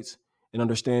United States, and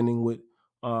understanding what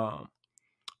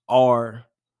our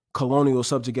colonial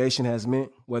subjugation has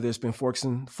meant, whether it's been forced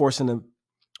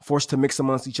to mix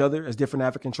amongst each other as different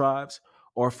African tribes,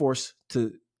 or forced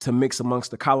to mix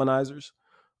amongst the colonizers.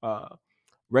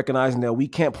 Recognizing that we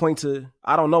can't point to,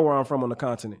 I don't know where I'm from on the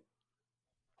continent.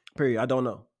 Period. I don't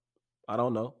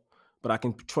know. But I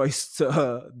can trace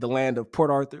to the land of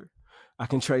Port Arthur. I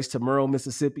can trace to Merle,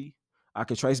 Mississippi. I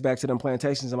can trace back to them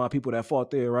plantations and my people that fought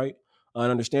there, right?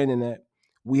 And understanding that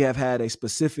we have had a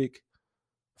specific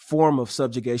form of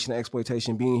subjugation and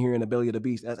exploitation being here in the belly of the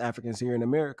beast as Africans here in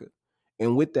America.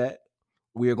 And with that,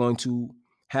 we are going to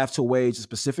have to wage a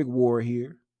specific war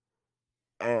here.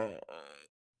 And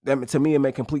that, to me, it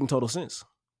makes complete and total sense.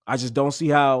 I just don't see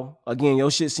how, again,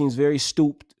 your shit seems very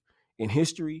stooped in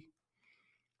history,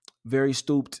 very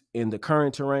stooped in the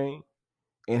current terrain,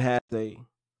 and has a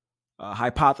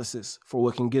hypothesis for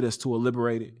what can get us to a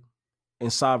liberated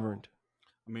and sovereign.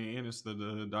 I mean, and it's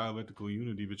the dialectical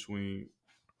unity between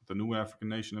the new African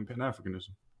nation and Pan-Africanism.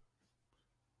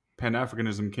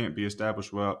 Pan-Africanism can't be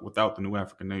established without the new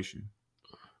African nation.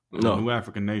 No. The new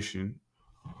African nation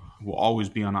will always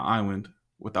be on an island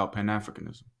without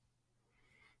Pan-Africanism.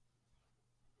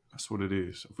 That's what it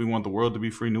is. If we want the world to be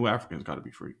free, new Africans got to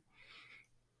be free.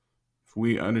 If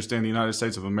we understand the United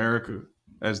States of America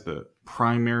as the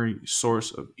primary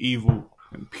source of evil,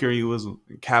 imperialism,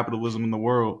 and capitalism in the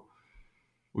world,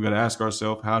 we got to ask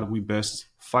ourselves, how do we best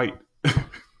fight the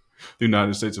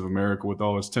United States of America with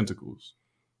all its tentacles?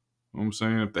 You know what I'm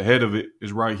saying? If the head of it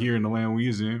is right here in the land we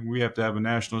is in, we have to have a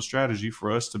national strategy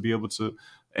for us to be able to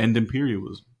end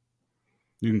imperialism.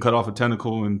 You can cut off a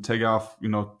tentacle and take off,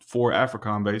 4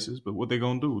 AFRICOM bases, but what they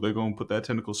going to do? They're going to put that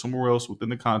tentacle somewhere else within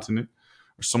the continent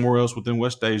or somewhere else within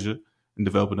West Asia and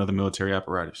develop another military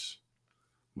apparatus.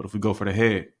 But if we go for the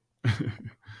head,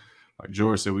 like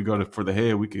George said, we go for the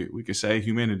head, we could save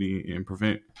humanity and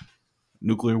prevent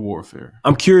nuclear warfare.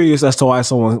 I'm curious as to why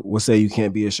someone would say you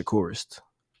can't be a Shakurist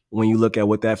when you look at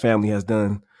what that family has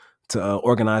done to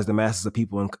organize the masses of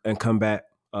people and combat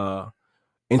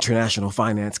international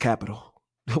finance capital.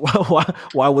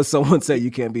 Why would someone say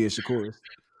you can't be a Shakurist?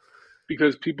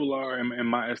 Because people are, in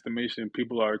my estimation,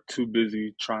 people are too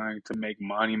busy trying to make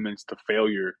monuments to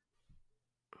failure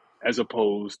as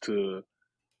opposed to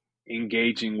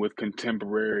engaging with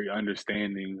contemporary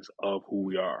understandings of who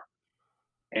we are.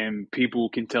 And people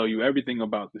can tell you everything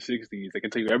about the 60s. They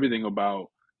can tell you everything about,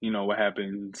 what happened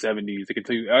in the 70s. They can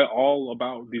tell you all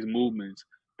about these movements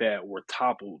that were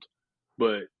toppled.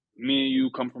 But me and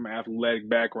you come from an athletic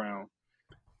background.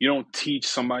 You don't teach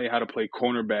somebody how to play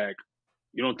cornerback.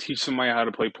 You don't teach somebody how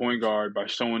to play point guard by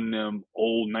showing them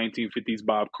old 1950s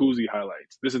Bob Cousy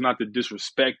highlights. This is not to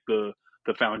disrespect the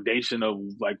foundation of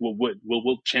like what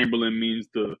Wilt Chamberlain means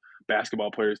to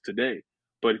basketball players today.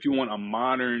 But if you want a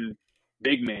modern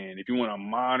big man, if you want a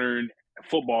modern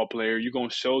football player, you're going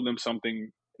to show them something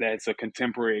that's a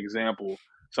contemporary example,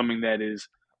 something that is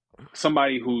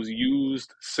somebody who's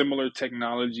used similar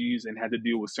technologies and had to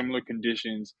deal with similar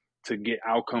conditions to get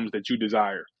outcomes that you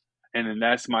desire. And then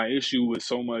that's my issue with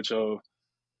so much of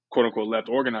quote unquote left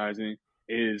organizing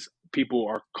is people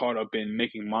are caught up in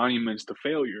making monuments to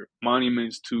failure,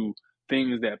 monuments to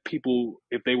things that people,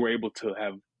 if they were able to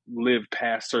have lived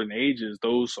past certain ages,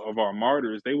 those of our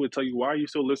martyrs, they would tell you, why are you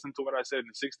still listening to what I said in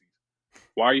the 60s?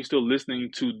 Why are you still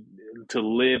listening to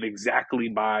live exactly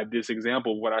by this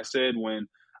example of what I said when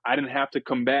I didn't have to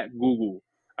combat Google?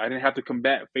 I didn't have to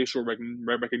combat facial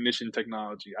recognition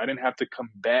technology. I didn't have to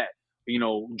combat,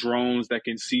 drones that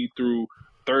can see through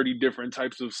 30 different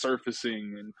types of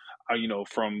surfacing and,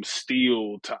 from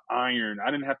steel to iron.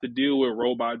 I didn't have to deal with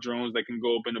robot drones that can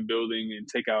go up in a building and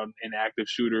take out an active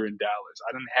shooter in Dallas.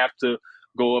 I didn't have to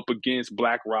go up against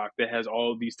BlackRock that has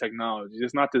all of these technologies.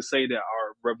 It's not to say that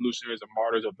our revolutionaries and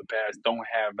martyrs of the past don't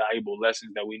have valuable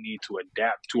lessons that we need to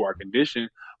adapt to our condition,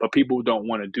 but people don't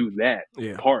want to do that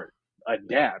part.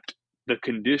 Adapt the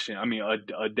condition.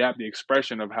 Adapt the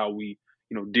expression of how we,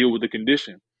 deal with the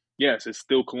condition. Yes, it's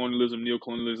still colonialism,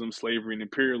 neocolonialism, slavery, and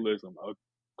imperialism,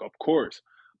 of course.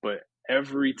 But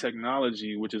every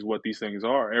technology, which is what these things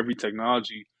are, every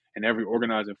technology and every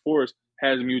organizing force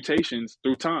has mutations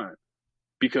through time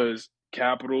because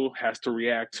capital has to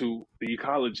react to the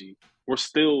ecology. We're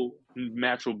still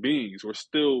natural beings. We're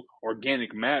still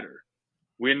organic matter.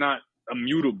 We're not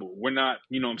immutable. We're not,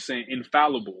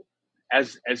 infallible.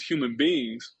 As human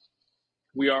beings,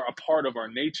 we are a part of our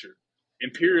nature.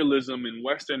 Imperialism and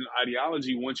Western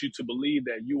ideology wants you to believe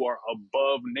that you are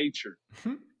above nature.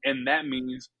 And that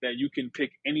means that you can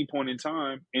pick any point in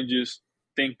time and just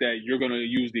think that you're going to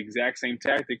use the exact same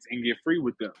tactics and get free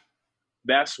with them.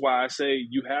 That's why I say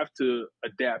you have to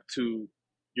adapt to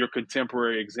your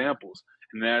contemporary examples.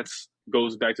 And that's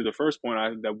goes back to the first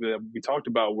point that we talked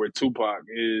about, where Tupac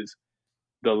is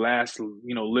the last,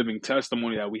 living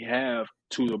testimony that we have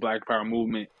to the Black Power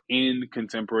movement in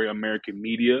contemporary American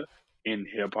media, in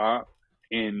hip hop,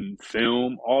 in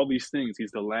film, all these things. He's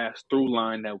the last through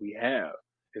line that we have.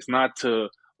 It's not to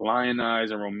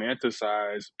lionize and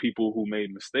romanticize people who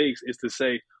made mistakes. It's to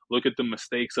say, look at the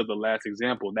mistakes of the last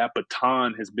example. That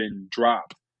baton has been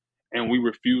dropped, and we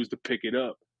refuse to pick it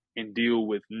up and deal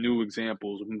with new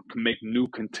examples, make new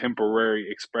contemporary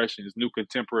expressions, new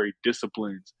contemporary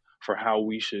disciplines for how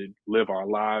we should live our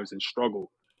lives and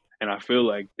struggle. And I feel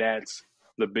like that's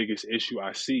the biggest issue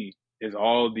I see, is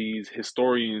all these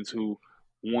historians who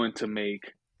want to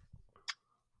make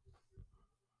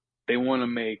they want to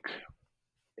make,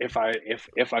 if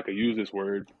I could use this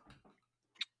word,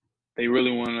 they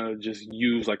really want to just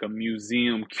use like a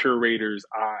museum curator's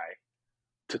eye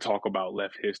to talk about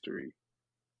left history.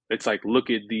 It's like, look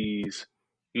at these,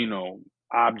 you know,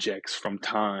 objects from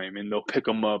time, and they'll pick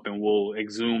them up and we'll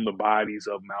exhume the bodies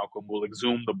of Malcolm, we'll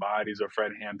exhume the bodies of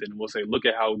Fred Hampton, and we'll say, look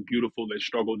at how beautiful they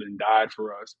struggled and died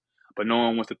for us. But no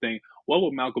one wants to think, what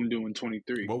would Malcolm do in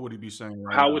 23? What would he be saying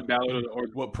right How now? would Ballard or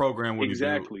What program would he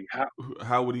build? exactly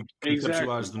How would he exactly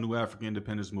conceptualize the new African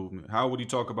independence movement? How would he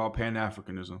talk about Pan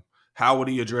Africanism? How would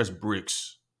he address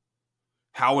BRICS?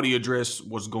 How would he address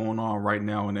what's going on right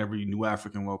now in every new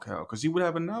African locale? Because he would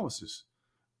have analysis.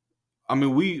 I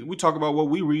mean, we talk about what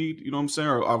we read, you know what I'm saying?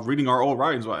 Or reading our old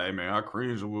writings, like, hey man, I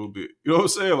cringe a little bit. You know what I'm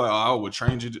saying? Like, I would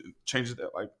change it. That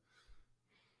like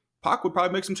Pac would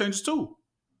probably make some changes too.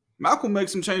 Malcolm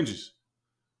makes some changes.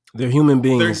 They're human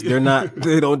beings. They're not.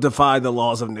 They don't defy the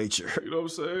laws of nature. You know what I'm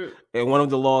saying? And one of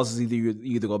the laws is you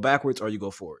either go backwards or you go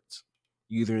forwards.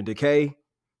 You either in decay.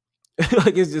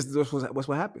 Like, it's just what's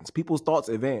what happens. People's thoughts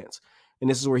advance, and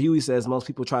this is where Huey says most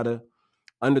people try to,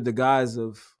 under the guise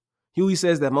of, Huey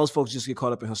says that most folks just get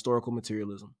caught up in historical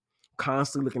materialism,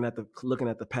 constantly looking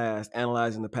at the past,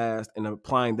 analyzing the past, and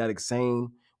applying that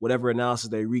same whatever analysis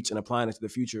they reach and applying it to the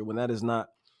future. When that's just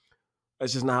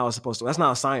not how it's supposed to. That's not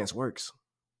how science works.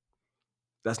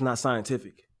 That's not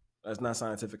scientific. That's not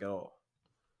scientific at all.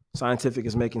 Scientific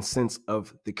is making sense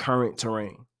of the current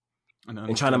terrain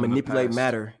and trying to manipulate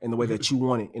matter in the way that you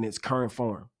want it in its current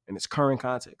form, in its current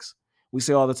context. We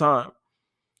say all the time,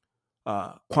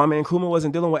 Kwame Nkrumah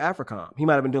wasn't dealing with AFRICOM. He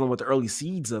might have been dealing with the early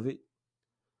seeds of it,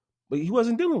 but he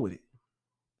wasn't dealing with it.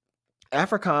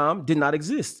 AFRICOM did not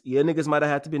exist. Yeah, niggas might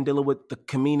have had to been dealing with the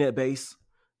Kamina base,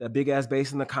 that big ass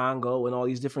base in the Congo and all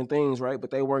these different things, right? But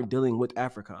they weren't dealing with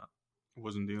AFRICOM.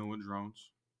 Wasn't dealing with drones.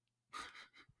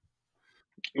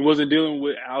 It wasn't dealing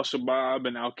with Al Shabaab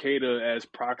and Al Qaeda as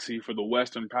proxy for the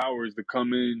Western powers to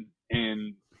come in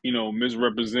and,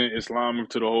 misrepresent Islam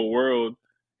to the whole world.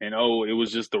 And it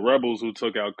was just the rebels who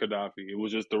took out Gaddafi. It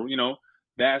was just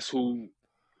that's who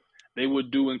they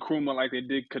would do Nkrumah like they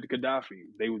did Gaddafi.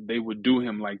 They would do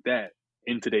him like that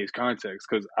in today's context,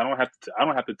 because I don't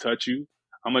have to touch you.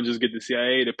 I'm gonna just get the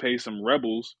CIA to pay some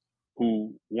rebels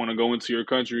who want to go into your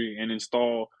country and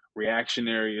install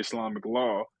reactionary Islamic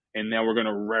law, and now we're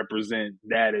gonna represent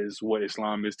that as what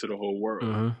Islam is to the whole world.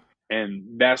 Mm-hmm. And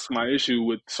that's my issue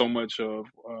with so much of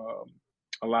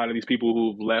a lot of these people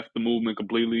who've left the movement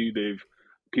completely.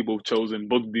 People have chosen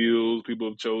book deals. People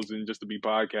have chosen just to be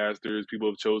podcasters. People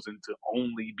have chosen to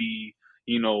only be,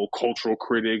 cultural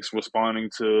critics responding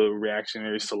to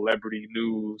reactionary celebrity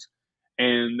news.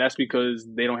 And that's because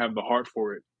they don't have the heart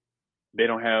for it. They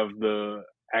don't have the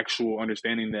actual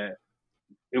understanding that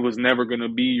it was never going to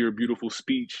be your beautiful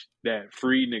speech that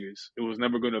freed niggas. It was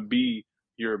never going to be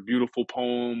your beautiful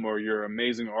poem or your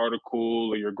amazing article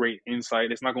or your great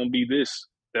insight. It's not going to be this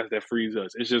that frees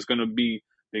us. It's just going to be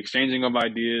the exchanging of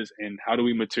ideas and how do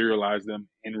we materialize them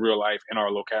in real life in our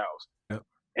locales. Yep.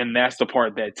 And that's the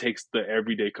part that takes the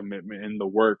everyday commitment and the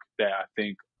work that I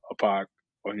think Pac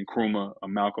or Nkrumah or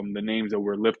Malcolm, the names that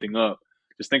we're lifting up.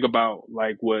 Just think about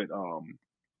like what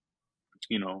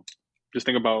Just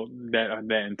think about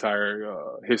that entire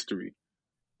history.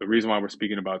 The reason why we're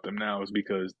speaking about them now is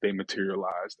because they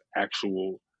materialized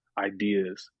actual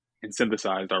ideas and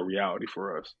synthesized our reality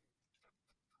for us.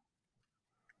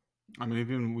 I mean,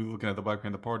 even we looking at the Black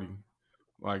Panther Party,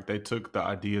 like they took the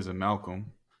ideas of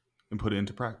Malcolm and put it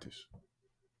into practice.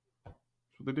 That's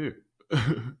what they did.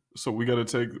 So we got to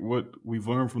take what we've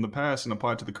learned from the past and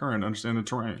apply it to the current, understand the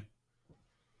terrain.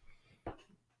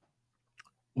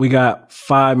 We got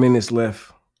 5 minutes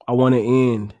left. I want to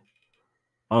end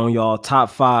on y'all top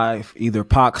 5 either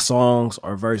Pac songs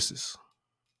or verses.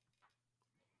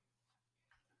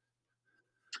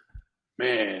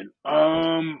 Man,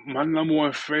 my number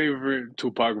one favorite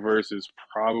Tupac verse is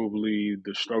probably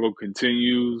 "The Struggle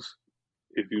Continues."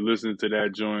 If you listen to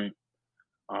that joint,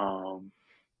 um,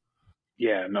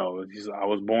 yeah, no, I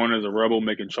was born as a rebel,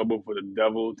 making trouble for the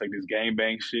devil. Take this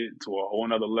gangbang shit to a whole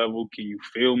nother level. Can you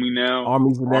feel me now?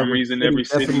 Armies in every Armies in city. every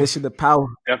city. Definition of power.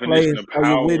 Definition Players, of are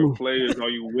you with power. me? Players, are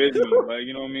you with me? Like,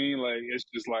 you know what I mean? Like, it's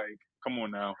just like, come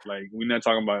on now. Like, we're not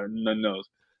talking about nothing else.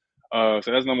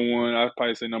 So that's number one. I'd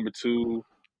probably say number two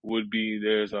would be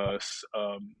there's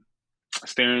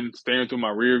staring through my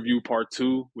rear view part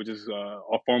two, which is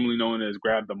formerly known as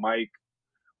grab the mic,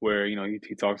 where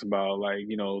he talks about like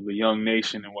the young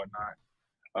nation and whatnot.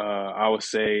 I would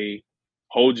say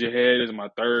hold your head is my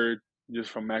third, just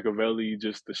from Machiavelli.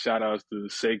 Just the shout outs to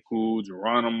Sekou,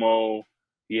 Geronimo.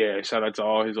 Yeah, shout out to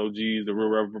all his OGs, the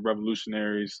real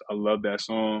revolutionaries. I love that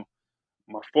song.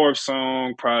 My fourth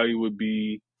song probably would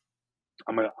be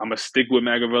I'm a stick with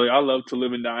Machiavelli. I love To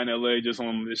Live and Die in LA. Just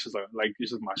on it's just like it's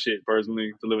just my shit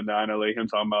personally. To Live and Die in LA. Him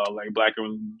talking about like black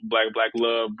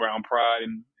love, brown pride,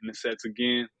 in the sets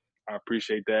again. I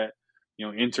appreciate that.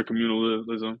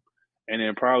 Intercommunalism, and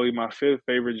then probably my fifth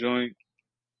favorite joint.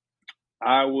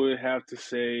 I would have to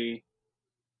say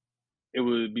it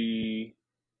would be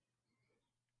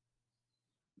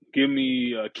Give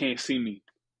Me Can't See Me.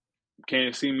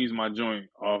 Can't See Me is my joint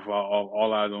off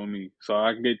All Eyes on Me. So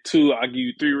I can get two. I'll give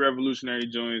you three revolutionary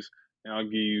joints, and I'll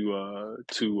give you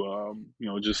two,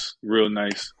 just real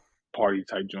nice party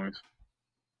type joints.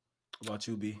 What about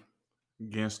you, B?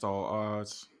 Against All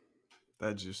Odds.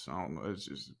 That just, I don't know, it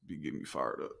just be getting me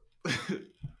fired up.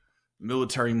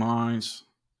 Military Minds,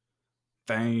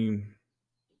 Fame,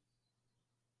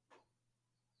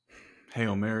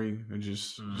 Hail Mary, and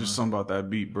just something about that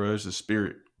beat, bro. It's a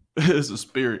spirit. It's a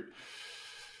spirit.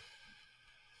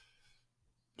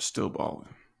 Still balling.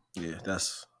 Yeah,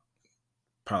 that's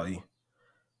probably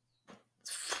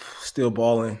Still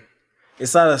Balling.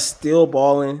 It's not a Still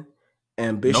Balling,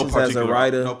 Ambitions as a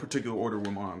Writer. No particular order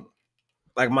with mine.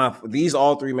 Like these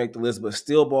all three make the list, but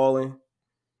Still Balling,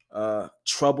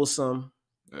 Troublesome,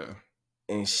 yeah,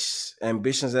 and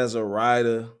Ambitions as a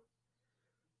Writer.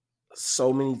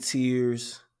 So Many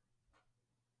Tears.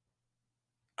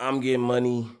 I'm Getting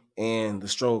Money, and The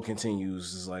Struggle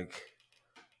Continues. Is like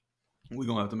we're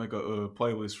gonna have to make a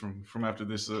playlist from after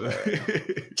this.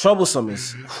 Troublesome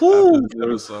is real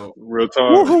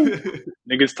talk.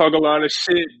 Niggas talk a lot of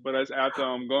shit, but that's after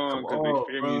I'm gone because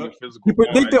they fear me in the physical. He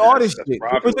predicted all this shit.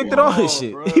 He predicted all this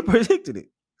shit. He predicted it.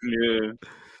 Yeah,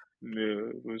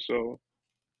 for sure.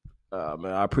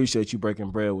 Man, I appreciate you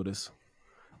breaking bread with us.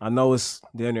 I know it's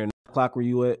down there 9 o'clock where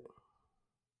you at.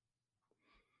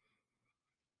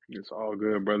 It's all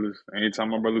good, brothers. Anytime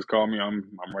my brothers call me, I'm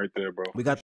right there, bro. We got